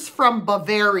 this is from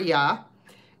Bavaria.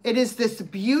 It is this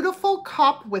beautiful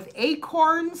cup with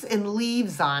acorns and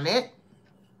leaves on it.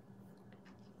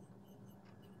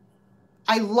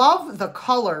 I love the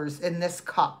colors in this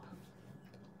cup.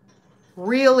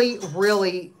 Really,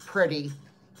 really pretty.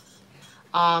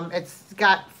 It's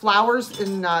got flowers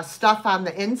and stuff on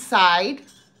the inside.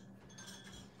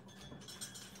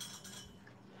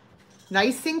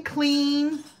 Nice and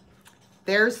clean.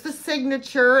 There's the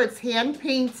signature. It's hand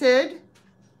painted.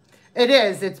 It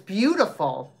is. It's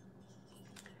beautiful.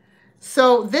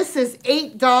 So this is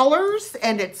 $8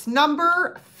 and it's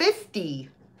number 50.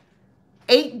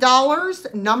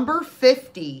 $8, number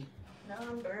 50.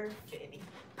 Number 50.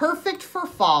 Perfect for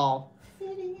fall.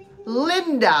 50.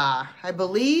 Linda, I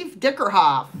believe,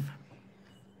 Dickerhoff.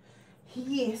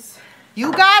 Yes.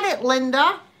 You got it,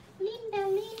 Linda.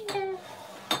 Linda.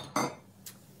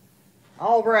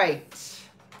 All right.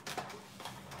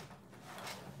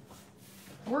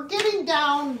 We're getting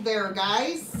down there,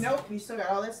 guys. Nope, you still got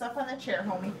all that stuff on the chair,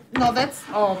 homie. No, that's,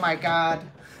 oh my God.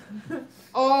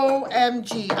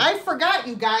 OMG. I forgot,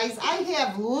 you guys. I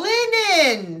have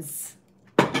linens.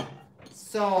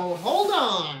 So, hold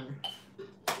on.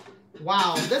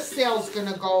 Wow, this sale's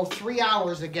going to go 3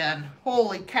 hours again.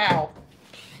 Holy cow.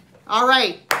 All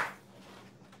right.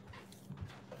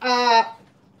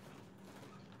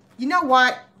 You know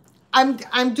what?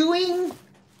 I'm doing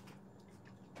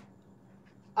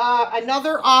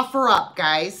another offer up,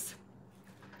 guys.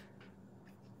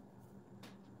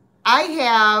 I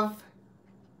have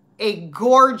a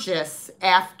gorgeous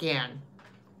Afghan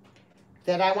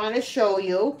that I want to show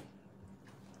you.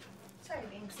 Sorry,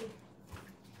 Banksy.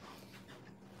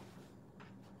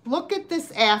 Look at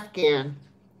this Afghan.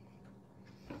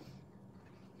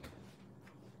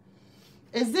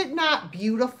 Is it not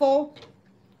beautiful?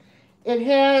 It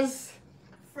has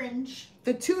Fringe.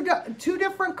 the two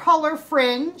different color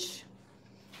fringe.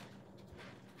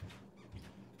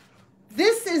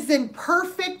 This is in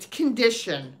perfect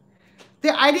condition.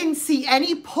 I didn't see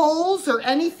any pulls or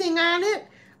anything on it.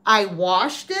 I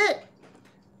washed it.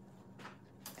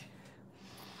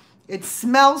 It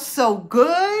smells so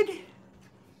good.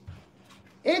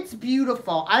 It's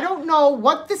beautiful. I don't know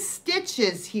what the stitch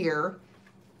is here,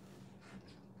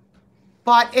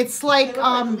 but it's like,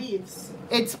 leaves.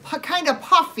 it's kind of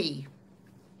puffy.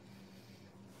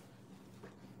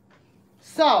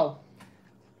 So,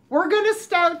 we're going to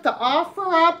start the offer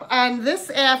up on this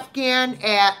Afghan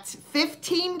at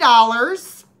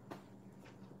 $15.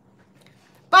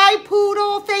 Bye,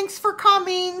 Poodle. Thanks for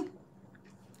coming.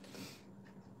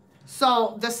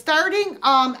 So, the starting,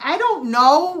 I don't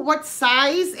know what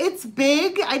size. It's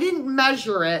big. I didn't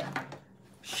measure it.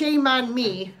 Shame on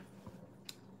me.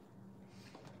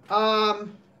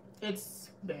 It's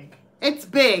big. It's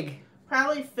big.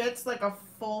 Probably fits like a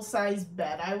full-size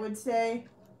bed, I would say.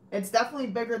 It's definitely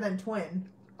bigger than twin.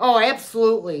 Oh,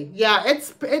 absolutely. Yeah,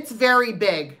 it's very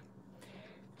big.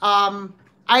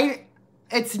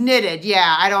 It's knitted.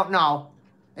 Yeah, I don't know.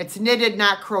 It's knitted,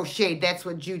 not crocheted. That's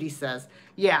what Judy says.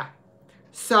 Yeah.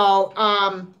 So,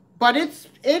 but it's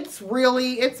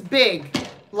big.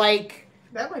 Like,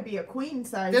 that might be a queen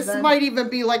size. this then. might even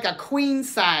be like a queen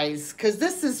size, because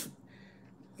this is,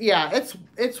 yeah,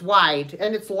 it's wide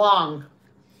and it's long.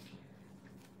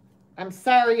 I'm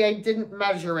sorry I didn't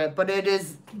measure it, but it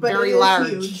is very it is large.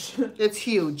 huge. It's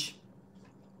huge.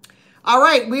 All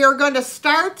right, we are going to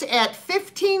start at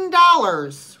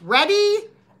 $15. Ready?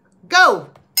 Go.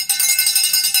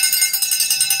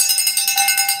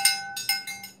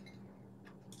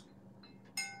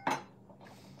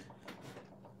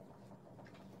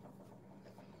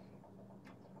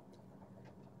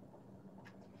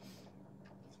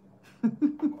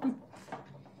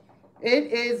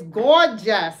 It is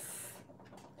gorgeous.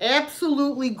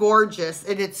 Absolutely gorgeous.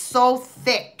 And it's so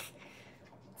thick.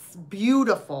 It's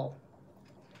beautiful.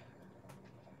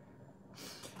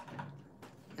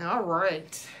 All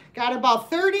right. Got about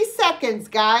 30 seconds,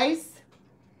 guys.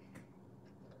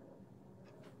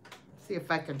 See if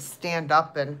I can stand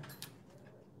up and...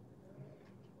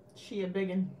 She a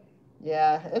biggin'.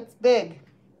 Yeah, it's big.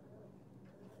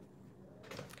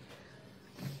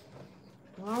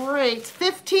 All right,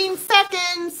 15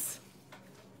 seconds.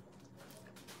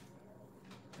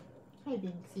 Hi,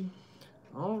 Binksy.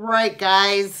 All right,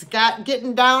 guys,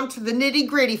 getting down to the nitty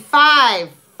gritty. 5,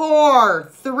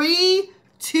 4, 3,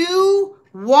 2,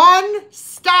 1,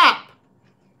 stop.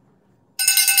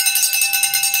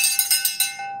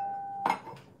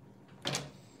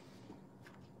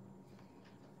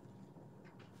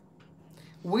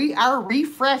 We are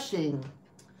refreshing.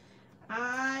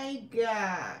 I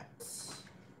got,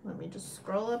 let me just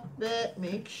scroll up a bit,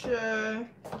 make sure.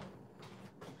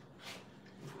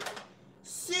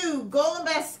 Sue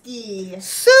Golembeski.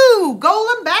 Sue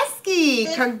Golembeski.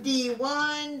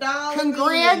 $51.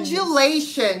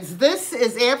 Congratulations. This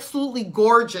is absolutely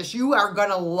gorgeous. You are going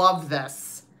to love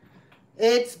this.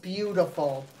 It's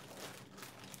beautiful.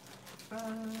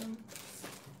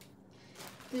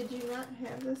 Did you not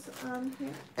have this on here?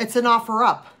 It's an offer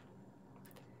up.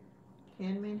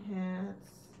 Handmade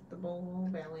hats, the bowl,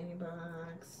 ballet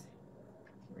box,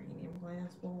 uranium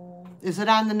glass bowl. Is it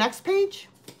on the next page?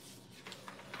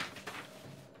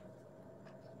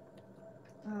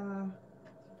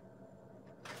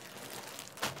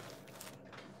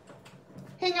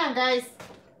 Hang on, guys.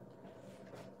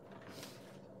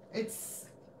 It's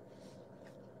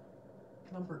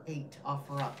number 8,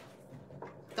 offer up.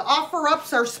 The offer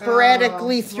ups are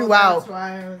sporadically throughout. That's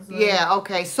why I was Yeah,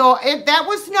 okay. So that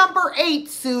was number 8,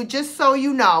 Sue, just so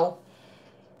you know.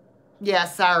 Yeah,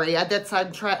 sorry. I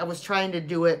was trying to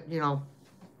do it, you know.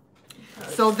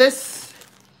 So this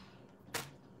 $51.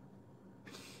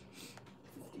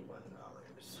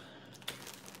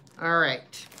 all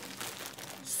right.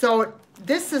 So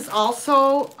this is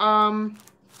also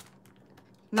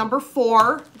number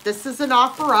 4. This is an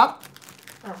offer up.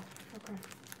 Oh, okay.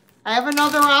 I have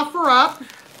another offer up.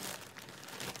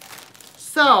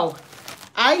 So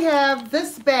I have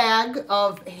this bag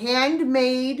of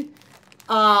handmade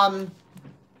Are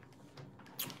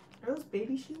those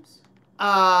baby shoes?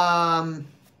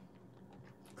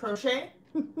 Crochet?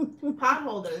 Pot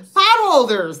holders. Pot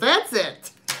holders, that's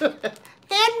it.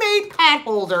 Handmade pot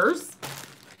holders.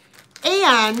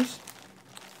 And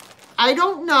I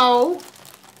don't know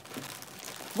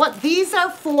what these are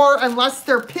for unless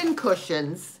they're pin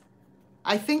cushions.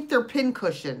 I think they're pin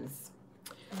cushions.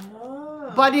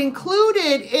 Oh. But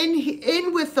included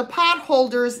in with the pot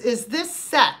holders is this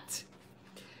set.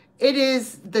 It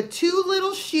is the 2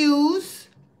 little shoes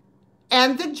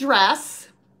and the dress.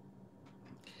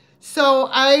 So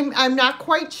I'm not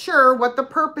quite sure what the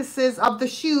purpose is of the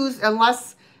shoes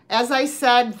unless, as I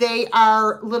said, they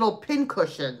are little pin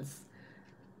cushions.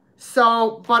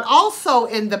 So, but also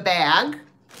in the bag,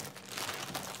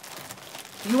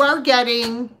 you are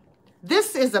getting,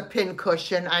 this is a pin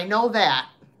cushion, I know that.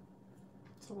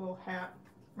 It's a little hat,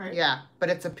 right? Yeah, but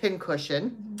it's a pin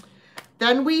cushion. Mm-hmm.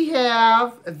 Then we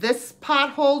have this pot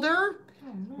holder,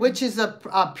 which is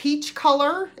a peach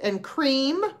color and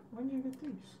cream. When did you get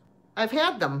these? I've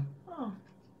had them. Oh.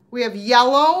 We have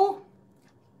yellow.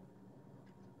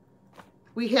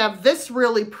 We have this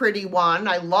really pretty one.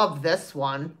 I love this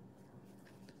one.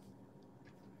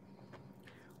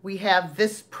 We have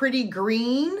this pretty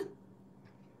green.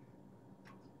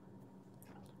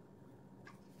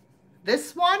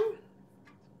 This one.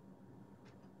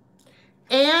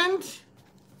 And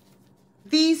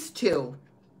these 2.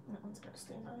 That one's got a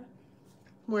stain on it.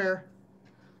 Where?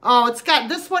 Oh, it's got,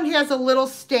 this one has a little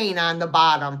stain on the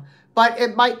bottom, but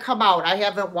it might come out. I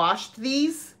haven't washed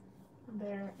these.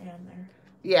 There and there.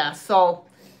 Yeah, so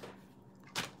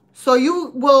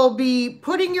you will be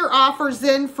putting your offers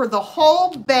in for the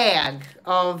whole bag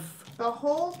of... The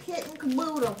whole kit and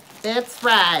caboodle. That's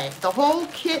right, the whole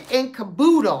kit and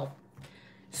caboodle.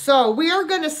 So we are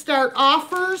going to start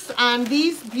offers on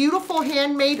these beautiful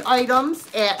handmade items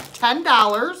at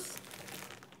 $10.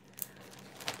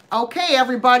 Okay,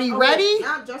 everybody, ready?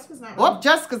 No, Jessica's not ready. Oh,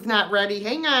 Jessica's not ready.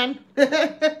 Hang on. All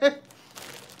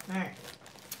right.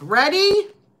 Ready?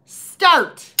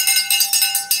 Start.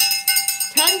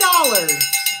 $10.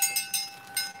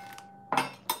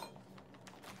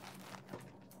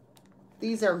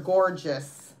 These are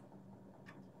gorgeous.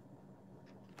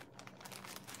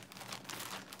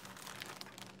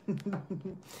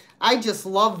 I just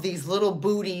love these little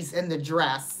booties in the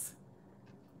dress.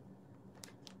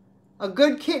 A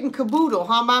good kitten caboodle,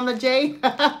 huh, Mama J?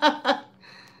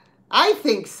 I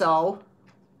think so.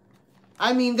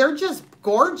 I mean, they're just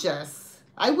gorgeous.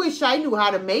 I wish I knew how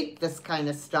to make this kind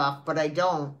of stuff, but I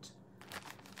don't.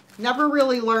 Never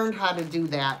really learned how to do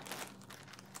that.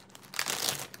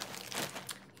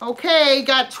 Okay,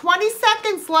 got 20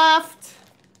 seconds left.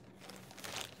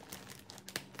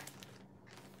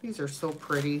 These are so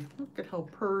pretty. Look at how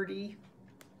pretty.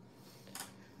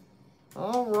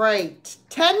 All right,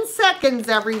 10 seconds,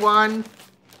 everyone.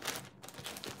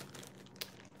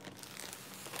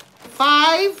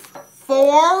 5,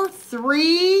 4,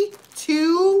 3,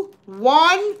 2,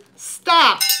 1,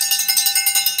 stop.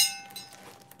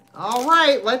 All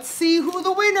right, let's see who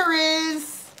the winner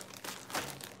is.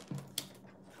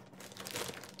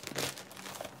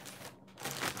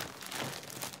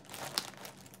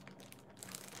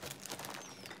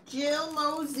 Jill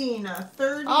Mozina,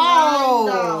 $39.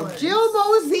 Oh, Jill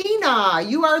Mozina,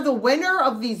 you are the winner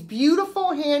of these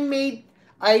beautiful handmade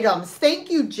items. Thank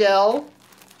you, Jill.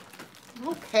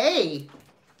 Okay.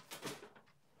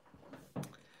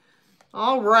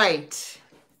 All right.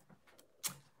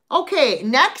 Okay,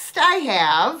 next I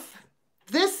have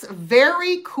this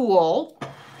very cool.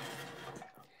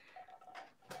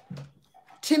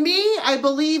 To me, I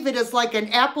believe it is like an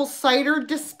apple cider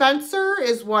dispenser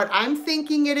is what I'm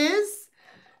thinking it is.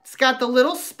 It's got the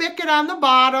little spigot on the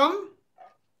bottom.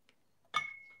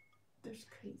 There's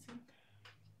crazy.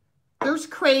 There's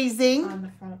crazing. On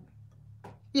the front.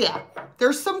 Yeah,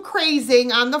 there's some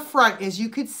crazing on the front, as you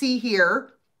could see here.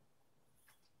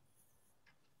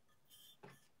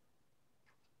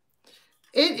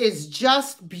 It is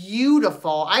just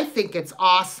beautiful. I think it's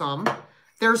awesome.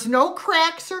 There's no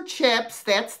cracks or chips.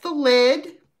 That's the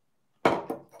lid.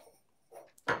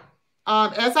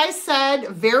 As I said,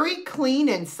 very clean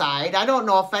inside. I don't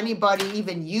know if anybody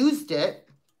even used it.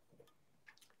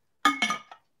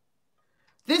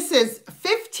 This is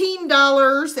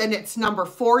 $15 and it's number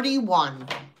 41.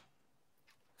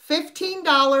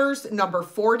 $15, number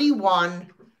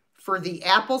 41 for the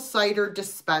apple cider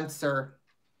dispenser.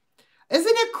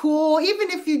 Isn't it cool? Even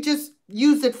if you just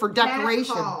use it for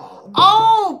decoration.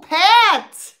 Oh,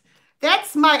 Pat!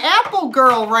 That's my apple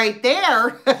girl right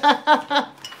there.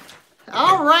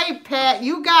 All right, Pat,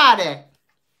 you got it.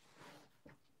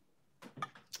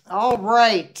 All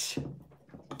right.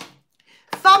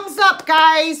 Thumbs up,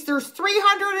 guys. There's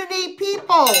 308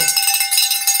 people.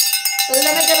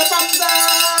 Let me get a thumbs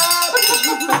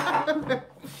up.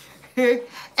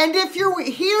 And if you're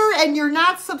here and you're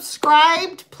not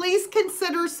subscribed, please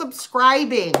consider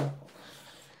subscribing.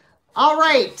 All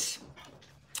right.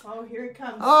 Oh, here it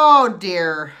comes. Oh,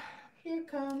 dear. Here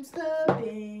comes the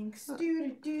Binks.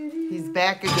 He's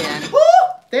back again.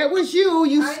 That was you.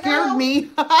 You scared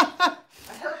me. I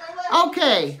hurt my leg.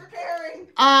 Okay. Thanks for caring.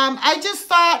 I just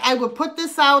thought I would put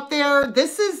this out there.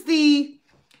 This is the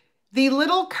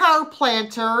little car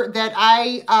planter that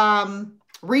I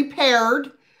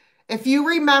repaired. If you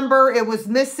remember, it was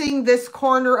missing this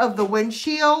corner of the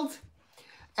windshield.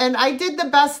 And I did the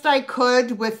best I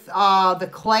could with the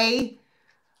clay.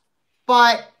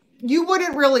 But you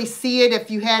wouldn't really see it if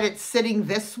you had it sitting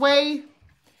this way.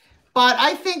 But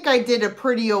I think I did a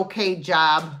pretty okay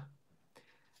job.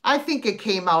 I think it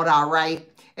came out all right.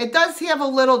 It does have a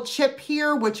little chip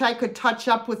here, which I could touch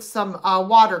up with some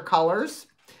watercolors.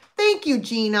 Thank you,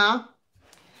 Gina.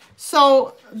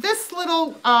 So this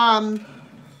little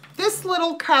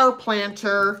car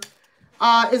planter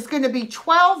is going to be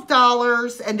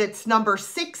 $12 and it's number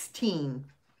 16.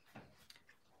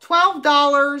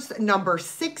 $12, number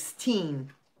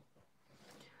 16.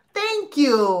 Thank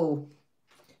you.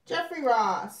 Jeffrey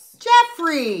Ross.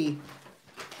 Jeffrey.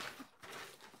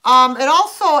 And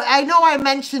also, I know I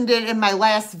mentioned it in my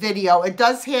last video. It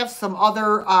does have some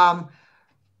other,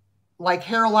 like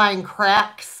hairline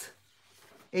cracks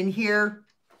in here.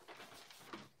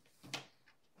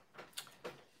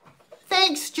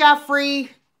 Thanks,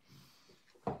 Jeffrey.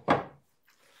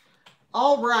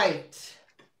 All right.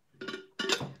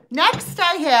 Next,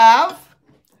 I have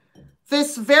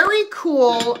this very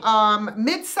cool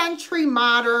mid-century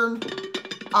modern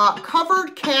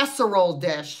covered casserole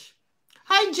dish.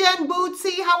 Hi, Jen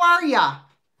Bootsy. How are ya?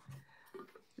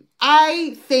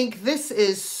 I think this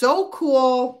is so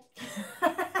cool.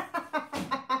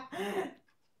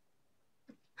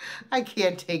 I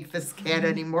can't take this cat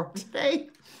anymore today.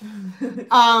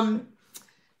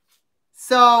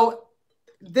 So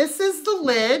this is the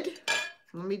lid.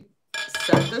 Let me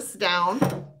set this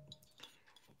down.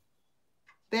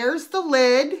 There's the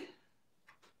lid.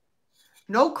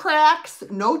 No cracks,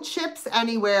 no chips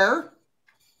anywhere.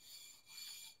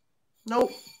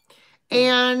 Nope.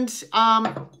 And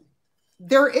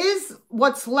there is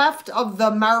what's left of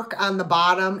the mark on the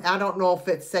bottom. I don't know if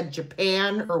it said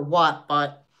Japan or what,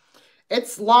 but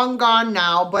it's long gone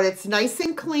now, but it's nice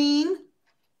and clean.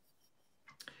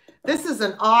 This is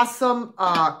an awesome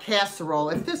casserole.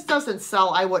 If this doesn't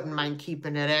sell, I wouldn't mind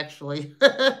keeping it, actually.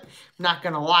 Not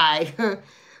going to lie.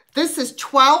 This is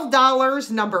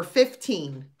 $12, number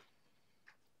 15.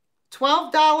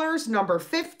 $12, number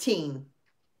 15.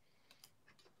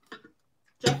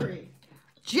 Jeffrey.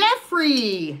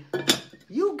 Jeffrey,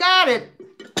 you got it.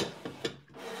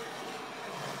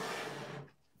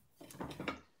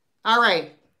 All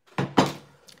right.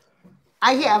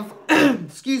 I have,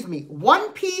 excuse me,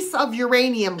 one piece of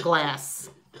uranium glass.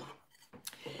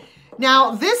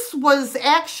 Now, this was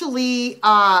actually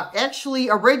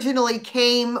originally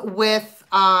came with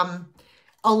a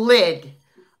lid.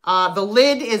 The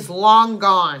lid is long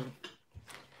gone,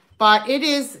 but it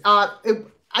is,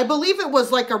 I believe it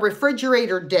was like a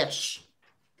refrigerator dish.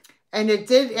 And it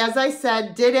did, as I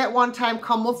said, did at one time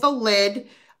come with a lid.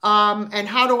 And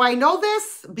how do I know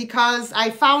this? Because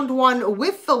I found one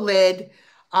with the lid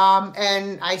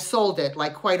and I sold it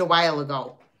like quite a while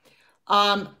ago.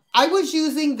 I was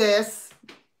using this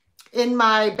in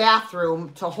my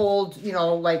bathroom to hold, you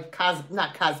know, like,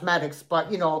 not cosmetics, but,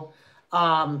 you know,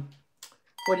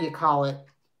 what do you call it?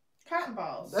 Cotton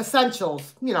balls.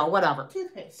 Essentials, you know, whatever.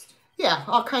 Toothpaste. Yeah,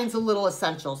 all kinds of little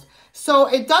essentials. So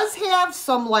it does have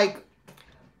some like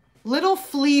little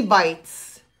flea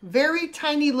bites, very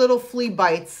tiny little flea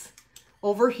bites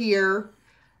over here.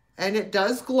 And it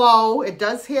does glow. It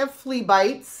does have flea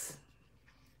bites.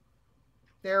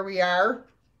 There we are.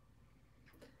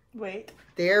 Wait.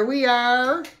 There we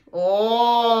are.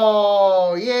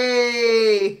 Oh,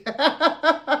 yay.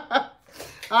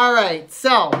 All right,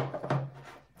 so,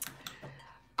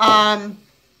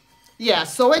 yeah,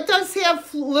 so it does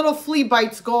have little flea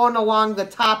bites going along the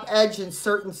top edge in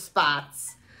certain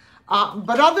spots.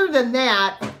 But other than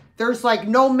that, there's like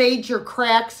no major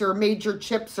cracks or major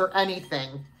chips or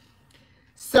anything.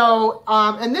 So,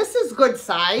 and this is good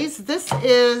size. This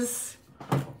is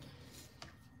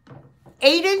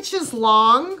 8 inches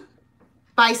long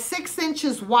by 6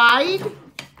 inches wide.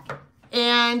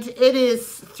 And it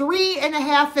is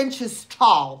 3.5 inches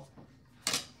tall.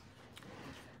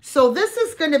 So this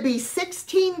is going to be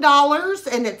 $16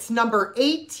 and it's number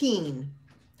 18.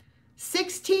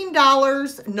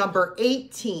 $16, number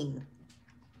 18.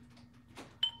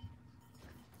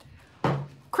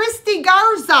 Christy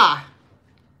Garza,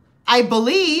 I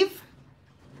believe.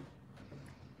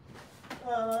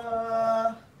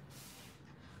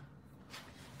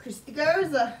 Christy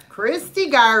Garza. Christy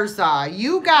Garza,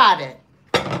 you got it.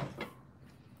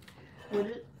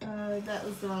 That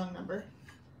was the wrong number.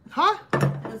 Huh?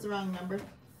 That was the wrong number.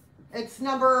 It's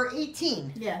number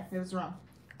 18. Yeah, it was wrong.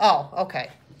 Oh, okay.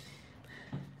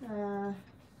 Now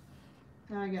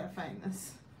I gotta find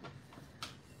this.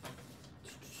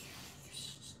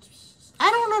 I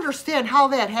don't understand how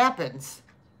that happens.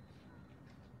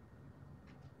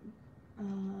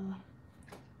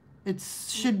 It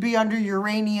should be under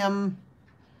uranium.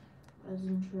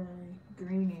 Resin tray,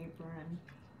 green apron,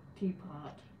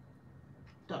 teapot,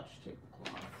 Dutch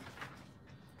tablecloth,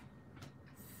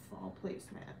 fall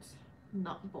placemats,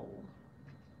 nut bowl,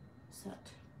 set,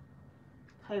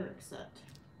 Pyrex set.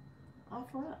 All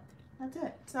for it. That's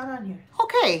it. It's not on here.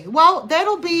 Okay, well,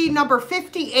 that'll be number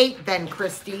 58 then,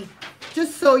 Christy.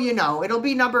 Just so you know, it'll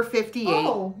be number 58.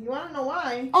 Oh, you want to know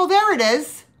why? Oh, there it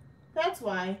is. That's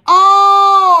why.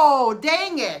 Oh,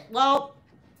 dang it. Well,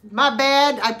 my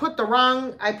bad. I put the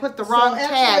wrong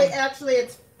tag. Actually,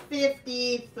 it's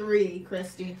 53,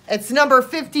 Christy. It's number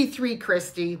 53,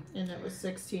 Christy. And it was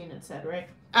 16, it said, right?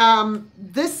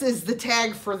 This is the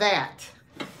tag for that.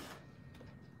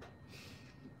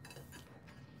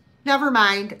 Never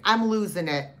mind. I'm losing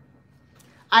it.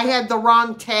 I had the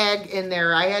wrong tag in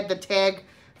there. I had the tag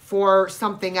for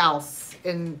something else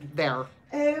in there.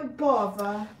 Oh,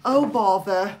 bother. Oh,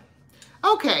 bother.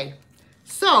 Okay.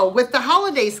 So, with the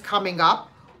holidays coming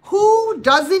up, who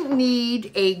doesn't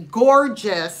need a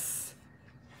gorgeous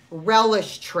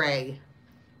relish tray?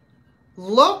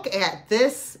 Look at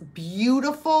this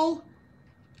beautiful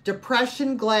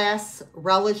depression glass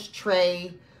relish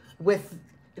tray with,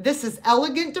 this is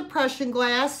elegant depression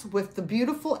glass with the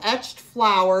beautiful etched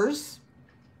flowers.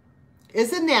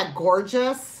 Isn't that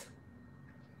gorgeous?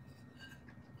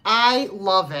 I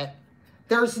love it.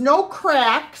 There's no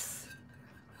cracks.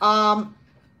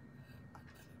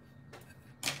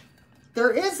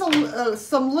 There is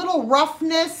some little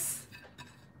roughness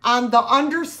on the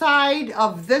underside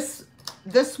of this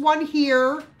one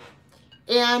here,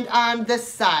 and on this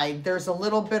side there's a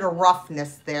little bit of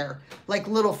roughness there, like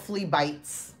little flea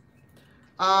bites.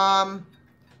 Yeah,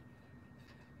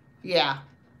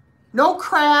 no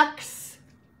cracks.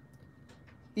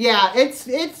 Yeah,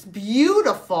 it's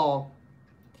beautiful.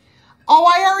 Oh,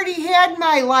 I already had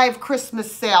my live Christmas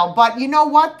sale, but you know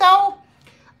what though?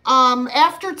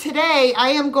 After today, I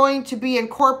am going to be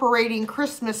incorporating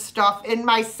Christmas stuff in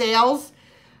my sales.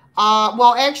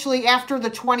 Well, actually, after the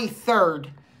 23rd.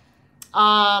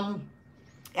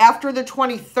 After the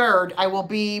 23rd, I will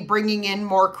be bringing in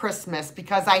more Christmas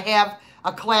because I have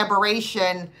a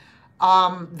collaboration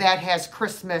that has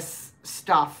Christmas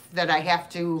stuff that I have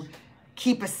to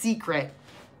keep a secret.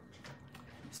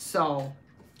 So...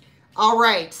 all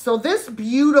right, so this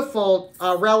beautiful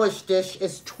relish dish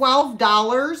is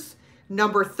 $12,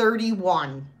 number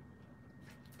 31.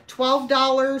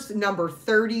 $12, number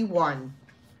 31.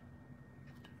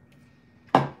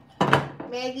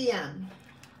 Maggie M.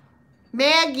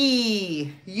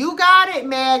 Maggie, you got it,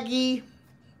 Maggie.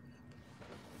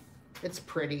 It's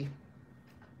pretty.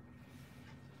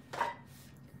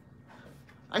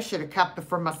 I should have kept it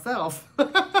for myself. You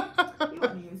would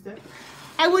have used it.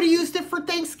 I would have used it for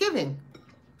Thanksgiving.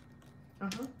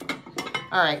 Uh-huh.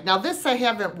 All right, now this I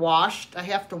haven't washed. I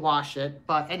have to wash it,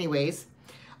 but anyways.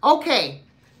 Okay,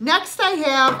 next I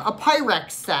have a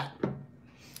Pyrex set.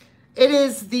 It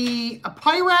is the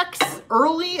Pyrex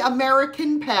Early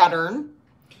American pattern,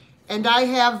 and I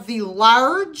have the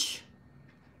large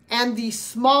and the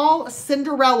small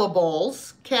Cinderella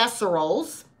bowls,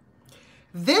 casseroles.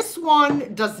 This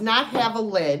one does not have a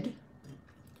lid,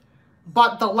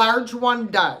 but the large one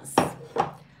does.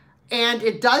 And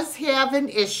it does have an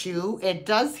issue. It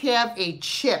does have a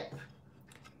chip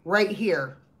right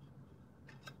here.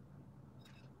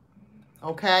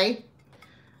 Okay?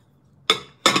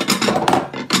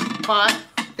 But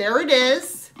there it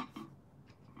is.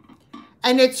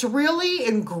 And it's really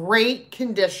in great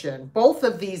condition. Both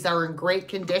of these are in great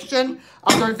condition,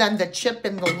 other than the chip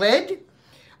in the lid.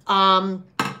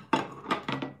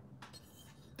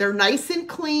 They're nice and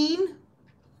clean.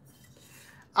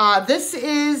 This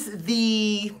is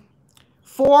the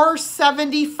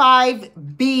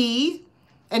 475B,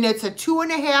 and it's a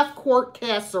 2.5 quart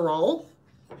casserole.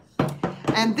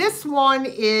 And this one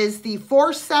is the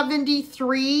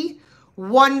 473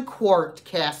 1 quart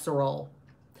casserole.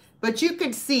 But you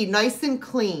can see, nice and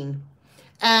clean.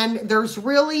 And there's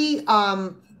really,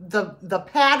 the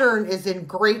pattern is in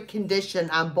great condition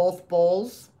on both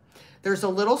bowls. There's a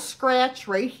little scratch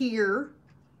right here.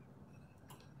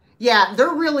 Yeah,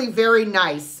 they're really very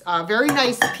nice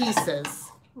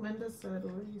pieces. Linda said,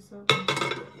 what are you selling?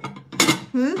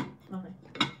 Okay.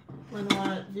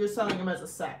 Linda, you're selling them as a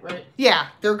set, right? Yeah,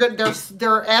 they're good.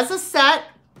 They're as a set,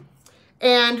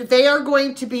 and they are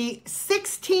going to be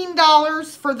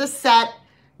 $16 for the set,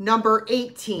 number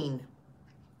 18.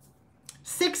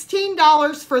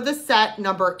 $16 for the set,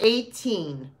 number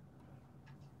 18.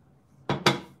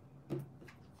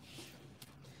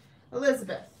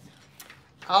 Elizabeth.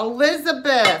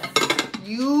 Elizabeth,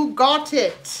 you got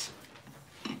it.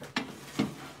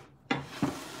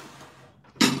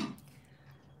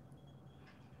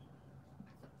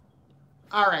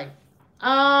 All right.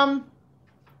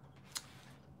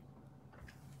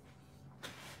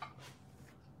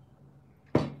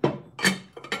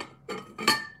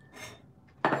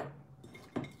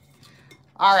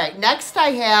 All right, next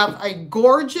I have a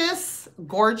gorgeous,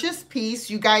 gorgeous piece.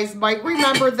 You guys might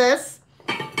remember this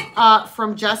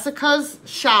from Jessica's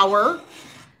shower.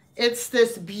 It's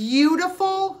this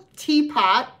beautiful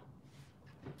teapot.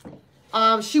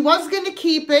 She was going to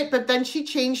keep it, but then she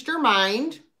changed her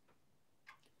mind.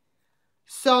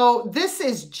 So this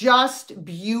is just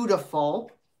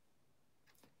beautiful.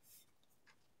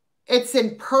 It's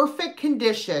in perfect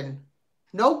condition.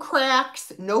 No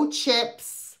cracks, no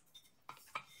chips.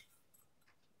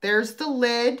 There's the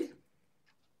lid.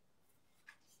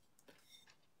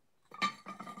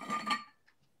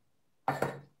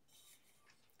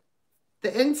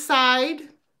 The inside.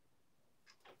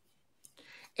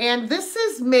 And this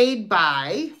is made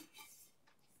by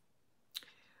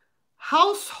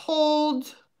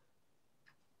Household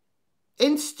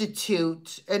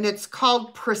Institute, and it's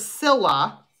called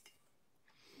Priscilla.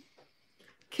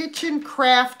 Kitchen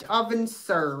Craft Oven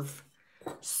Serve.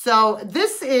 So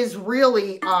this is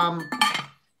really a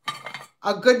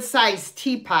good sized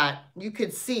teapot. You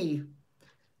could see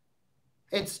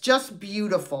it's just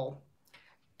beautiful.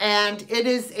 And it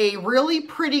is a really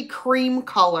pretty cream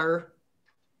color.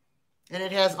 And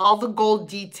it has all the gold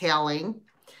detailing.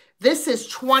 This is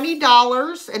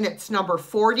 $20 and it's number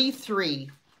 43.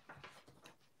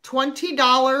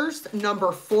 $20,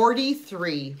 number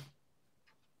 43.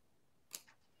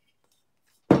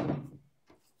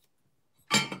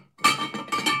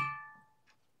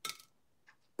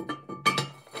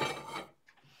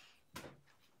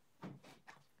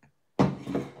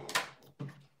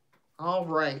 All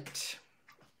right.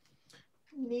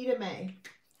 Nita May.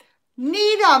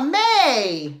 Nita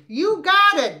May. You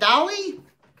got it, Dolly.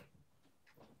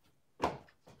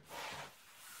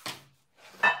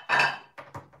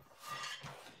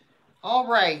 All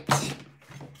right.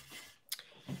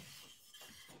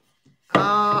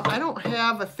 I don't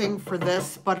have a thing for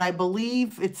this, but I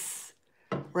believe it's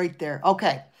right there.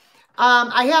 Okay.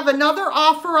 I have another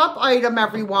offer up item,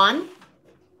 everyone.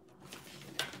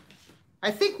 I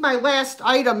think my last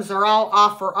items are all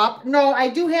offer up. No, I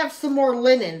do have some more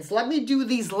linens. Let me do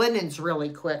these linens really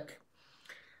quick.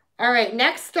 All right,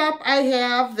 next up I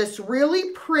have this really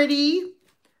pretty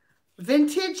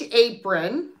vintage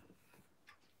apron.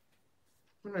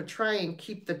 I'm going to try and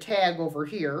keep the tag over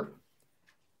here.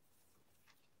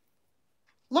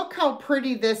 Look how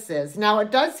pretty this is. Now, it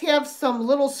does have some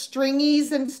little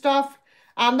stringies and stuff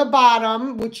on the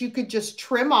bottom, which you could just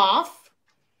trim off.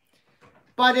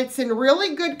 But it's in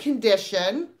really good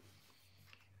condition.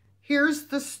 Here's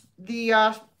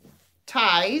the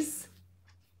ties.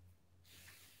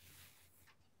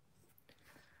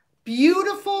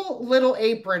 Beautiful little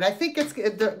apron. I think it's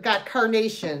got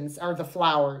carnations are the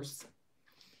flowers.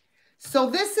 So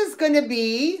this is going to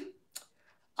be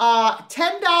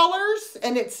 $10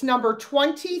 and it's number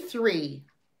 23.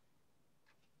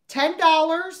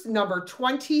 $10, number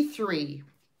 23.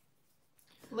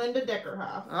 Linda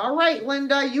Deckerhoff. All right,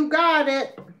 Linda, you got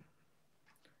it.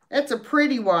 That's a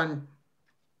pretty one.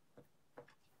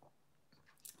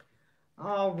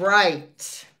 All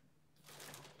right.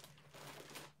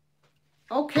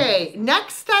 Okay,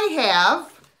 next I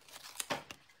have,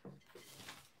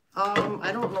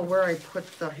 I don't know where I put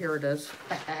here it is.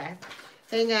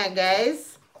 Hang on,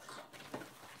 guys.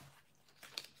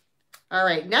 All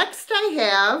right, next I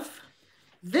have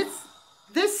this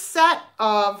set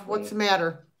of, what's the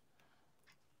matter?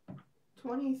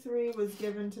 23 was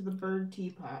given to the bird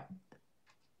teapot.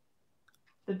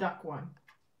 The duck one.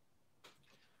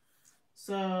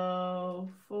 So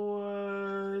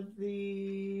for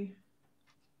the...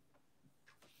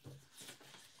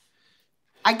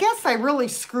 I guess I really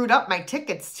screwed up my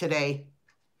tickets today.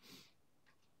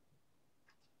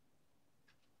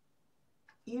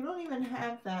 You don't even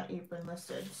have that apron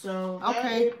listed. So that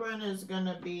okay. apron is going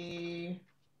to be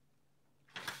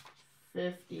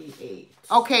 58.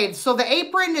 Okay, so the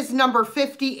apron is number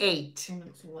 58. And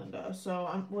it's Linda. So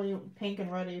what do you, pink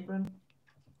and red apron?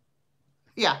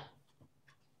 Yeah.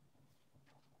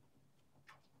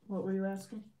 What were you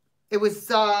asking? It was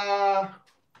 $10.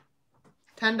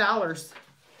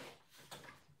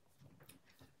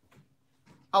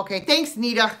 Okay, thanks,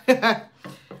 Nita.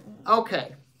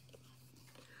 Okay.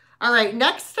 All right,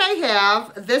 next I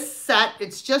have this set.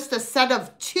 It's just a set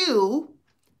of 2.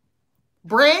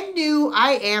 Brand new,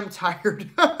 I am tired.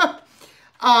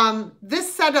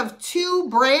 This set of 2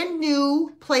 brand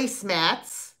new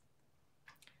placemats.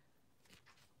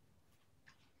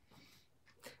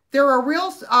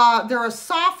 They're a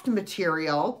soft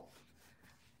material.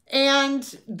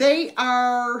 And they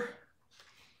are...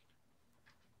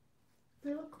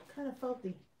 They look kind of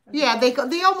felty. Yeah,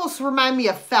 they almost remind me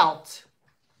of felt.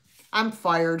 I'm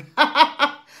fired.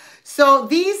 So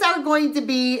these are going to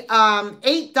be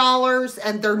 $8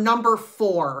 and they're number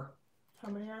 4. How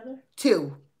many are there?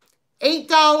 2.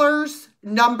 $8,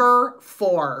 number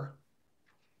 4.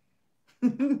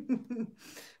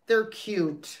 They're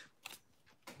cute.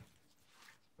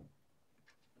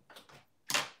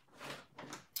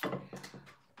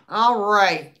 All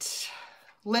right.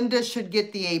 Linda should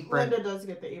get the apron. Linda does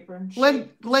get the apron.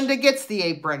 Linda gets the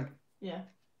apron. Yeah.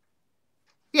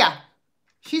 Yeah.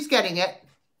 She's getting it.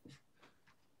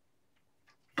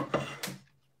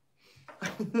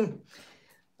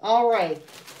 All right.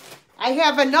 I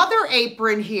have another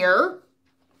apron here.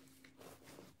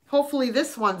 Hopefully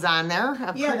this one's on there.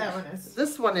 Yeah, that one is.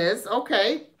 This one is.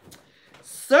 Okay.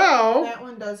 So. That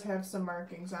one does have some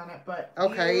markings on it, but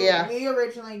okay, yeah. We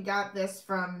originally got this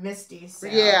from Misty's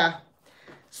sale. Yeah.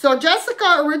 So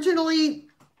Jessica originally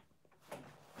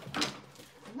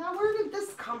Now, where did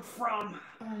this come from?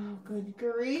 Oh, good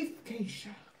grief, Keisha.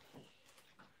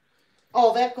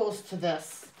 Oh, that goes to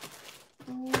this.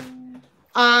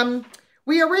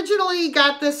 We originally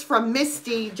got this from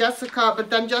Misty, Jessica,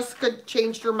 but then Jessica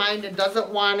changed her mind and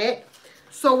doesn't want it.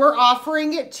 So we're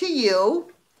offering it to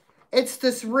you. It's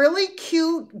this really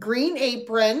cute green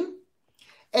apron.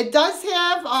 It does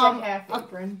have It's a half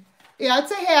apron. Yeah,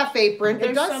 it's a half apron.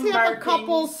 There's it does some have a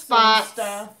couple markings, spots. some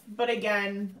stuff, but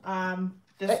again,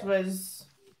 this was,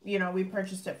 you know, we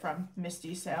purchased it from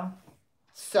Misty's sale.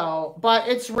 So, but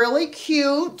it's really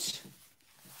cute.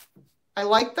 I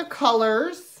like the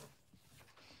colors.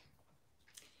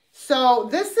 So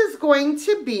this is going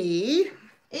to be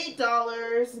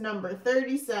 $8, number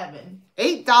 37.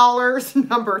 $8,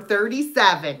 number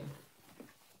 37.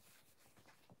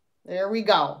 There we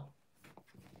go.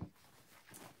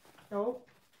 Nope.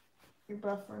 You're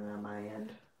buffering on my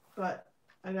end. But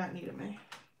I got Nita May.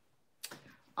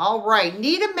 All right,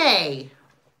 Nita May.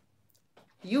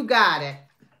 You got it.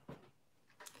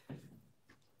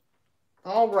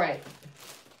 All right.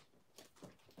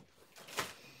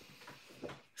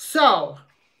 So,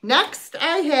 next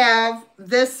I have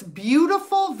this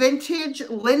beautiful vintage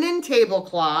linen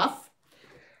tablecloth,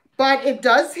 but it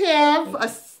does have a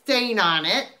stain on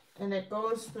it. And it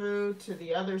goes through to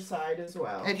the other side as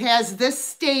well. It has this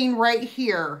stain right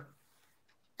here.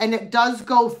 And it does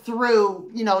go through,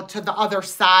 you know, to the other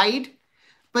side.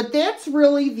 But that's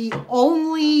really the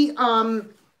only,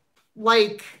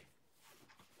 like,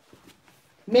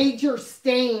 major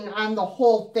stain on the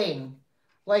whole thing.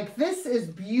 Like, this is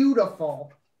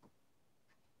beautiful.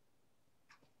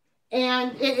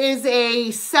 And it is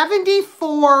a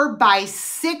 74 by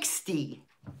 60.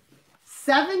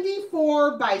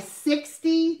 74 by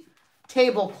 60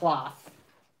 tablecloth.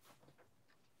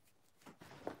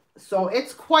 So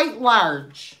it's quite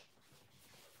large.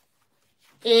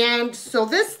 And so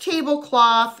this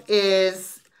tablecloth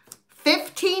is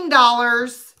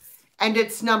 $15 and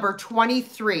it's number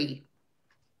 23.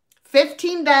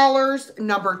 $15,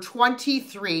 number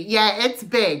 23. Yeah, it's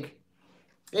big.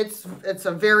 It's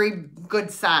a very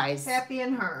good size. Happy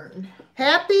and Hearned.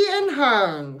 Happy and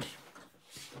Hearned.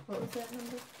 What was that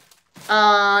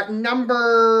number?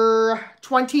 Number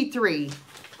 23.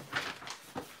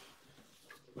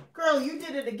 Girl, you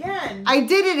did it again. I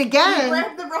did it again. You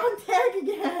grabbed the wrong tag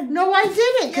again. No, I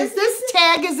didn't, because this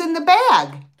tag is in the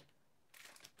bag.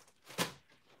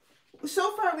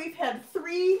 So far, we've had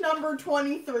 3 number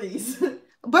 23s.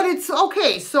 But it's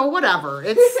okay, so whatever.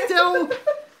 It's still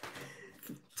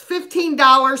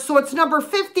 $15, so it's number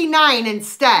 59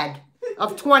 instead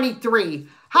of 23.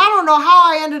 I don't know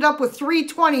how I ended up with 3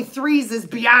 23s is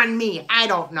beyond me. I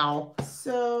don't know.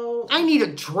 So I need a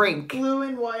drink. Blue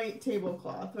and white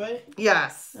tablecloth, right?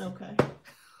 Yes. Okay.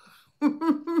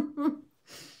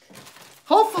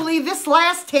 Hopefully this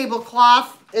last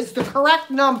tablecloth is the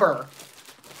correct number.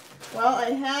 Well,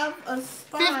 I have a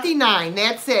spot. 59.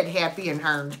 That's it, Happy and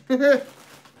Hearned.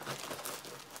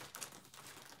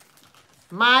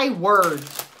 My word.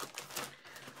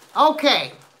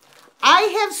 Okay. I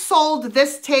have sold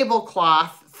this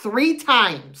tablecloth 3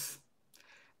 times.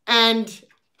 And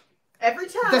every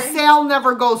time the sale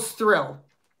never goes through.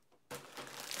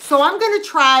 So I'm going to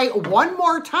try one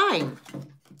more time.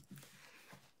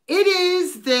 It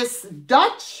is this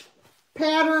Dutch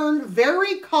pattern,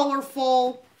 very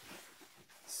colorful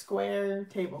square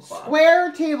tablecloth.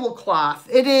 Square tablecloth.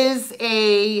 It is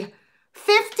a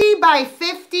 50 by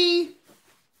 50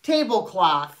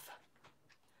 tablecloth.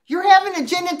 You're having a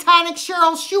gin and tonic,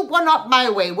 Cheryl? Shoot one up my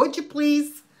way, would you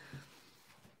please?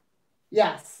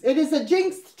 Yes, it is a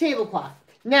Jinxed tablecloth.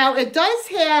 Now, it does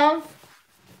have,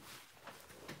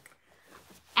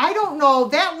 I don't know,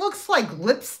 that looks like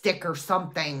lipstick or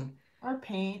something. Or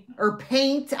paint. Or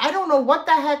paint. I don't know what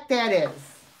the heck that is.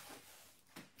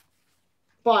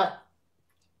 But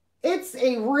it's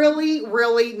a really,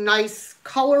 really nice,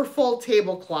 colorful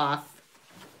tablecloth.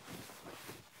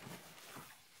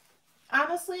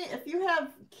 Honestly, if you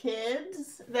have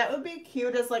kids, that would be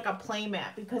cute as like a play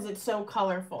mat because it's so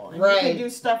colorful. And right. You can do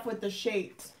stuff with the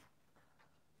shapes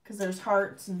because there's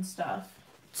hearts and stuff.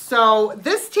 So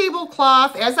this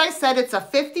tablecloth, as I said, it's a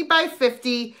 50 by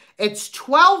 50. It's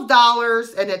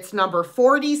 $12 and it's number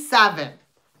 47.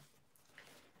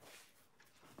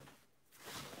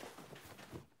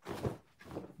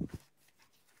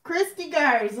 Christy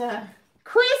Garza.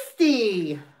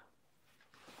 Christy.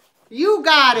 You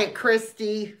got it,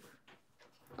 Christy.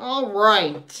 All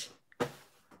right.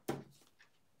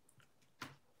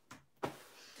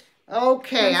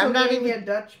 Okay, I'm not even...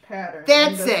 Dutch pattern.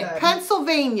 That's it.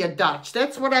 Pennsylvania Dutch.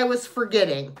 That's what I was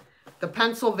forgetting. The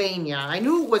Pennsylvania. I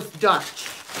knew it was Dutch.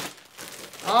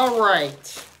 All right.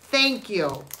 Thank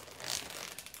you.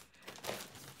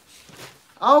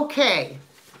 Okay.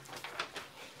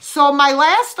 So my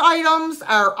last items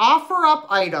are offer up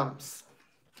items.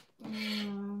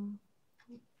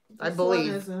 I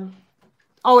believe.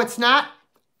 Oh, it's not?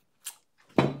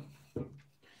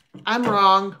 I'm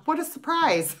wrong. What a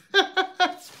surprise.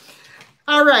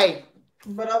 All right.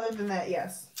 But other than that,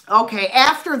 yes. Okay.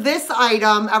 After this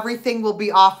item, everything will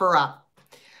be offer up.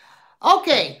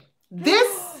 Okay.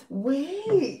 This.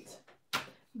 Wait.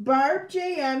 Barb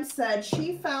JM said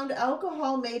she found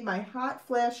alcohol made my hot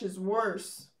flashes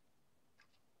worse.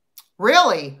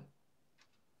 Really?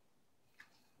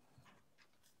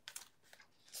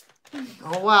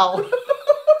 Oh, well.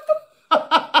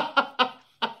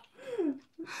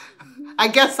 I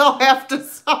guess I'll have to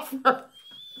suffer.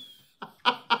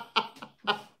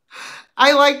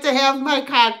 I like to have my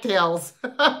cocktails.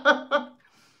 Oh,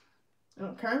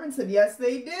 Carmen said, yes,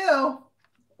 they do.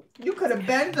 You could have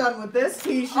been done with this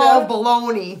t-shirt. Oh,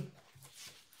 baloney.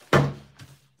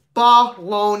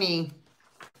 Baloney.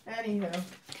 Anywho.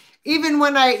 Even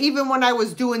when I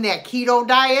was doing that keto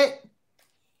diet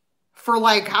for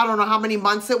like, I don't know how many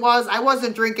months it was, I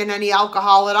wasn't drinking any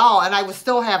alcohol at all, and I was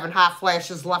still having hot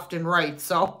flashes left and right.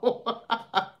 So,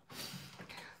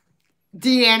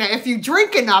 Deanna, if you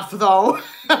drink enough, though,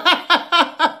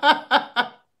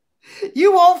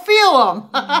 you won't feel them.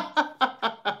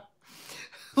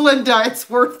 Linda, it's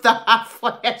worth the hot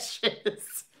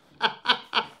flashes.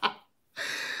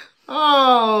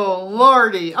 Oh,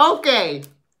 Lordy. Okay.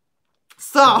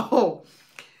 So,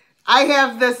 I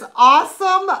have this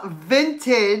awesome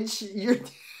vintage.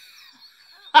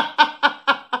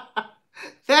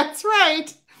 That's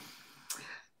right.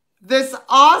 This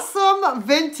awesome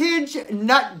vintage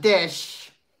nut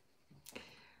dish.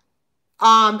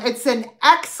 It's in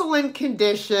excellent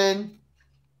condition.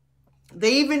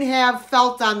 They even have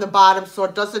felt on the bottom so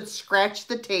it doesn't scratch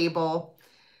the table.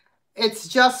 It's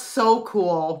just so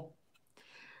cool.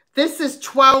 This is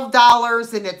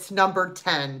 $12 and it's number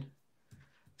 10.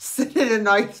 Sit in a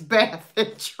nice bath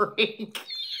and drink.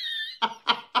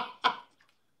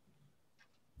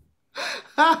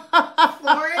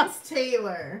 Florence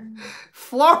Taylor.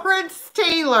 Florence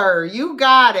Taylor, you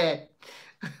got it.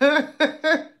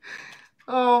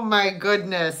 Oh my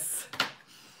goodness.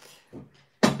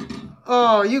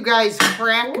 Oh, you guys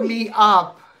crack me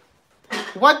up.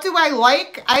 What do I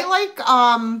like? I like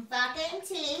Vodka and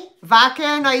tea. vodka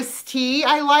and iced tea.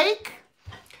 I like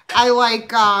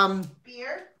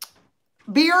Beer.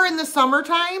 beer in the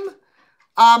summertime.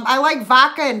 I like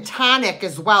vodka and tonic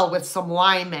as well with some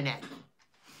lime in it.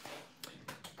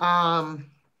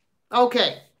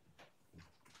 Okay.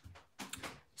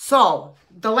 So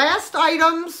the last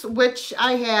items which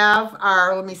I have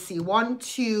are, let me see, 1,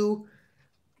 2,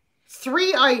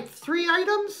 3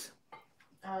 items.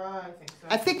 I think so.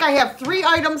 I think I have 3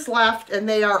 items left, and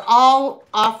they are all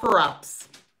offer-ups.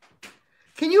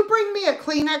 Can you bring me a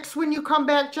Kleenex when you come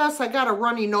back, Jess? I got a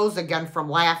runny nose again from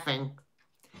laughing.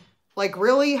 Like,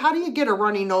 really? How do you get a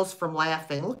runny nose from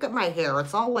laughing? Look at my hair.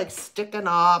 It's all, like, sticking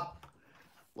up.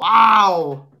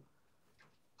 Wow.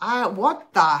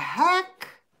 What the heck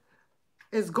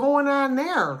is going on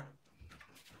there?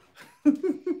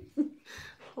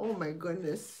 Oh, my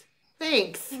goodness.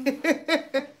 Thanks.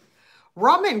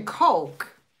 Rum and Coke.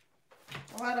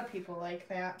 A lot of people like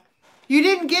that. You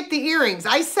didn't get the earrings.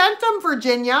 I sent them,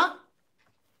 Virginia.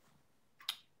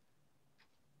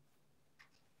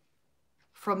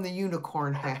 From the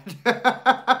unicorn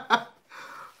hat.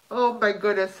 Oh my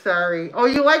goodness, sorry. Oh,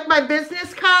 you like my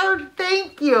business card?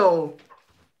 Thank you.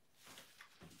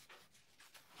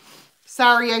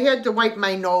 Sorry, I had to wipe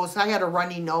my nose. I had a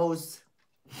runny nose.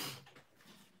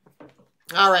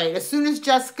 All right, as soon as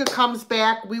Jessica comes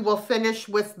back, we will finish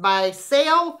with my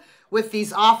sale with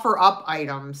these offer up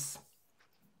items.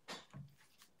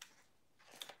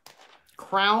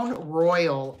 Crown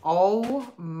Royal.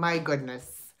 Oh my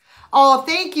goodness. Oh,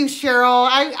 thank you, Cheryl.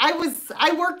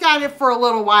 I worked on it for a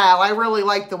little while. I really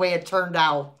liked the way it turned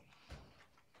out.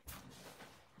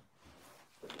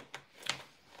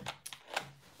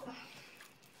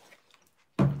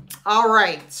 All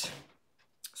right.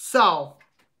 So,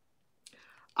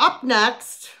 up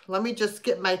next, let me just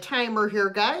get my timer here,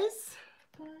 guys.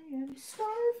 I am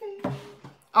starving.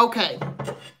 Okay.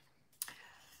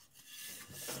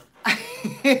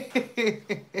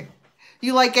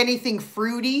 You like anything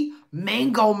fruity?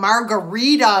 Mango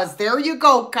margaritas. There you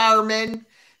go, Carmen.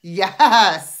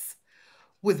 Yes.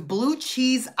 With blue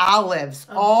cheese olives.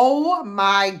 Oh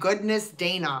my goodness,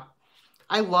 Dana.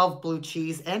 I love blue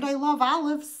cheese and I love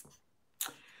olives.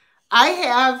 I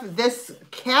have this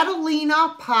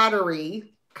Catalina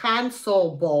Pottery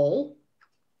console bowl.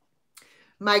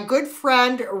 My good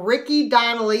friend Ricky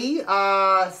Donnelly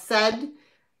said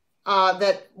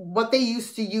that what they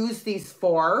used to use these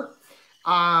for,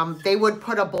 they would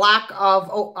put a block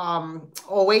of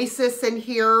Oasis in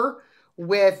here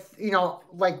with, you know,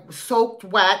 like soaked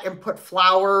wet and put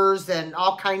flowers and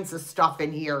all kinds of stuff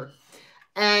in here.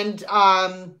 And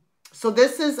so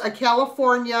this is a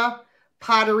California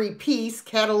pottery piece,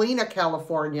 Catalina,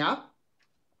 California.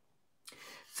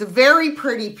 It's a very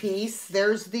pretty piece.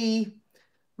 There's the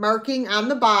marking on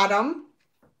the bottom.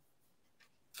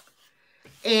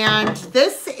 And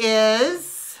this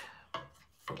is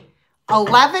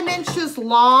 11 inches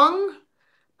long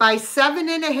by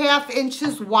 7.5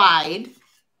 inches wide.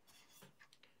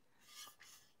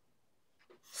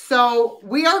 So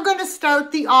we are going to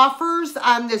start the offers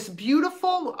on this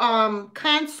beautiful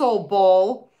console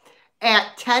bowl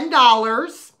at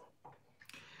 $10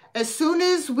 as soon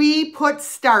as we put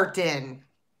start in.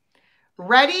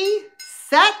 Ready,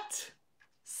 set,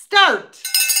 start.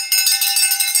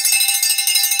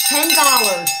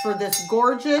 $10 for this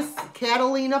gorgeous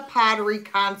Catalina pottery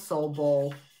console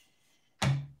bowl.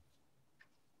 It's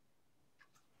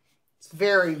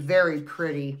very, very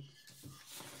pretty.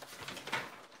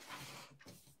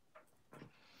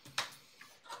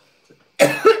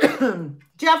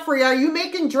 Jeffrey, are you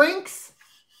making drinks?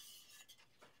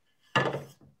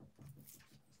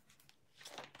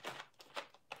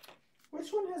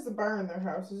 Which one has the bar in their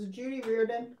house? Is it Judy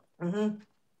Reardon? Mm-hmm.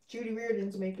 Judy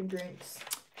Reardon's making drinks.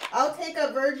 I'll take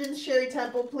a Virgin Sherry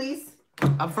Temple, please.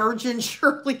 A Virgin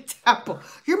Shirley Temple.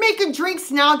 You're making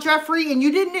drinks now, Jeffrey, and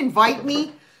you didn't invite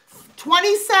me?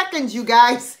 20 seconds, you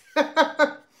guys.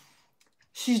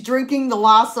 She's drinking the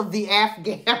loss of the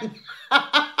Afghan.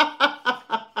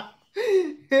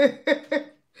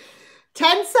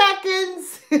 10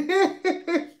 seconds.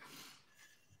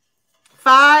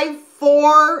 5,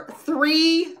 4,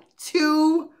 3,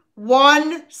 2,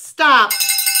 1, stop.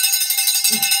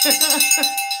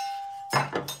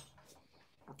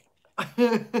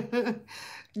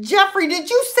 Jeffrey, did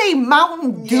you say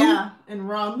Mountain Dew? Yeah, and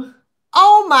rum.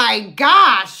 Oh my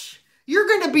gosh. You're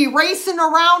going to be racing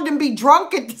around and be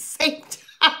drunk at the same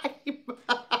time.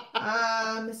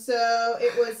 So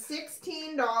it was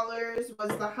 $16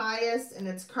 was the highest, and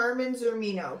it's Carmen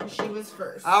Zermino because she was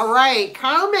first. All right,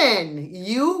 Carmen,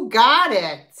 you got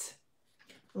it.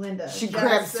 Linda. She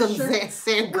grabbed some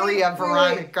sangria,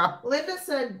 Veronica. Wait. Linda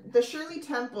said the Shirley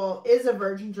Temple is a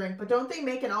virgin drink, but don't they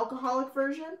make an alcoholic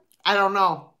version? I don't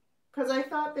know. Because I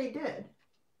thought they did.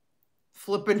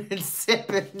 Flipping and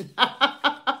sipping.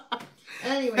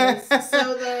 Anyways,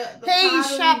 so the hey,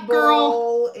 shop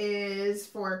girl is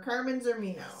for Carmen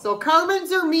Zermino. So Carmen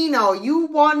Zermino, you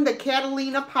won the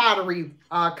Catalina pottery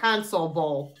console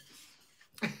bowl.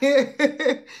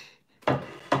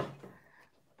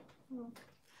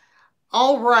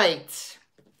 All right.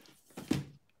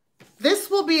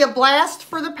 This will be a blast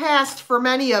for the past for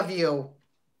many of you.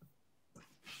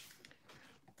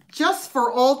 Just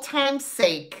for old time's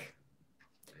sake.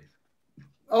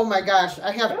 Oh my gosh,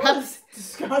 I have Pepsi.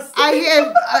 Disgusting. I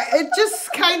have, it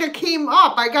just kind of came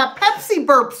up. I got Pepsi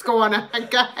burps going on,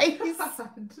 guys.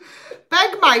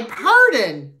 Beg my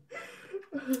pardon.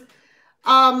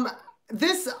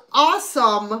 This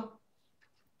awesome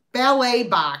ballet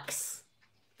box.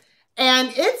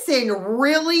 And it's in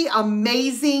really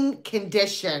amazing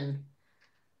condition.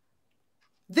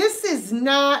 This is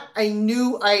not a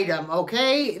new item,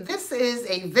 okay? This is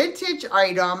a vintage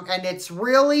item, and it's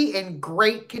really in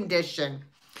great condition.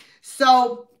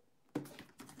 So,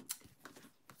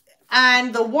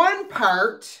 on the one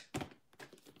part,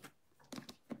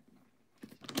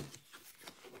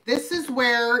 this is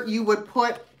where you would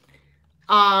put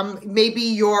maybe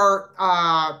your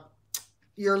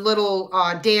little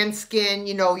Danskin,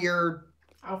 you know, your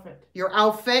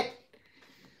outfit.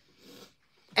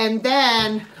 And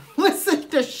then, listen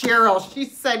to Cheryl. She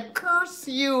said, curse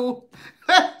you.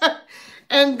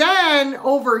 And then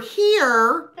over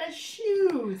here, the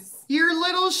shoes. Your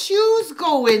little shoes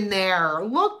go in there.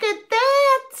 Look at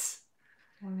that.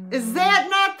 Is that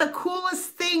not the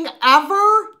coolest thing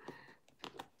ever?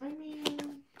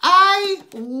 I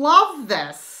love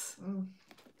this.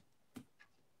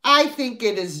 I think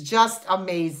it is just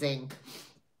amazing.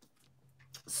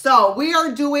 So we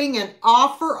are doing an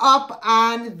offer up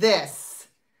on this.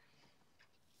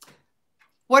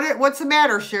 What's the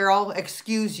matter, Cheryl?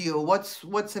 Excuse you. What's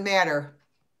the matter?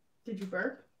 Did you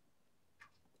burp?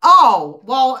 Oh,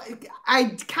 well,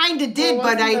 I kind of did,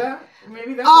 but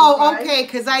maybe that's okay,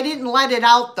 because I didn't let it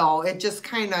out, though. It just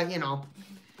kind of, you know,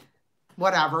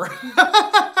 whatever.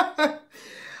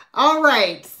 All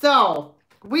right, so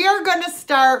we are going to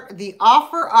start the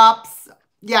offer ups.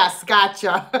 Yes,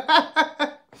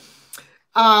 gotcha.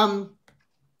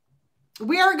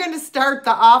 We are going to start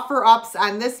the offer ups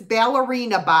on this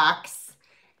ballerina box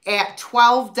at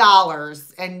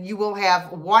 $12, and you will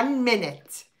have 1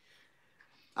 minute.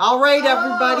 All right,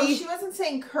 everybody. She wasn't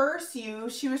saying curse you.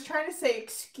 She was trying to say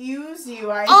excuse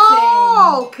you, I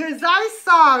think. Because I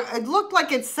saw, it looked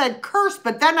like it said curse,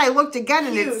 but then I looked again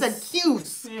and it said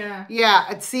cuse. Yeah. Yeah,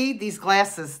 and see, these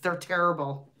glasses, they're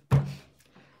terrible.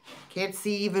 Can't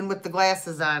see even with the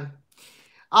glasses on.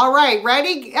 All right,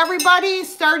 ready, everybody?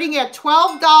 Starting at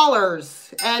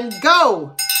 $12 and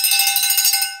go.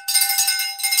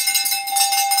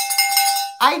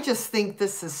 I just think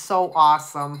this is so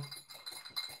awesome.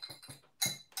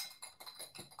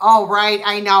 Oh, right,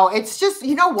 I know. It's just,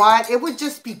 you know what? It would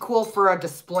just be cool for a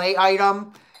display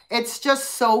item. It's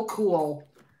just so cool.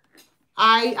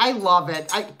 I love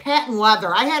it. Patent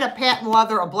leather. I had a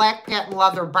black patent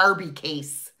leather Barbie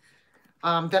case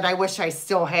that I wish I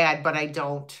still had, but I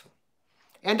don't.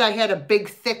 And I had a big,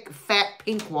 thick, fat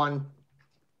pink one.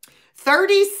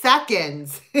 30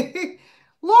 seconds.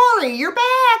 Lori, you're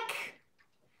back.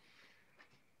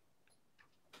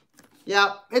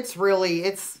 Yep,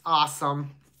 it's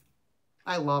awesome.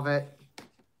 I love it.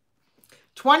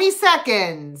 20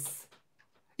 seconds.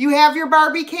 You have your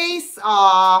Barbie case?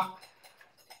 Aw,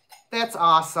 that's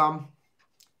awesome.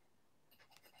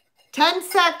 10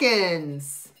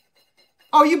 seconds.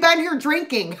 Oh, you've been here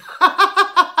drinking.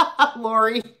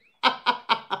 Lori.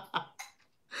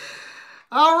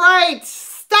 All right,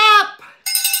 stop.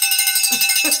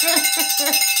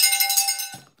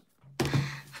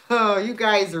 Oh, you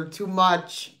guys are too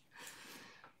much.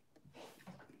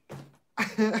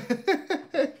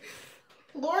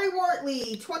 Lori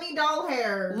Wortley, $20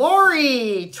 hairs.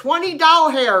 Lori,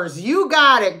 $20 hairs. You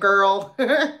got it, girl.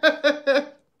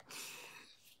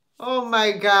 Oh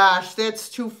my gosh, that's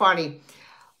too funny.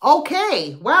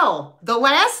 Okay, well, the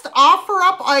last offer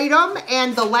up item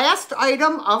and the last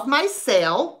item of my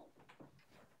sale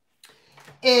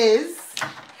is...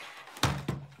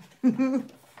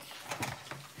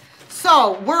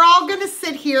 So, we're all going to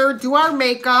sit here, do our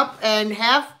makeup, and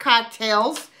have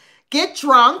cocktails, get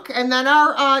drunk, and then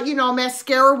our,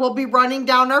 mascara will be running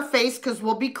down our face because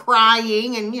we'll be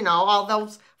crying and, all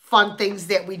those fun things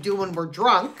that we do when we're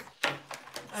drunk.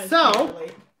 So,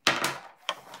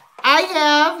 I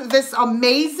have this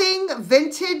amazing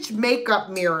vintage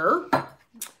makeup mirror.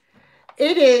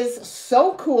 It is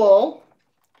so cool.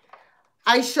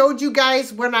 I showed you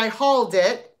guys when I hauled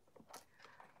it.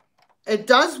 It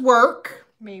does work.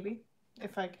 Maybe,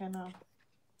 if I can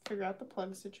figure out the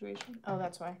plug situation. Oh,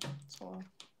 that's why. So,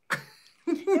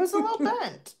 it was a little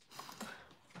bent.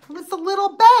 It was a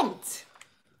little bent.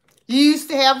 You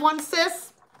used to have one,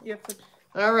 sis? You have to...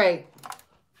 All right.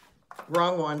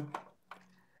 Wrong one.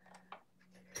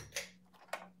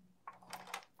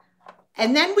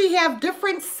 And then we have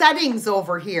different settings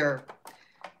over here.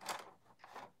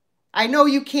 I know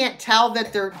you can't tell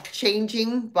that they're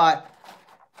changing, but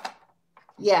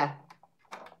yeah.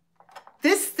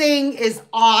 This thing is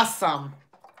awesome.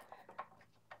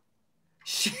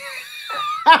 Sis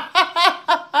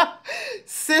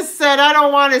said, I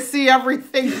don't want to see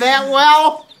everything that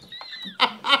well.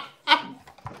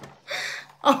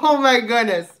 Oh my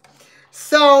goodness.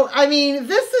 So, I mean,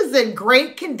 this is in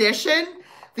great condition.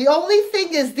 The only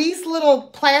thing is these little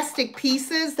plastic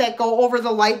pieces that go over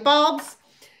the light bulbs,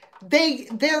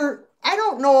 they're, I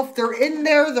don't know if they're in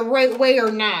there the right way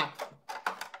or not.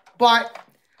 But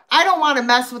I don't want to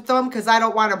mess with them because I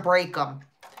don't want to break them.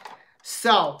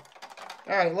 So, all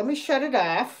right, let me shut it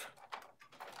off.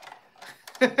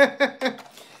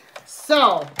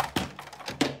 So,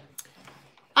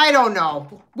 I don't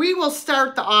know. We will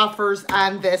start the offers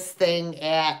on this thing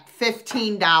at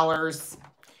 $15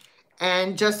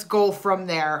 and just go from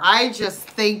there. I just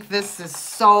think this is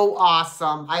so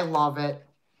awesome. I love it.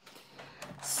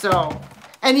 So,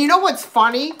 and you know what's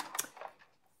funny?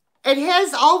 It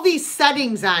has all these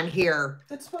settings on here.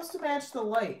 It's supposed to match the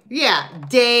light. Yeah,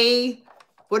 day.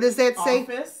 What does that say?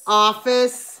 Office.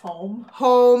 Office. Home.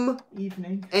 Home.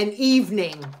 Evening. And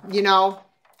evening,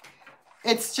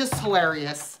 It's just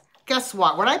hilarious. Guess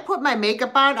what? When I put my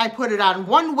makeup on, I put it on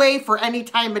one way for any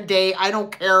time of day. I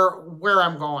don't care where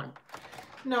I'm going.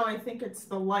 No, I think it's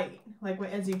the light. Like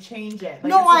as you change it.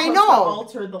 Like no, I know. To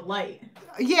alter the light.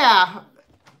 Yeah.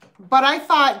 But I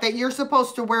thought that you're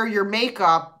supposed to wear your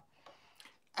makeup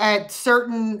at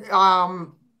certain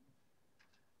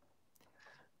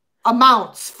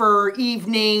amounts for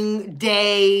evening,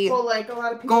 day, Well, like a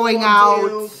lot of people going will out.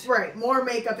 do, right, more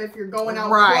makeup if you're going out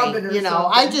Right. clubbing or You know,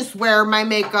 something. I just wear my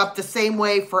makeup the same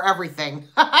way for everything.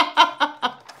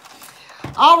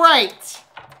 All right.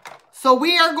 So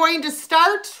we are going to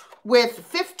start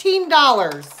with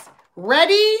 $15.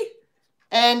 Ready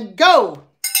and go.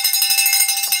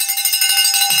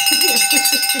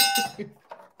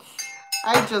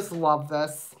 I just love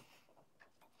this.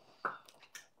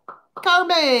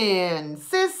 Carmen,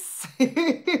 sis.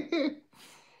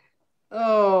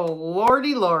 Oh,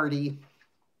 lordy, lordy.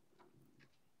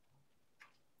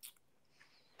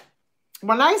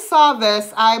 When I saw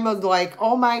this, I was like,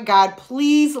 oh my God,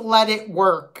 please let it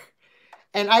work.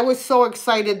 And I was so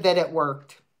excited that it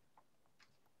worked.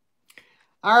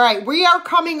 All right, we are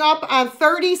coming up on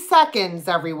 30 seconds,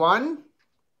 everyone.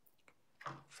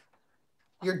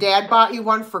 Your dad bought you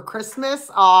one for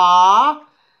Christmas? Aw,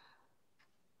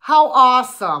 how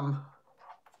awesome.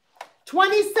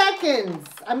 20 seconds.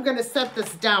 I'm going to set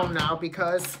this down now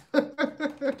because...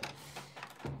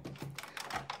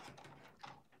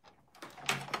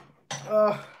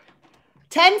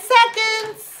 10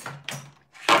 seconds.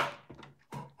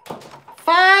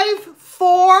 5,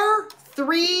 4,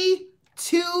 3,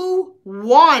 2,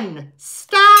 1.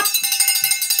 Stop.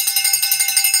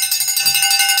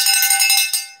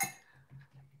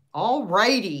 All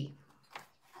righty.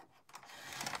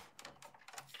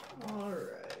 All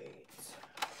right.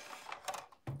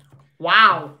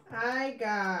 Wow. I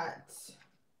got...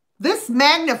 This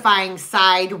magnifying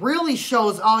side really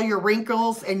shows all your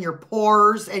wrinkles and your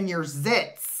pores and your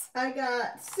zits. I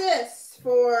got Sis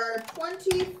for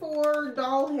 24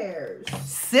 doll hairs.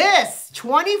 Sis,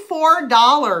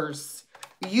 $24.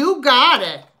 You got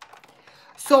it.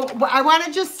 So I want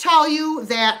to just tell you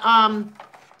that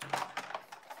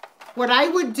what I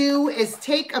would do is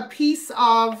take a piece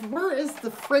of, where is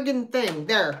the friggin' thing?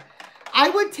 There. I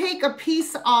would take a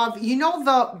piece of, you know,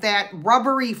 that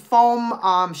rubbery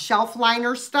foam shelf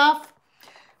liner stuff.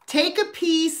 Take a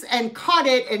piece and cut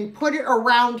it and put it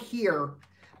around here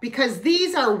because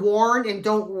these are worn and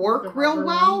don't work real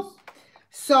well. Ones.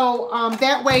 So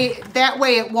that way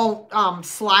it won't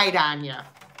slide on you.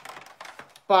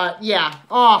 But yeah,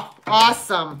 oh,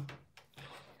 awesome.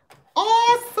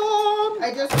 Awesome.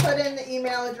 I just put in the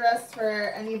email address for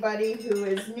anybody who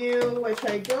is new, which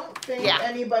I don't think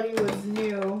anybody was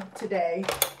new today.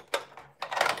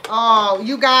 Oh,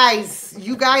 you guys,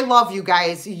 love you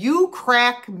guys. You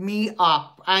crack me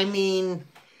up. I mean,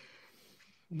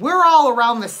 we're all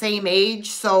around the same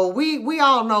age, so we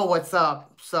all know what's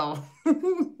up. So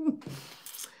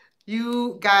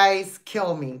you guys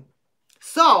kill me.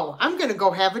 So I'm going to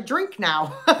go have a drink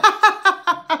now.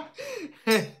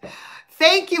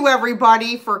 Thank you,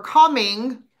 everybody, for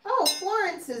coming. Oh,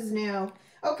 Florence is new.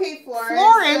 Okay, Florence.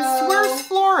 Florence? Where's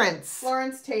Florence?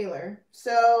 Florence Taylor.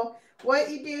 So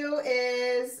what you do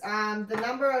is the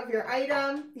number of your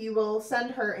item, you will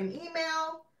send her an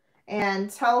email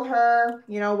and tell her,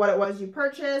 you know, what it was you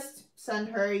purchased. Send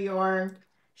her your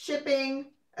shipping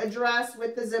address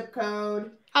with the zip code.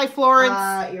 Hi,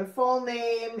 Florence. Your full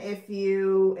name, if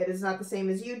it is not the same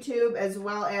as YouTube, as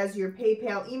well as your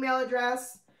PayPal email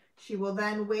address. She will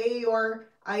then weigh your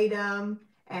item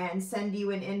and send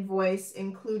you an invoice,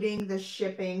 including the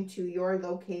shipping to your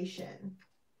location.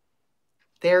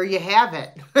 There you have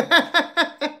it.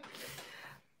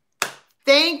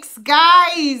 Thanks,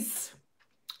 guys.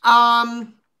 I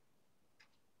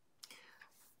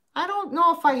don't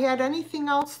know if I had anything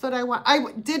else that I want.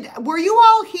 Were you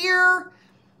all here?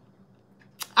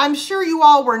 I'm sure you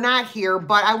all were not here,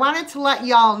 but I wanted to let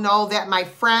y'all know that my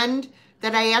friend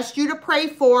that I asked you to pray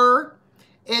for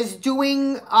is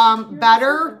doing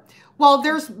better. Well,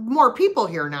 there's more people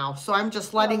here now, so I'm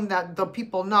just letting the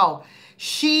people know.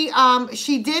 She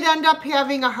did end up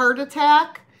having a heart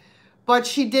attack, but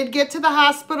she did get to the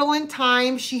hospital in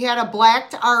time. She had a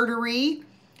blacked artery,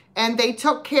 and they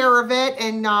took care of it,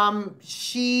 and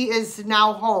she is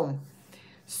now home.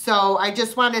 So I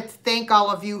just wanted to thank all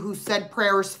of you who said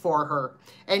prayers for her.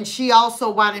 And she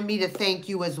also wanted me to thank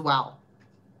you as well.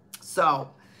 So,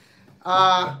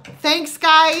 thanks,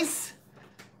 guys.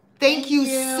 Thank you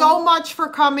so much for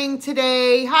coming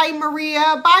today. Hi,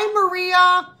 Maria. Bye,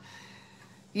 Maria.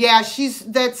 Yeah,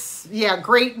 that's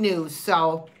great news.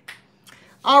 So,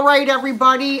 all right,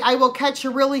 everybody. I will catch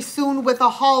you really soon with a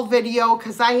haul video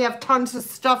because I have tons of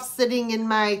stuff sitting in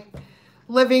my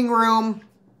living room.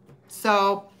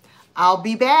 So, I'll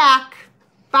be back.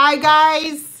 Bye,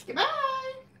 guys. Goodbye.